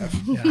 fair enough.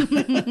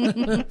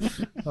 Yeah.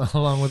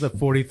 Along with the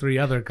 43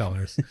 other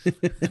colors.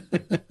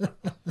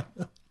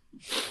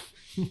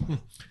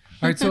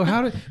 All right, so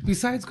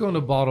besides going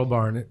to Bottle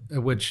Barn,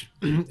 which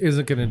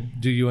isn't going to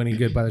do you any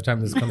good by the time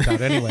this comes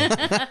out anyway,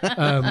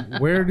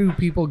 where do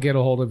people get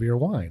a hold of your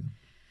wine?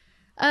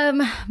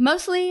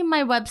 Mostly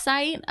my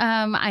website.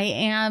 I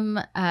am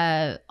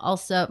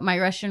also, my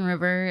Russian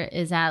River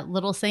is at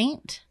Little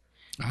Saint.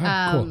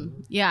 Cool.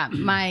 Yeah,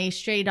 my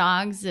Stray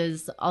Dogs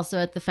is also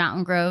at the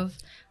Fountain Grove.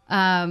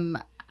 I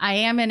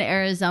am in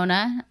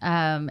Arizona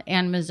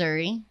and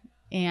Missouri,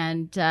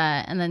 and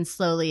then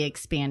slowly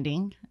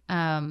expanding.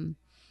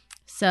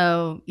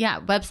 So yeah,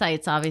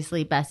 website's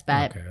obviously best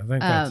bet. Okay, I think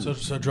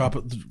that's So drop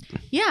it.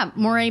 Yeah,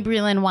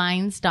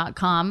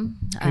 MoréBrealynWines.com.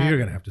 you're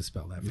gonna have to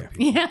spell that for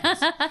people. Yeah.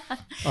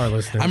 Our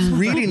listeners. I'm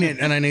reading it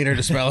and I need her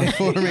to spell it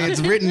for me.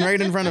 It's written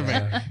right in front of me.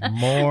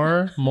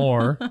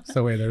 More.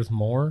 So wait, there's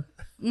more.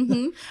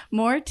 Mm-hmm.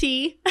 More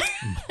tea.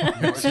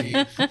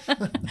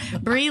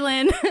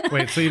 Brealynn.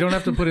 Wait, so you don't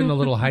have to put in the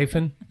little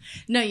hyphen?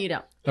 No, you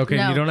don't. Okay,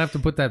 No. you don't have to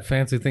put that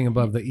fancy thing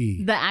above the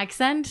E. The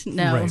accent?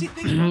 No. Right.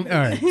 All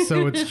right,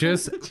 so it's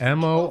just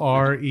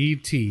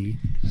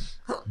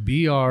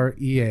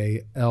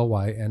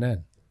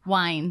MoretBrealynn.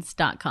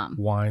 Wines.com.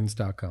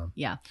 Wines.com.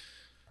 Yeah.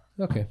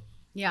 Okay.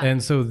 Yeah.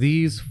 And so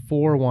these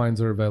 4 wines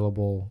are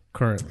available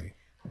currently.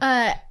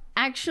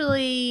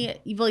 Actually,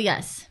 well,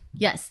 yes.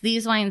 Yes,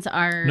 these wines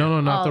are...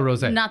 No, not the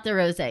rosé. Not the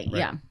rosé,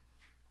 yeah.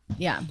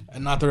 Yeah.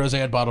 And not the rosé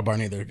at Bottle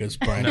Barn either, because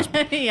Brian just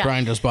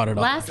bought it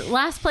all.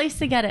 Last place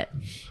to get it.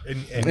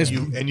 And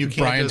you can't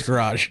Brian's just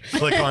garage.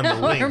 click on the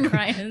Or link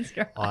Brian's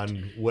garage.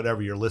 on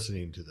whatever you're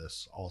listening to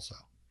this also.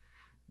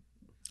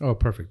 Oh,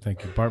 perfect.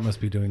 Thank you. Bart must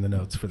be doing the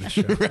notes for this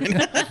show.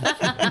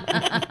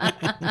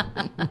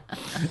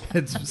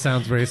 It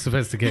sounds very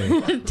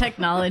sophisticated.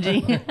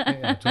 Technology.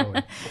 Yeah,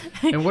 totally.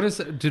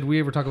 And did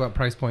we ever talk about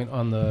price point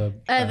on the...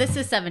 This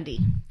is 70.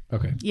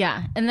 Okay.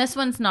 Yeah, and this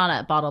one's not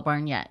at Bottle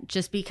Barn yet,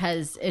 just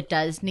because it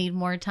does need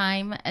more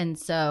time, and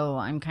so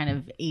I'm kind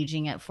of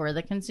aging it for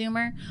the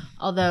consumer.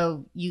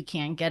 Although you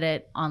can get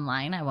it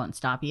online, I won't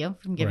stop you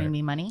from giving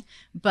me money,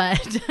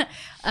 but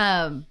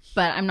I'm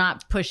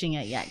not pushing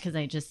it yet, because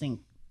I just think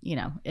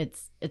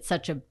it's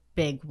such a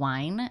big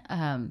wine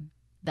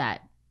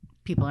that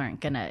people aren't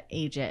gonna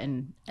age it,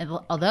 and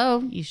although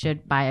you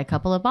should buy a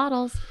couple of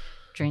bottles.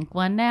 Drink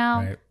one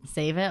now,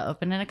 save it,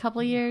 open in a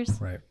couple of years.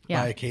 Right.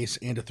 Yeah. Buy a case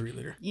and a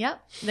 3-liter.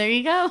 Yep. There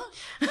you go.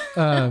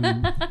 I'll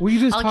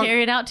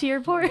Carry it out to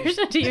your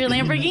Porsche, to your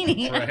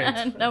Lamborghini.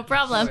 Right. No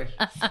problem.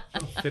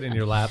 Fit in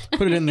your lap.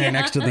 Put it in there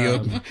next to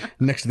the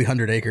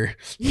 100 acre.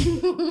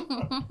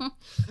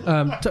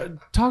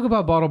 Talk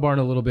about Bottle Barn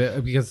a little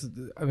bit, because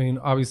I mean,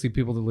 obviously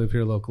people that live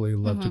here locally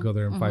love to go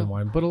there and find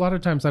wine, but a lot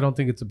of times I don't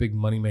think it's a big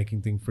money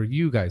making thing for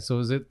you guys. So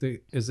is it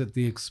the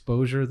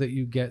exposure that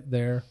you get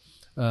there?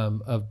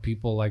 Of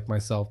people like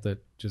myself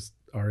that just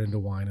are into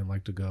wine and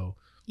like to go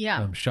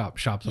shop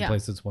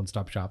someplace that's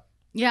one-stop shop.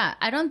 Yeah,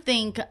 I don't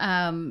think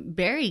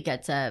Barry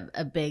gets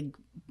a big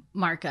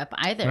markup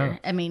either. No.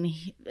 I mean,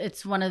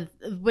 it's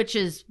which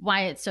is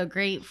why it's so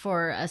great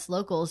for us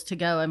locals to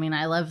go. I mean,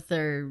 I love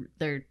their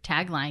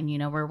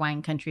tagline, where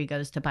wine country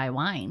goes to buy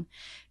wine,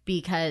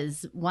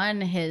 because one,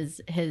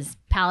 his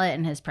palate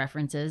and his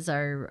preferences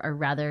are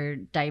rather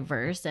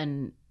diverse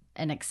and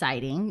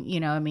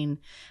exciting. I mean,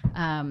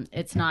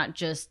 it's not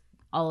just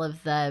all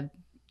of the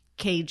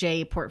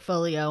KJ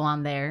portfolio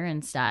on there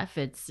and stuff.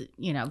 It's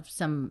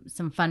some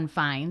fun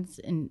finds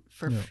and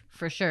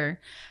for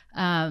sure.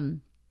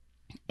 And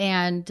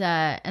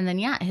then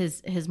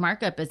his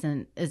markup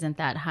isn't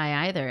that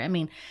high either. I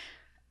mean,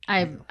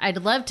 I'd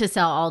love to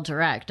sell all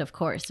direct, of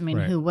course. I mean,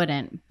 Right. who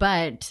wouldn't?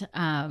 But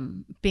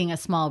being a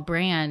small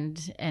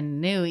brand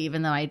and new,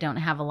 even though I don't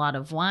have a lot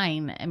of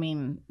wine, I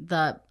mean,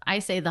 I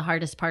say the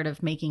hardest part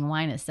of making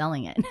wine is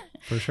selling it.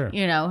 For sure.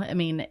 You know, I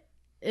mean,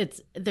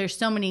 there's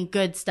so many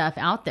good stuff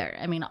out there.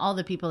 I mean, all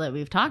the people that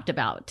we've talked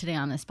about today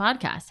on this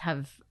podcast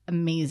have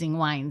amazing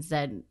wines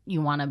that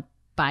you want to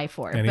buy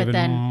for. And but even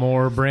then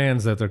more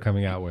brands that they're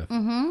coming out with.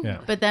 Yeah.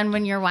 But then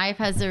when your wife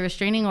has a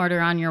restraining order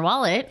on your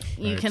wallet,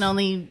 you Right. can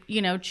only,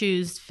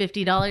 choose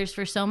 $50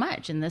 for so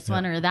much and this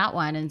one or that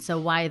one. And so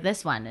why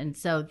this one? And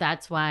so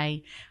that's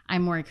why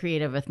I'm more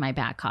creative with my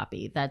back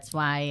copy. That's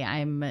why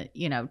I'm,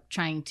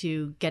 trying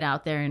to get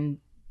out there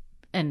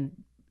and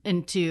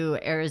into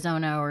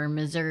Arizona or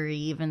Missouri,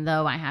 even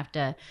though I have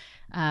to,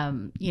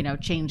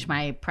 change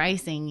my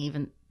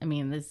pricing.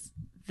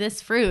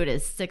 This fruit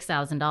is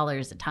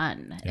 $6,000 a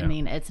ton. Yeah. I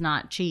mean, it's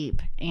not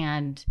cheap,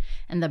 and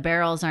the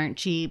barrels aren't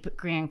cheap.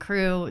 Grand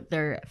Cru,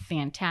 they're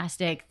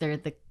fantastic.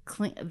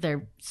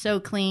 They're so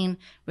clean,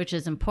 which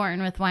is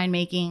important with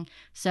winemaking.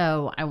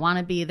 So I want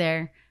to be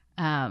there.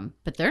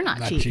 But they're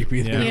not cheap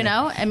either. Yeah.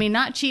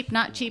 Not cheap,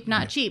 not cheap,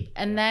 not cheap.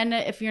 And then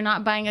if you're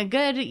not buying a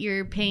good,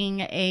 you're paying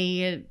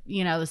a,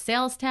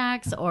 sales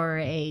tax or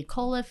a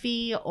cola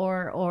fee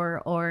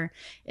or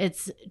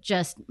it's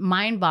just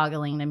mind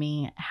boggling to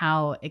me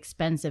how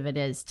expensive it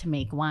is to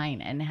make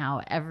wine and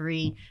how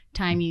every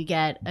time you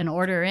get an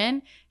order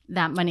in,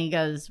 that money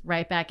goes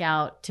right back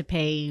out to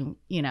pay,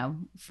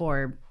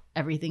 for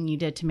everything you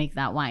did to make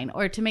that wine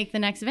or to make the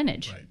next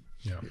vintage. Right.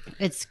 Yeah.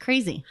 It's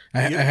crazy. I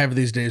have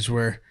these days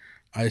where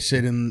I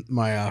sit in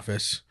my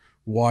office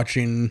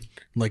watching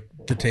like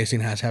the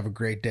tasting house have a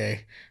great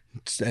day,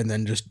 and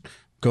then just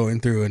going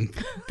through and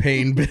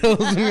paying bills.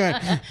 And going,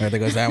 oh, there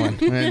goes that one,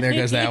 and there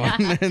goes that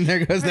one, and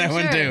there goes that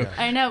one too.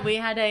 I know. We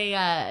had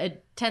a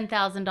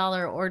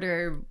 $10,000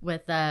 order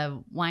with a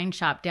wine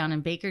shop down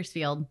in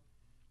Bakersfield.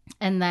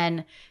 And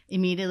then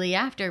immediately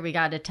after, we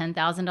got a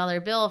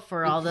 $10,000 bill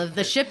for all of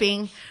the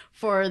shipping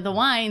for the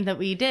wine that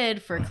we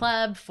did for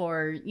club,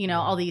 for,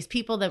 all these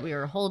people that we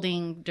were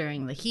holding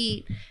during the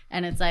heat.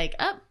 And it's like,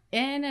 up,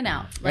 in and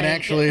out. And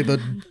actually, the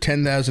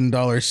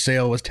 $10,000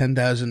 sale was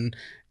 10,000.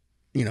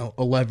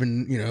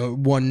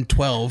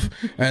 112,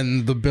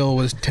 and the bill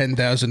was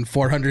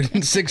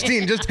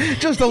 10,416. Just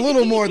a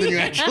little more than you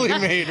actually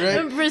made,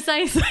 right?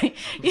 Precisely.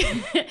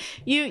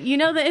 you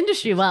know the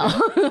industry well.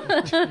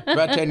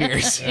 About 10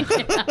 years.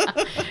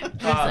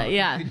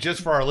 Yeah.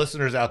 Just for our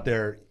listeners out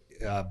there,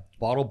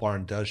 Bottle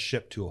Barn does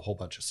ship to a whole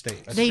bunch of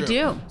states. They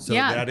do. So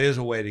yeah. that is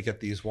a way to get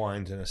these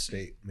wines in a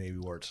state maybe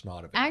where it's not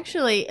available.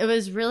 Actually, it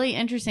was really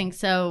interesting.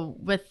 So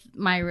with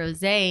my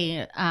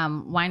rosé,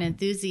 Wine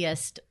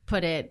Enthusiast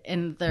put it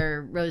in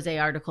their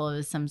rosé article. It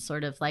was some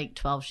sort of like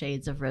 12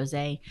 shades of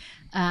rosé.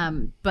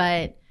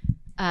 But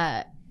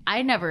I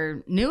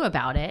never knew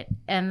about it.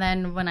 And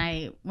then when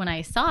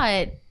I saw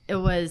it, it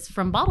was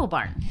from Bottle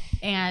Barn,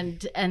 and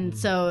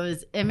so it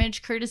was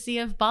image courtesy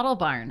of Bottle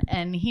Barn,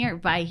 and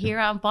here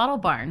on Bottle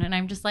Barn, and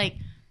I'm just like,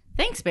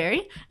 thanks,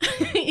 Barry.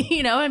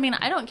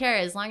 I don't care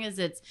as long as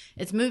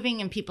it's moving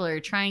and people are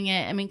trying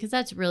it. Because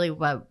that's really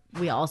what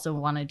we also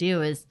want to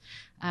do is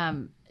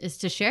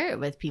to share it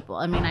with people.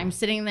 I'm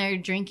sitting there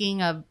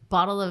drinking a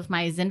bottle of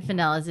my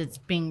Zinfandel as it's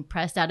being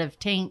pressed out of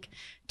tank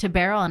to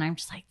barrel, and I'm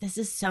just like, this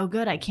is so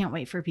good. I can't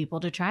wait for people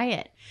to try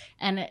it.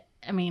 And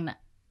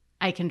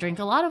I can drink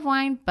a lot of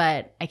wine,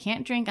 but I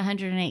can't drink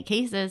 108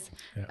 cases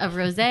of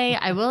rosé.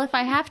 I will if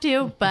I have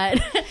to,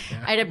 but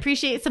I'd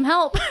appreciate some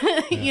help,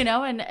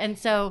 and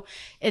so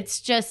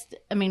it's just,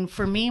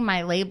 for me,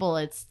 my label,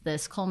 it's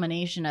this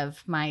culmination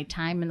of my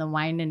time in the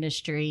wine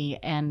industry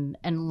and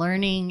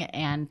learning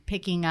and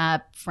picking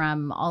up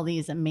from all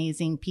these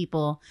amazing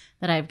people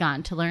that I've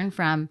gotten to learn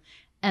from,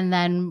 and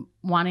then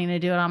wanting to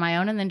do it on my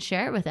own and then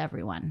share it with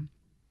everyone.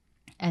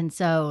 And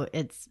so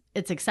it's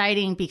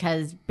exciting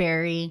because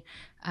Barry,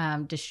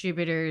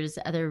 distributors,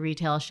 other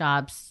retail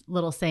shops,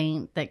 Little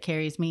Saint that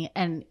carries me.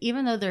 And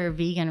even though they're a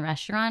vegan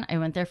restaurant, I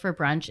went there for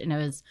brunch and it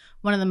was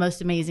one of the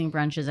most amazing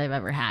brunches I've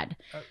ever had.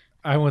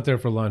 I went there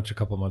for lunch a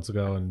couple months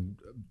ago and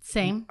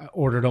Same. I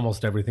ordered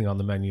almost everything on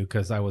the menu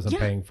because I wasn't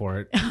paying for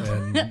it.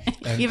 And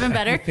Even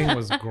better. Everything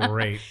was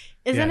great.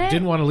 Isn't it?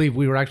 Didn't want to leave.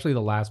 We were actually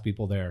the last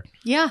people there.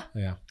 Yeah.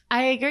 Yeah.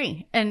 I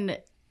agree. And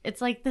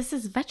it's like, this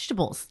is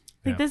vegetables.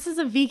 Like, Yeah. this is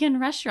a vegan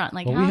restaurant.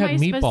 Like, Well, how we am had I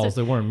supposed meatballs to...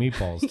 that weren't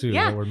meatballs too.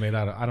 Yeah. They were made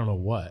out of I don't know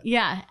what.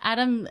 Yeah.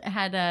 Adam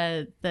had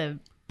the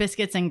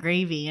biscuits and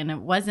gravy, and it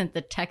wasn't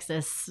the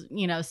Texas,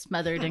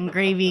 smothered in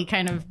gravy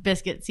kind of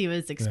biscuits he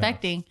was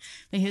expecting.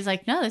 But he was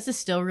like, no, this is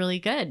still really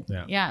good.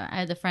 Yeah. I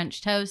had the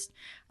French toast.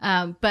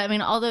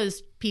 But all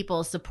those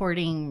people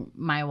supporting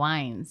my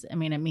wines, it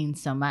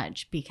means so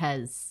much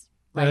because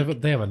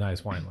They have a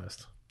nice wine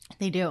list.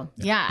 they do.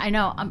 Yeah, I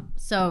know.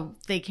 So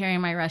they carry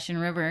my Russian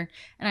River,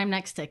 and I'm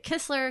next to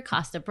Kistler,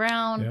 Costa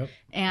Brown, Yep.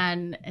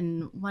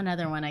 and one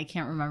other one I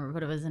can't remember,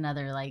 but it was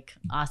another like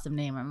awesome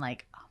name. I'm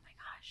like, oh my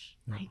gosh,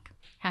 like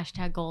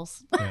hashtag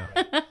goals.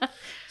 Yeah.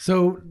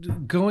 So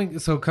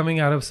coming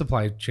out of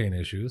supply chain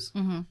issues,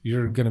 Mm-hmm.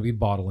 you're going to be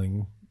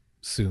bottling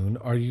soon,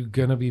 are you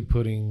gonna be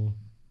putting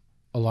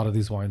a lot of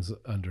these wines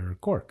under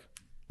cork?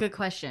 Good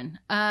question.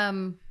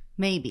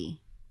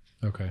 Maybe.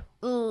 Okay.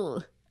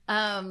 Ooh.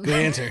 Good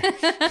answer.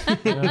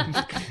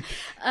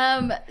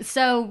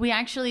 So we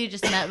actually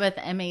just met with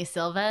M.A.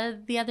 Silva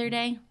the other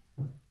day,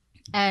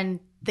 and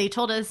they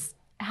told us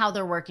how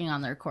they're working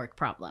on their cork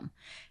problem.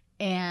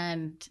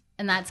 And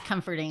that's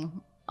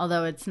comforting,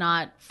 although it's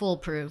not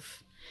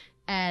foolproof.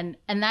 And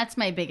that's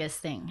my biggest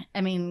thing.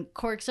 I mean,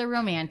 corks are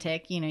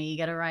romantic. You know, you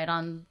get to ride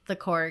on the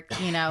cork,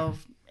 you know,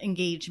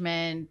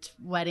 engagement,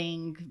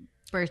 wedding,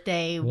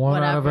 birthday, One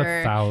whatever. out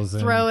of 1,000.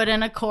 Throw it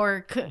in a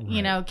cork,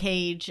 you know,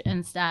 cage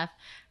and stuff.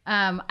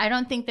 I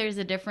don't think there's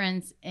a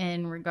difference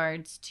in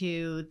regards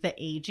to the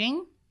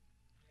aging,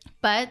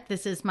 but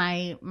this is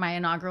my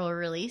inaugural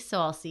release, so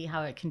I'll see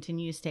how it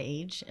continues to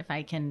age. If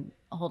I can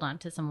hold on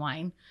to some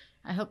wine,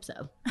 I hope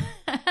so.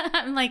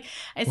 I'm like,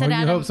 I said, Well, you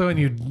Adam, hope so, and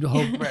you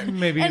hope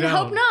maybe you and don't.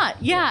 hope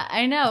not. Yeah,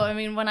 I know. I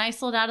mean, when I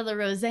sold out of the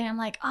rosé, I'm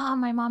like, oh,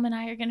 my mom and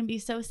I are going to be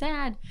so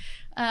sad.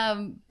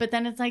 But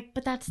then it's like,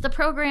 but that's the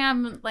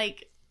program.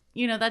 Like,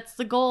 you know, that's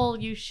the goal.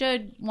 You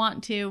should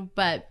want to,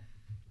 but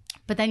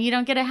then you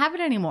don't get to have it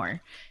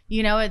anymore.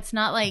 You know, it's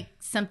not like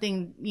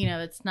something, you know,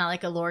 it's not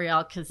like a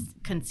L'Oreal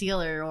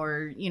concealer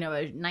or, you know,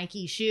 a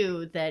Nike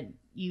shoe that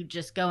you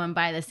just go and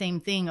buy the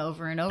same thing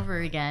over and over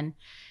again.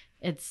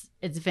 It's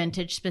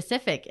vintage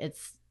specific.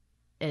 It's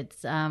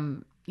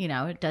you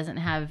know, it doesn't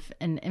have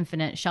an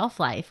infinite shelf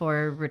life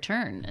or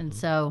return. And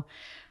so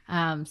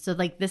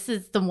like this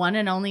is the one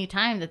and only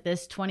time that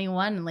this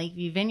 21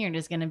 Lakeview Vineyard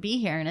is going to be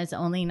here, and it's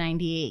only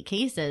 98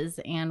 cases.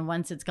 And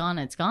once it's gone,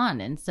 it's gone.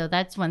 And so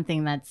that's one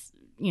thing that's,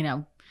 you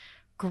know,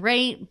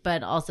 great,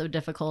 but also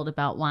difficult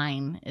about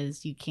wine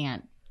is you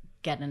can't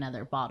get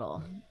another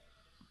bottle.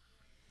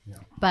 Yeah.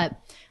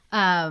 But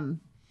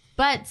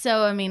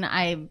so, I mean,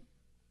 I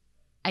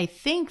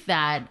think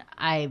that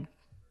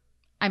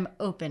I'm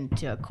open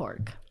to a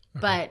cork,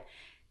 but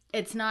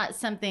it's not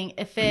something,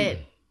 if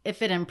it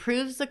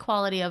improves the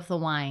quality of the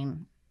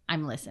wine,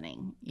 I'm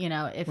listening. You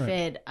know, if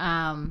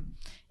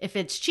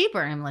it's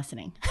cheaper, I'm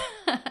listening.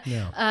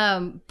 Yeah.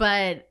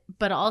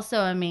 But also,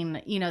 I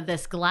mean, you know,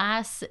 this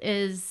glass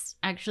is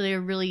actually a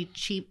really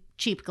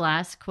cheap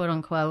glass, quote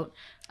unquote.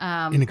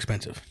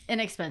 Inexpensive.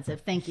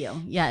 Thank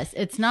you. Yes.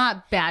 It's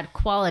not bad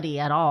quality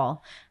at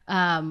all.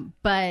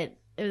 But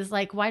it was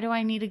like, why do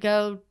I need to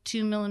go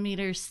 2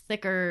 millimeters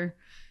thicker?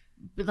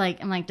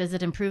 Like, I'm like, does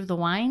it improve the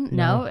wine?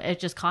 No, it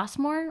just costs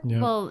more.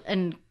 Yeah. Well,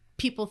 and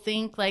people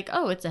think like,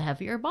 oh, it's a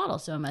heavier bottle,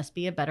 so it must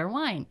be a better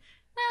wine.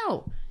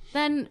 No,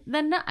 then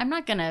no, I'm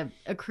not going to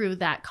accrue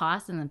that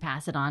cost and then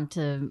pass it on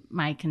to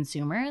my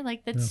consumer.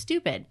 Like, that's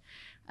stupid.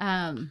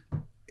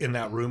 In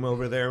that room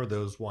over there,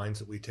 those wines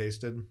that we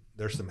tasted,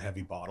 there's some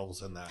heavy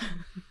bottles in that.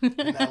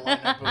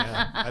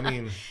 Yeah, I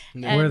mean,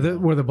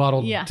 where the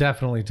bottle Yeah.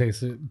 definitely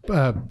tasted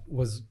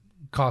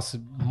cost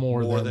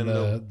more than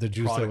the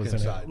juice that was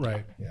inside. in it.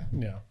 Right.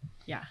 Yeah.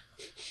 Yeah.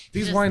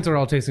 These Just- wines are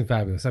all tasting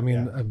fabulous. I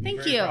mean,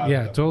 Thank you.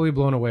 yeah, totally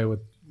blown away with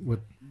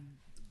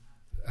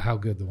how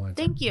good the wines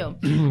are. Thank you.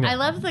 I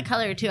love the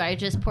color too. I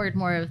just poured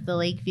more of the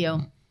Lakeview.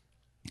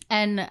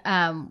 And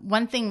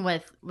one thing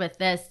with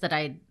this that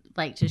I'd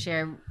like to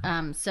share.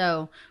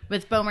 So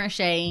with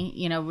Beaumarchais,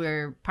 you know,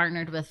 we're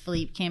partnered with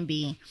Philippe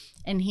Cambie,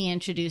 and he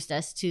introduced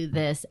us to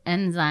this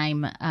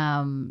enzyme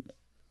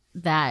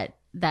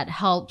that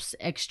helps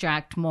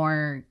extract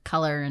more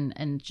color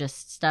and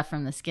just stuff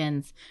from the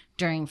skins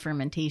during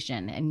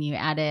fermentation. And you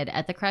add it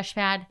at the crush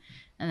pad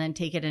and then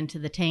take it into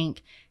the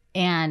tank.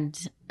 And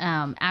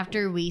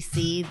after we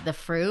see the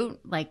fruit,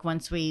 like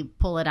once we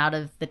pull it out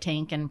of the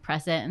tank and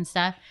press it and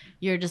stuff,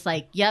 you're just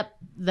like, yep,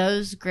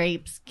 those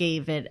grapes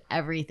gave it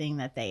everything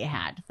that they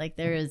had. Like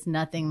there is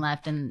nothing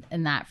left in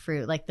that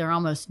fruit. Like they're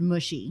almost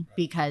mushy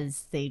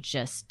because they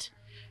just,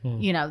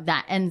 you know,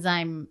 that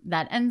enzyme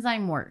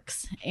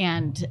works.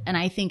 And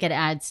I think it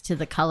adds to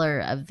the color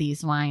of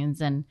these wines.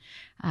 And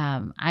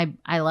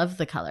I love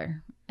the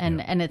color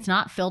and it's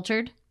not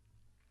filtered.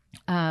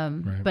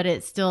 Right. But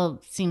it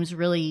still seems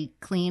really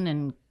clean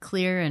and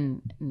clear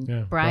and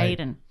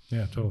bright and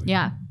totally.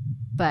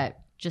 but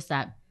just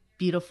that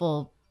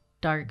beautiful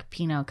dark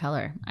Pinot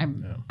color.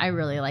 I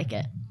really like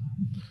it.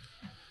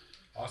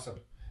 awesome.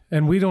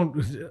 And we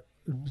don't,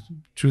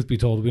 truth be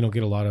told, we don't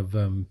get a lot of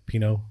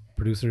Pinot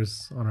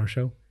producers on our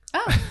show.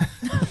 Oh,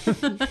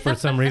 For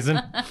some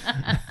reason.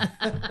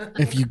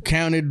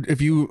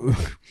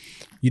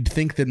 You'd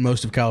think that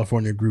most of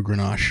California grew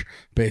Grenache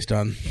based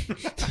on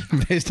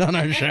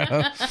our show.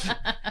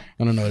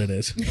 I don't know what it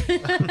is.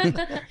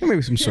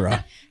 Maybe some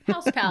Syrah.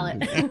 house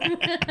palette.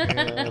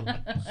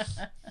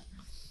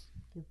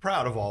 We're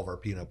proud of all of our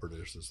Pinot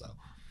producers, though.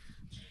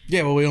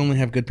 Yeah, well, we only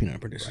have good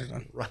Pinot producers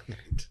on. Right.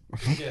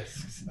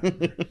 Yes.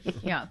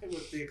 Yeah.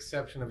 With the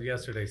exception of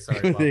yesterday.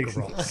 Sorry, Bob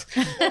Cabral.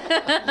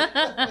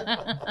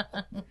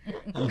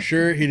 I'm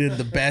sure he did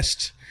the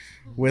best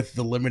with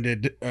the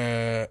limited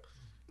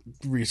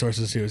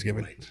resources he was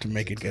given to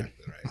make it good.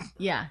 Right.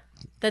 Yeah.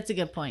 That's a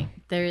good point.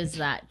 There is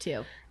that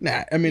too.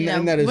 Nah, I mean, You know,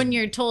 and that is when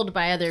you're told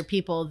by other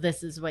people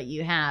this is what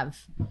you have,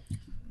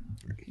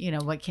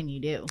 what can you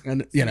do?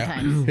 And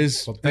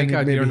sometimes. Thank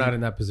God you're not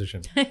in that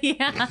position.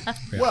 Yeah.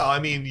 Well, I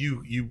mean,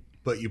 you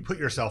put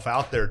yourself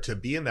out there to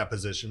be in that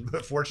position,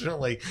 but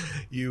fortunately,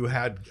 you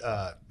had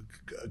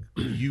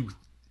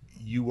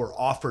you were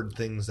offered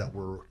things that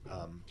were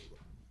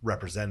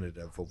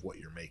representative of what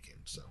you're making.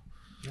 So,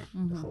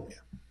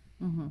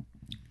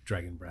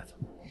 Dragon breath.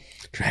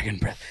 Dragon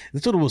breath.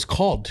 That's what it was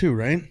called too,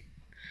 right?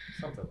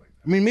 Something like that.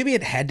 I mean, maybe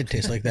it had to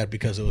taste like that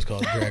because it was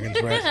called Dragon's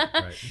Breath.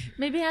 Right.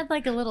 Maybe it had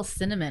like a little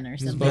cinnamon or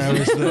something. That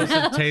was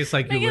the- It tastes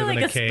like you Make it live in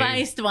like a a cave.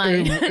 spiced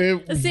wine.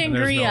 It- A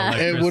sangria.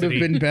 There's it would have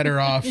been better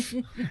off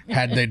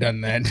had they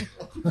done that.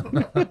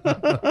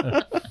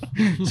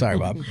 Sorry,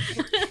 Bob.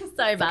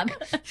 Sorry, Bob.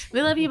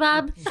 We love you,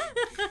 Bob.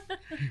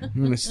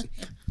 I'm gonna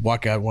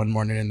walk out one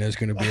morning and there's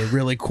gonna be a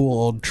really cool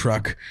old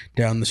truck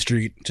down the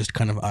street, just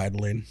kind of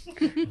idling,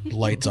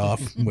 lights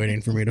off,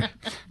 waiting for me to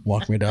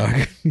walk my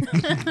dog.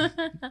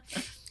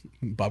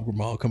 Bob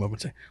Grimal will come up and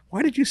say,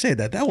 "Why did you say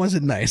that? That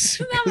wasn't nice."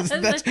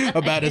 That's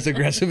about as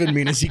aggressive and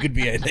mean as he could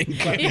be, I think.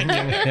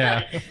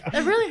 Yeah.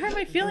 That really hurt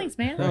my feelings,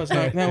 man.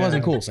 That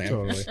wasn't cool, Sam.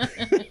 Totally.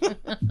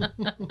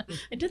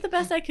 I did the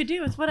best I could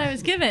do with what I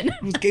was given.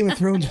 It was Game of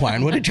Thrones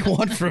wine. What did you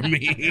want from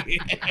me?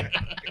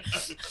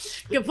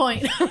 Good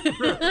point.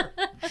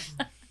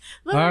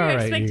 Lower All your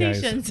right, you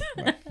guys. expectations.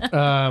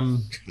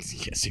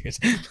 Yes.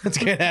 Let's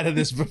get out of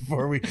this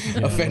before we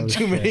offend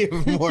too many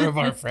more of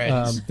our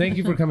friends. Thank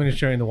you for coming and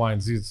sharing the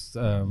wines. These,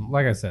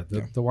 like I said,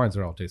 the wines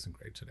are all tasting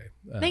great today.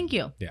 Thank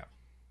you. Yeah.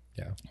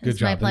 Good It's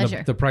job. my And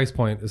pleasure. the price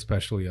point,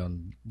 especially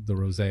on the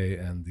rosé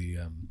and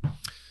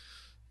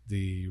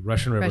the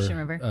Russian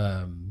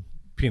River,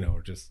 Pinot,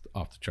 are just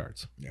off the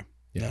charts.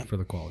 Yeah, for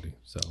the quality.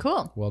 So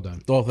Cool. Well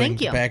done. The whole thing,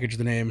 Thank you. package,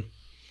 the name.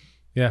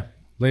 Yeah,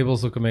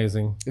 labels look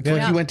amazing. It's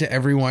like you went to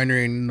every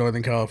winery in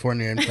Northern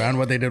California and found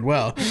what they did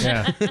well.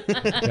 Yeah,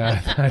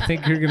 I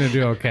think you're gonna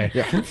do okay.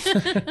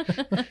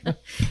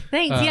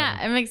 Thanks. Yeah,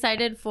 I'm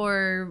excited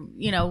for,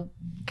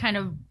 kind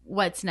of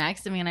what's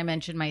next. I mean, I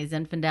mentioned my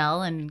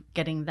Zinfandel and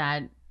getting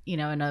that, in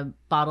a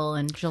bottle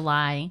in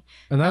July.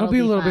 And that'll be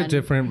a little fun. bit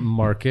different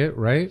market,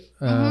 right?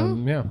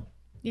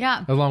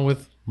 Yeah. Along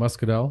with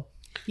Muscadel,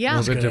 a Yeah.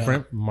 little bit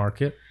different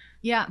market.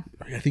 Yeah.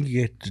 I think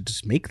you get to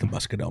just make the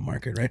Muscadel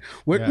market, right?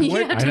 What I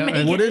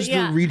know. is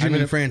Yeah. the region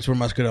in France where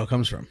Muscadel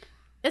comes from?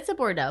 It's a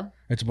Bordeaux.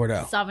 It's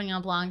Bordeaux.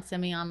 Sauvignon Blanc,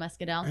 Semillon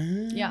Muscadel.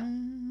 Yeah.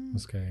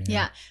 Okay.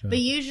 Yeah. But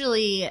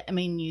usually, I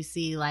mean, you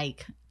see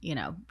 95%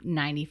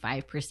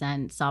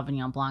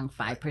 Sauvignon Blanc,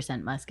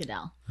 5%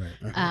 Muscadel.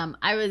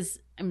 Right.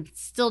 I'm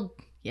still,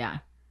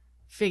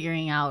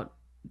 figuring out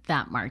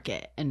that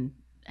market and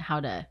how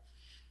to,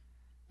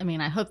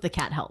 I hope the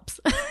cat helps.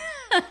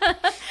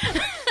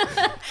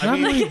 Not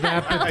only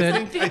that, but then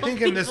I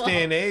think in this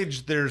day and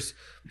age,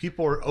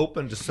 people are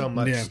open to so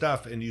much Yeah.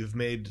 stuff, and you've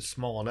made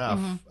small enough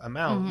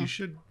amount.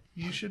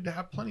 You should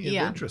have plenty of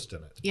interest in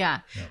it. Yeah.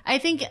 I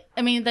think,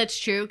 that's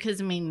true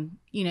because,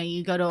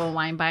 you go to a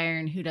wine buyer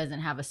and who doesn't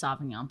have a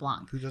Sauvignon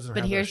Blanc? Who doesn't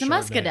But have here's a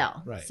Chardonnay?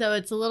 Muscadel. Right. So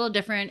it's a little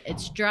different.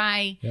 It's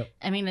dry. Yep.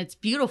 It's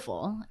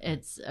beautiful.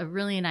 It's a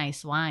really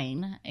nice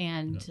wine.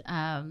 And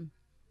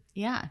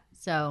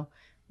so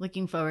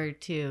looking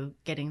forward to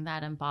getting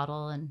that in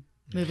bottle and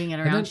moving it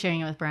around, then- sharing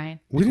it with Brian.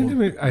 we didn't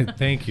even. I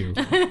thank you.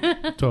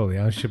 Totally,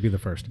 I should be the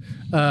first.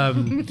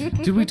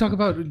 Did we talk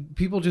about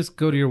people just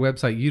go to your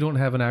website? You don't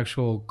have an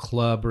actual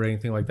club or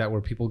anything like that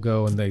where people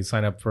go and they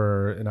sign up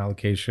for an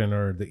allocation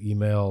or the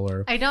email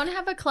or I don't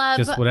have a club.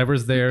 just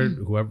whatever's there.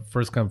 Whoever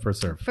first come first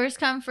serve. First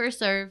come, first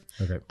serve.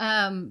 Okay.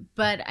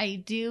 But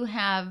I do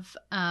have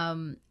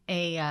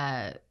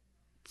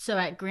so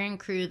at Grand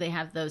Cru they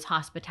have those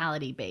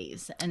hospitality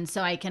bays, and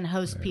so I can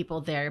host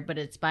people there, but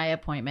it's by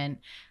appointment.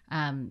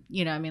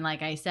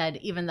 Like I said,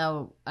 even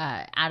though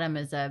Adam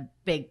is a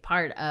big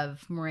part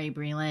of Morét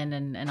Brealynn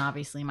and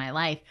obviously my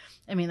life,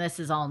 this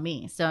is all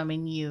me. So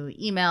you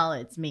email,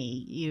 it's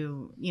me.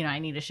 I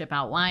need to ship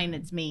out wine,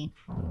 it's me.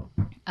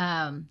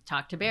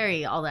 Talk to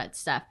Barry, all that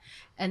stuff,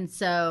 and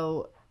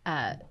so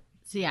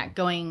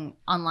going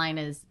online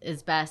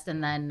is best,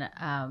 and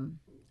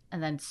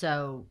then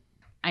so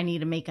I need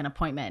to make an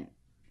appointment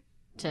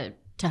to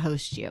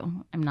host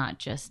you. I'm not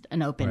just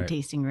an open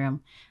tasting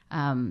room.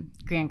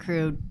 Grand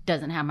Cru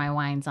doesn't have my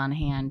wines on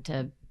hand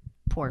to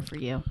pour for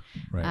you.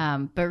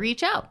 Right. But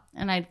reach out,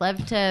 and I'd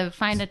love to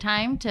find a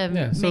time to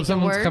Yeah. So make if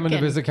someone's it work. coming to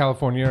and- visit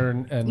California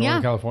and Northern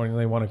Yeah. California,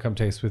 they want to come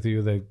taste with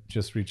you, they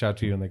just reach out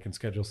to you and they can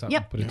schedule something,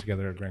 Yep. put it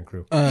together at Grand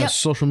Cru.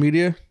 Social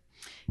media.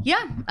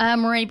 Yeah,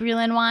 Morét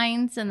Brealynn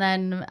wines, and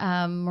then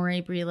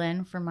Morét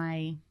Brealynn for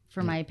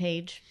my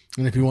page.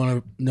 And if you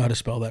want to know how to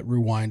spell that,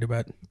 rewind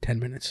about 10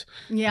 minutes.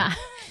 Yeah,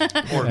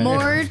 Or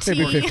more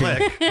tea.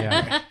 click.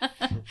 Yeah.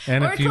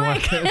 And Or if you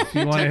want to hit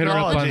her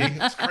up Technology.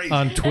 It's crazy.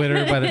 on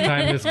Twitter by the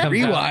time this comes out,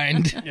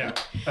 Rewind. Yeah.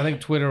 I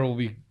think Twitter will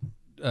be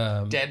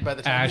Dead by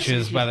the time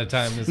ashes by the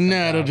time this comes No,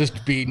 out. it'll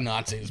just be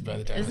Nazis by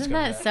the time. Isn't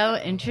that so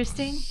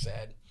interesting?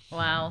 sad?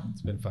 Wow.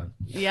 It's been fun.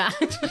 Yeah.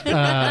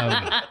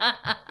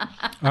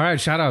 All right,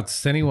 shout outs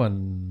to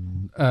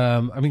anyone.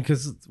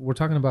 Because we're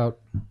talking about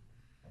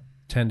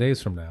 10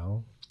 days from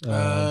now.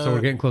 So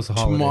we're getting close to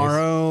holidays.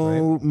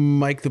 Tomorrow, right?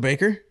 Mike the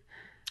Baker.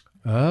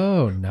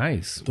 Oh,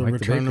 nice. The Mike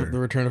return the of the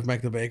return of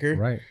Mike the Baker.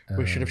 Right.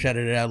 We should have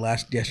shouted it out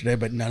yesterday,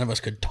 but none of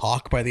us could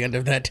talk by the end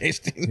of that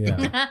tasting.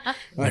 Yeah.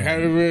 Like, how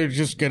do we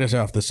just get us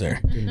off this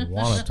air? Didn't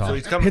want to talk. So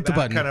he's coming Hit the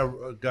back,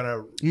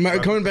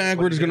 button. coming Back,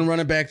 we're just going to run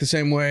it back the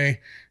same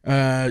way.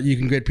 You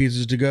can get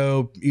pizzas to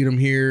go, eat them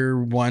here,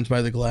 wines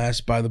by the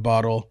glass, by the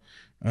bottle.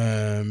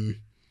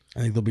 I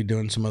think they'll be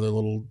doing some other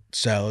little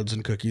salads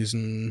and cookies.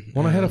 And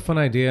Well, I had a fun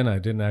idea, and I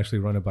didn't actually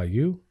run it by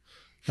you.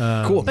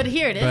 cool. But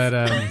here it is.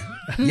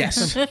 But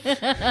Yes.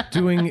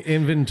 doing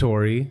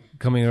inventory,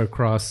 coming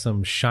across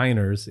some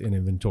shiners in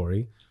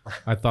inventory,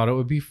 I thought it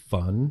would be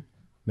fun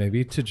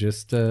maybe to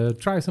just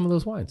try some of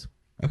those wines.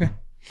 Okay.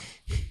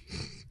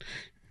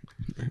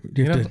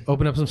 You know,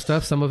 open up some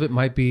stuff. Some of it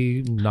might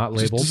be not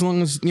Just labeled. as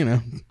long as,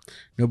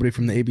 nobody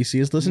from the ABC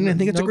is listening, I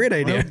think it's a great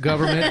idea.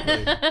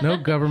 No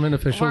government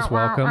officials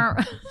welcome.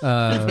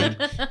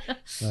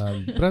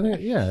 But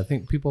I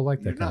think people like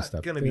that You're kind of not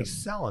stuff. going to be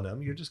selling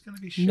them. You're just going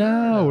to be sharing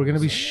No, them. we're going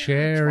to be So,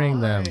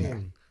 sharing fine.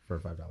 them for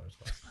 $5.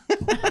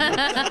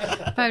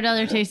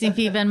 $5 tasting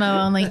fee,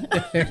 Venmo only.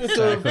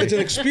 It's an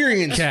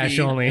experience. Cash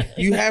fee. only.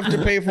 You have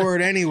to pay for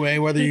it anyway,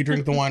 whether you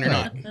drink the wine or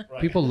not.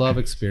 People love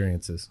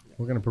experiences.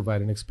 We're going to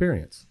provide an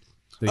experience.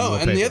 that you Oh, will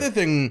and pay the for. other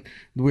thing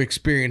we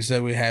experience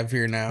that we have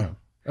here now,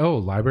 Oh,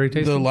 library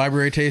tasting. the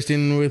library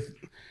tasting with,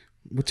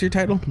 what's your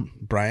title?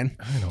 Brian.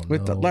 I don't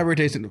With the know. library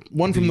tasting,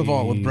 one from the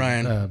vault with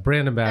Brian.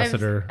 Brand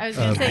ambassador. I was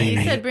gonna of say, you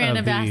the- said brand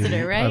of the-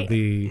 ambassador, right? Of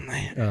the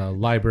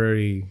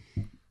library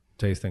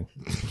tasting.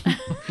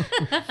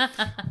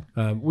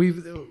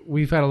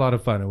 We've had a lot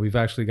of fun, and we've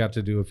actually got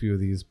to do a few of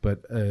these.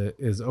 But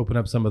is open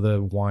up some of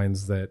the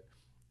wines that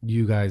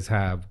you guys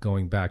have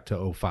going back to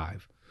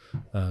 2005.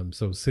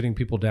 So sitting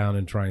people down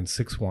and trying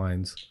 6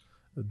 wines.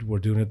 We're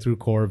doing it through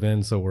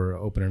Corvin, so we're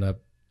opening up,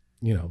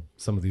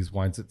 some of these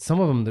wines. Some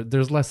of them,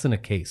 there's less than a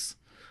case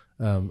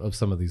of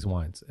some of these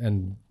wines,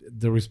 and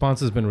the response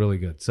has been really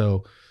good.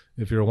 So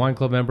if you're a wine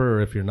club member,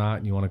 or if you're not,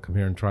 and you want to come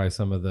here and try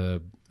some of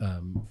the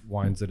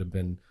wines that have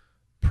been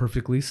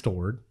perfectly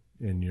stored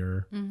in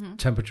your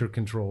temperature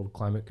controlled,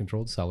 climate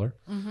controlled cellar,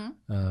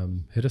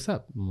 hit us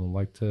up. We'd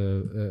like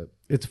to.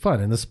 It's fun,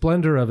 and the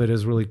splendor of it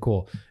is really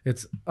cool.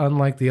 It's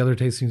unlike the other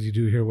tastings you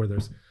do here, where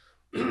there's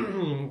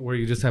where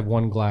you just have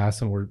one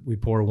glass and we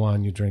pour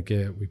one, you drink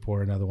it, we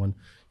pour another one.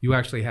 You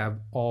actually have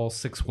all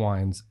 6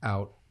 wines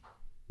out.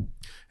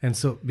 And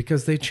so,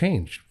 because they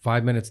change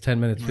 5 minutes, 10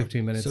 minutes,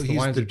 15 minutes. So the he's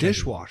wines the are changing.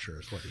 dishwasher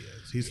is what he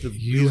is. He's the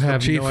You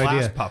have chief no glass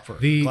idea. puffer.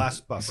 The- glass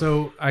buffer.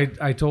 So I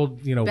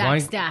told, wine,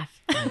 Backstaff.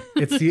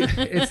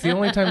 it's the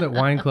only time that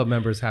wine club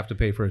members have to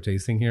pay for a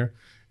tasting here.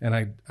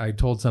 And I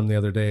told some the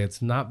other day,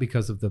 it's not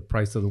because of the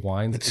price of the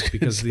wines, it's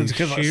because of the it's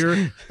 'cause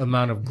sheer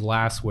amount of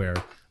glassware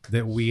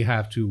that we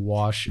have to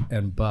wash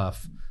and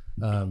buff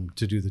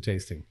to do the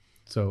tasting.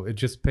 So it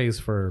just pays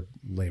for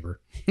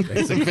labor,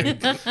 basically.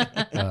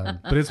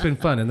 But it's been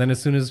fun. And then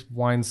as soon as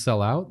wines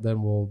sell out,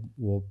 then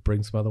we'll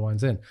bring some other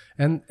wines in,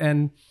 and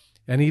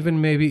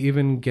even maybe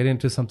get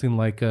into something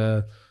like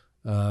a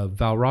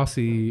Val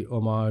Rossi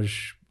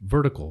homage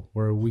vertical,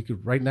 where we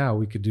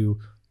could do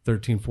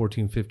 13,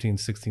 14, 15,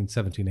 16,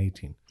 17,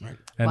 18. Right.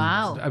 And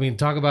Wow. I mean,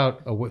 talk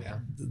about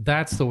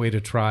that's the way to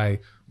try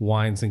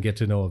wines and get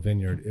to know a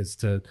vineyard, is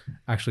to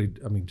actually,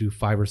 do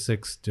 5 or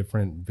 6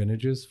 different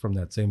vintages from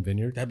that same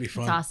vineyard. That'd be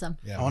fun. It's awesome.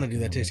 I want to do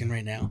that tasting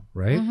right now.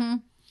 Right?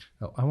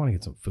 Oh, I want to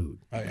get some food.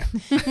 Oh, yeah.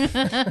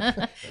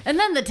 And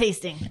then the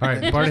tasting. All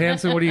right, Bart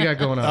Hansen, what do you got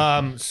going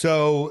on?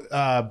 So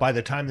by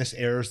the time this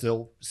airs,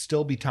 there'll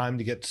still be time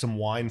to get some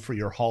wine for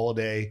your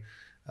holiday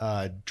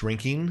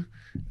drinking.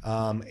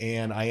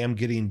 And I am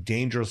getting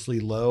dangerously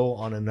low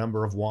on a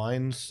number of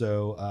wines.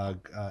 So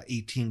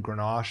 18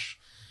 Grenache,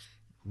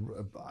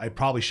 I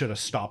probably should have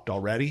stopped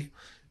already.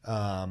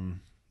 Lo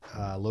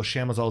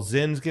Chamazal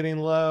Zin's getting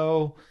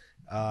low.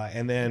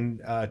 And then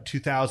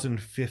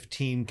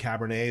 2015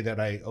 Cabernet that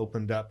I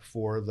opened up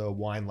for the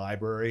wine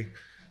library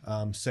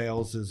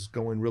sales is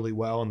going really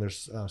well. And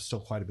there's still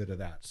quite a bit of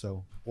that.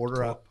 So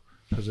order up,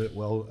 because it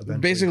will eventually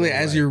Basically, go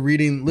as away.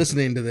 you're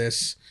listening to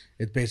this,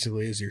 it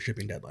basically is your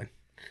shipping deadline.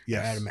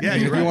 Yes. Yeah,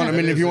 if you want,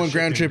 if you want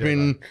ground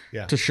shipping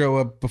Yeah. to show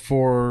up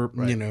before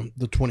Right.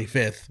 the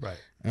 25th, Right.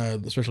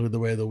 Especially the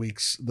way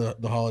the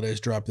holidays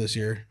drop this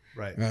year.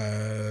 Right.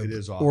 It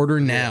is odd. Order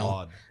It's now.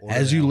 odd. Order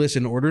As you now.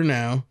 listen, order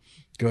now.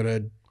 Go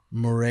to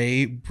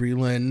Morét,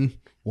 Brealynn,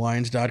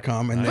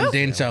 wines.com and then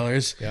Dane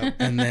Cellars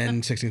and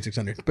then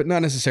 16600, but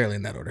not necessarily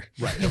in that order.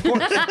 Right, of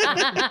course.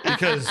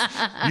 Because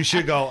you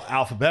should go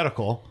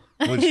alphabetical,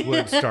 which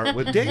would start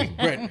with Dane.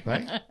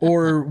 Right.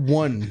 Or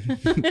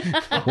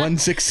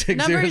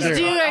 16600. Numbers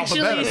do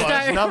actually Alphabetical, start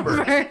that's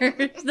numbers.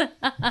 first.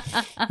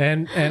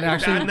 And Bad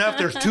actually, enough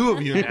there's 2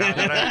 of you now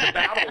that I have to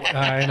battle with.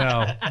 I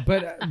know,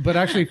 but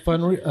actually,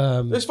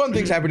 There's fun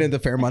things happening at the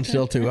Fairmont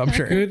still too, I'm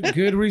sure.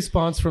 good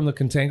response from the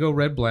Contango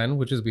Red Blend,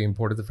 which is being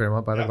imported to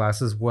Fairmont by the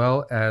glass, as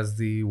well as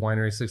the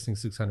Winery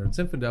 16600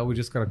 Zinfandel. We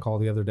just got a call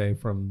the other day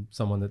from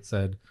someone that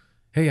said,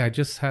 "Hey, I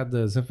just had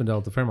the Zinfandel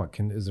at the Fairmont.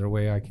 Is there a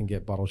way I can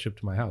get bottle shipped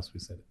to my house?" We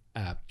said,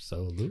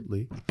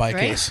 Absolutely. Buy a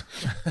Right. case.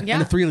 Yeah.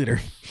 And a 3-liter.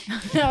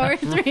 Or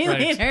 3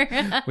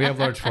 liter. We have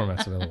large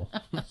formats available.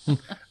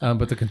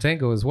 But the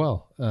Contango as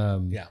well.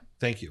 Yeah,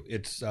 thank you.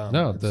 It's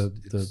No,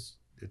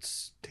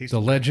 it's tasty.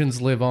 The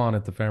legends live on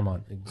at the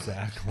Fairmont.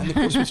 Exactly. And the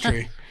Christmas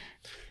tree.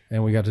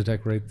 And we got to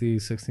decorate the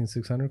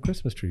 16600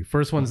 Christmas tree.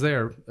 First one's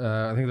there.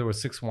 I think there were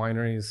 6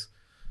 wineries: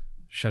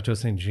 Chateau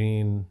Saint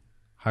Jean,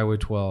 Highway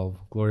 12,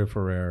 Gloria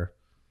Ferrer,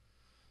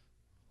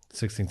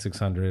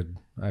 16600.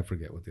 I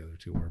forget what the other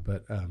 2 were,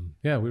 but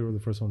yeah, we were the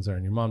first ones there.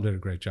 And your mom did a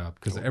great job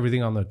because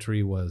everything on the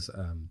tree was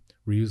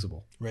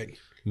reusable, Right.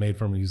 made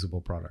from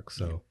reusable products.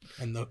 So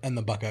And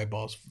the Buckeye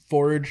balls.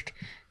 Foraged,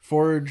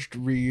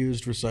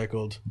 reused,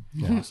 recycled.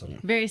 Awesome.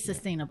 Very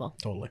sustaable.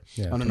 Totally.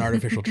 Yeah. On an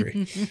artificial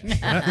tree.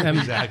 and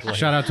Exactly.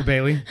 shout out to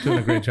Bailey, doing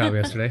a great job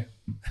yesterday,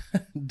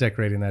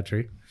 decorating that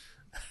tree.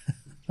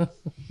 All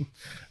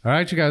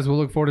right, you guys. We'll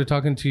look forward to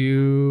talking to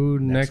you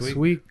next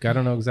week. I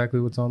don't know exactly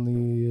what's on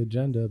the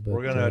agenda, but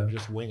We're gonna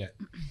just wing it.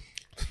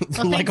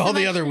 Well, Like thanks all so the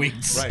much. other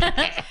weeks.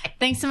 Right.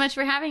 Thanks so much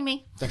for having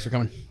me. Thanks for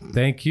coming.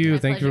 thank you. My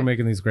Thank you pleasure. for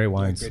making these great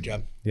wines. Great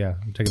job. Yeah,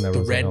 I'm taking that The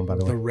rosé home, by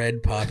the way.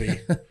 red poppy.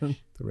 The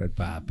red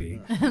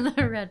poppy.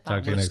 The red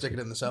Talk to you bottle. next Stick week.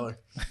 it in the cellar.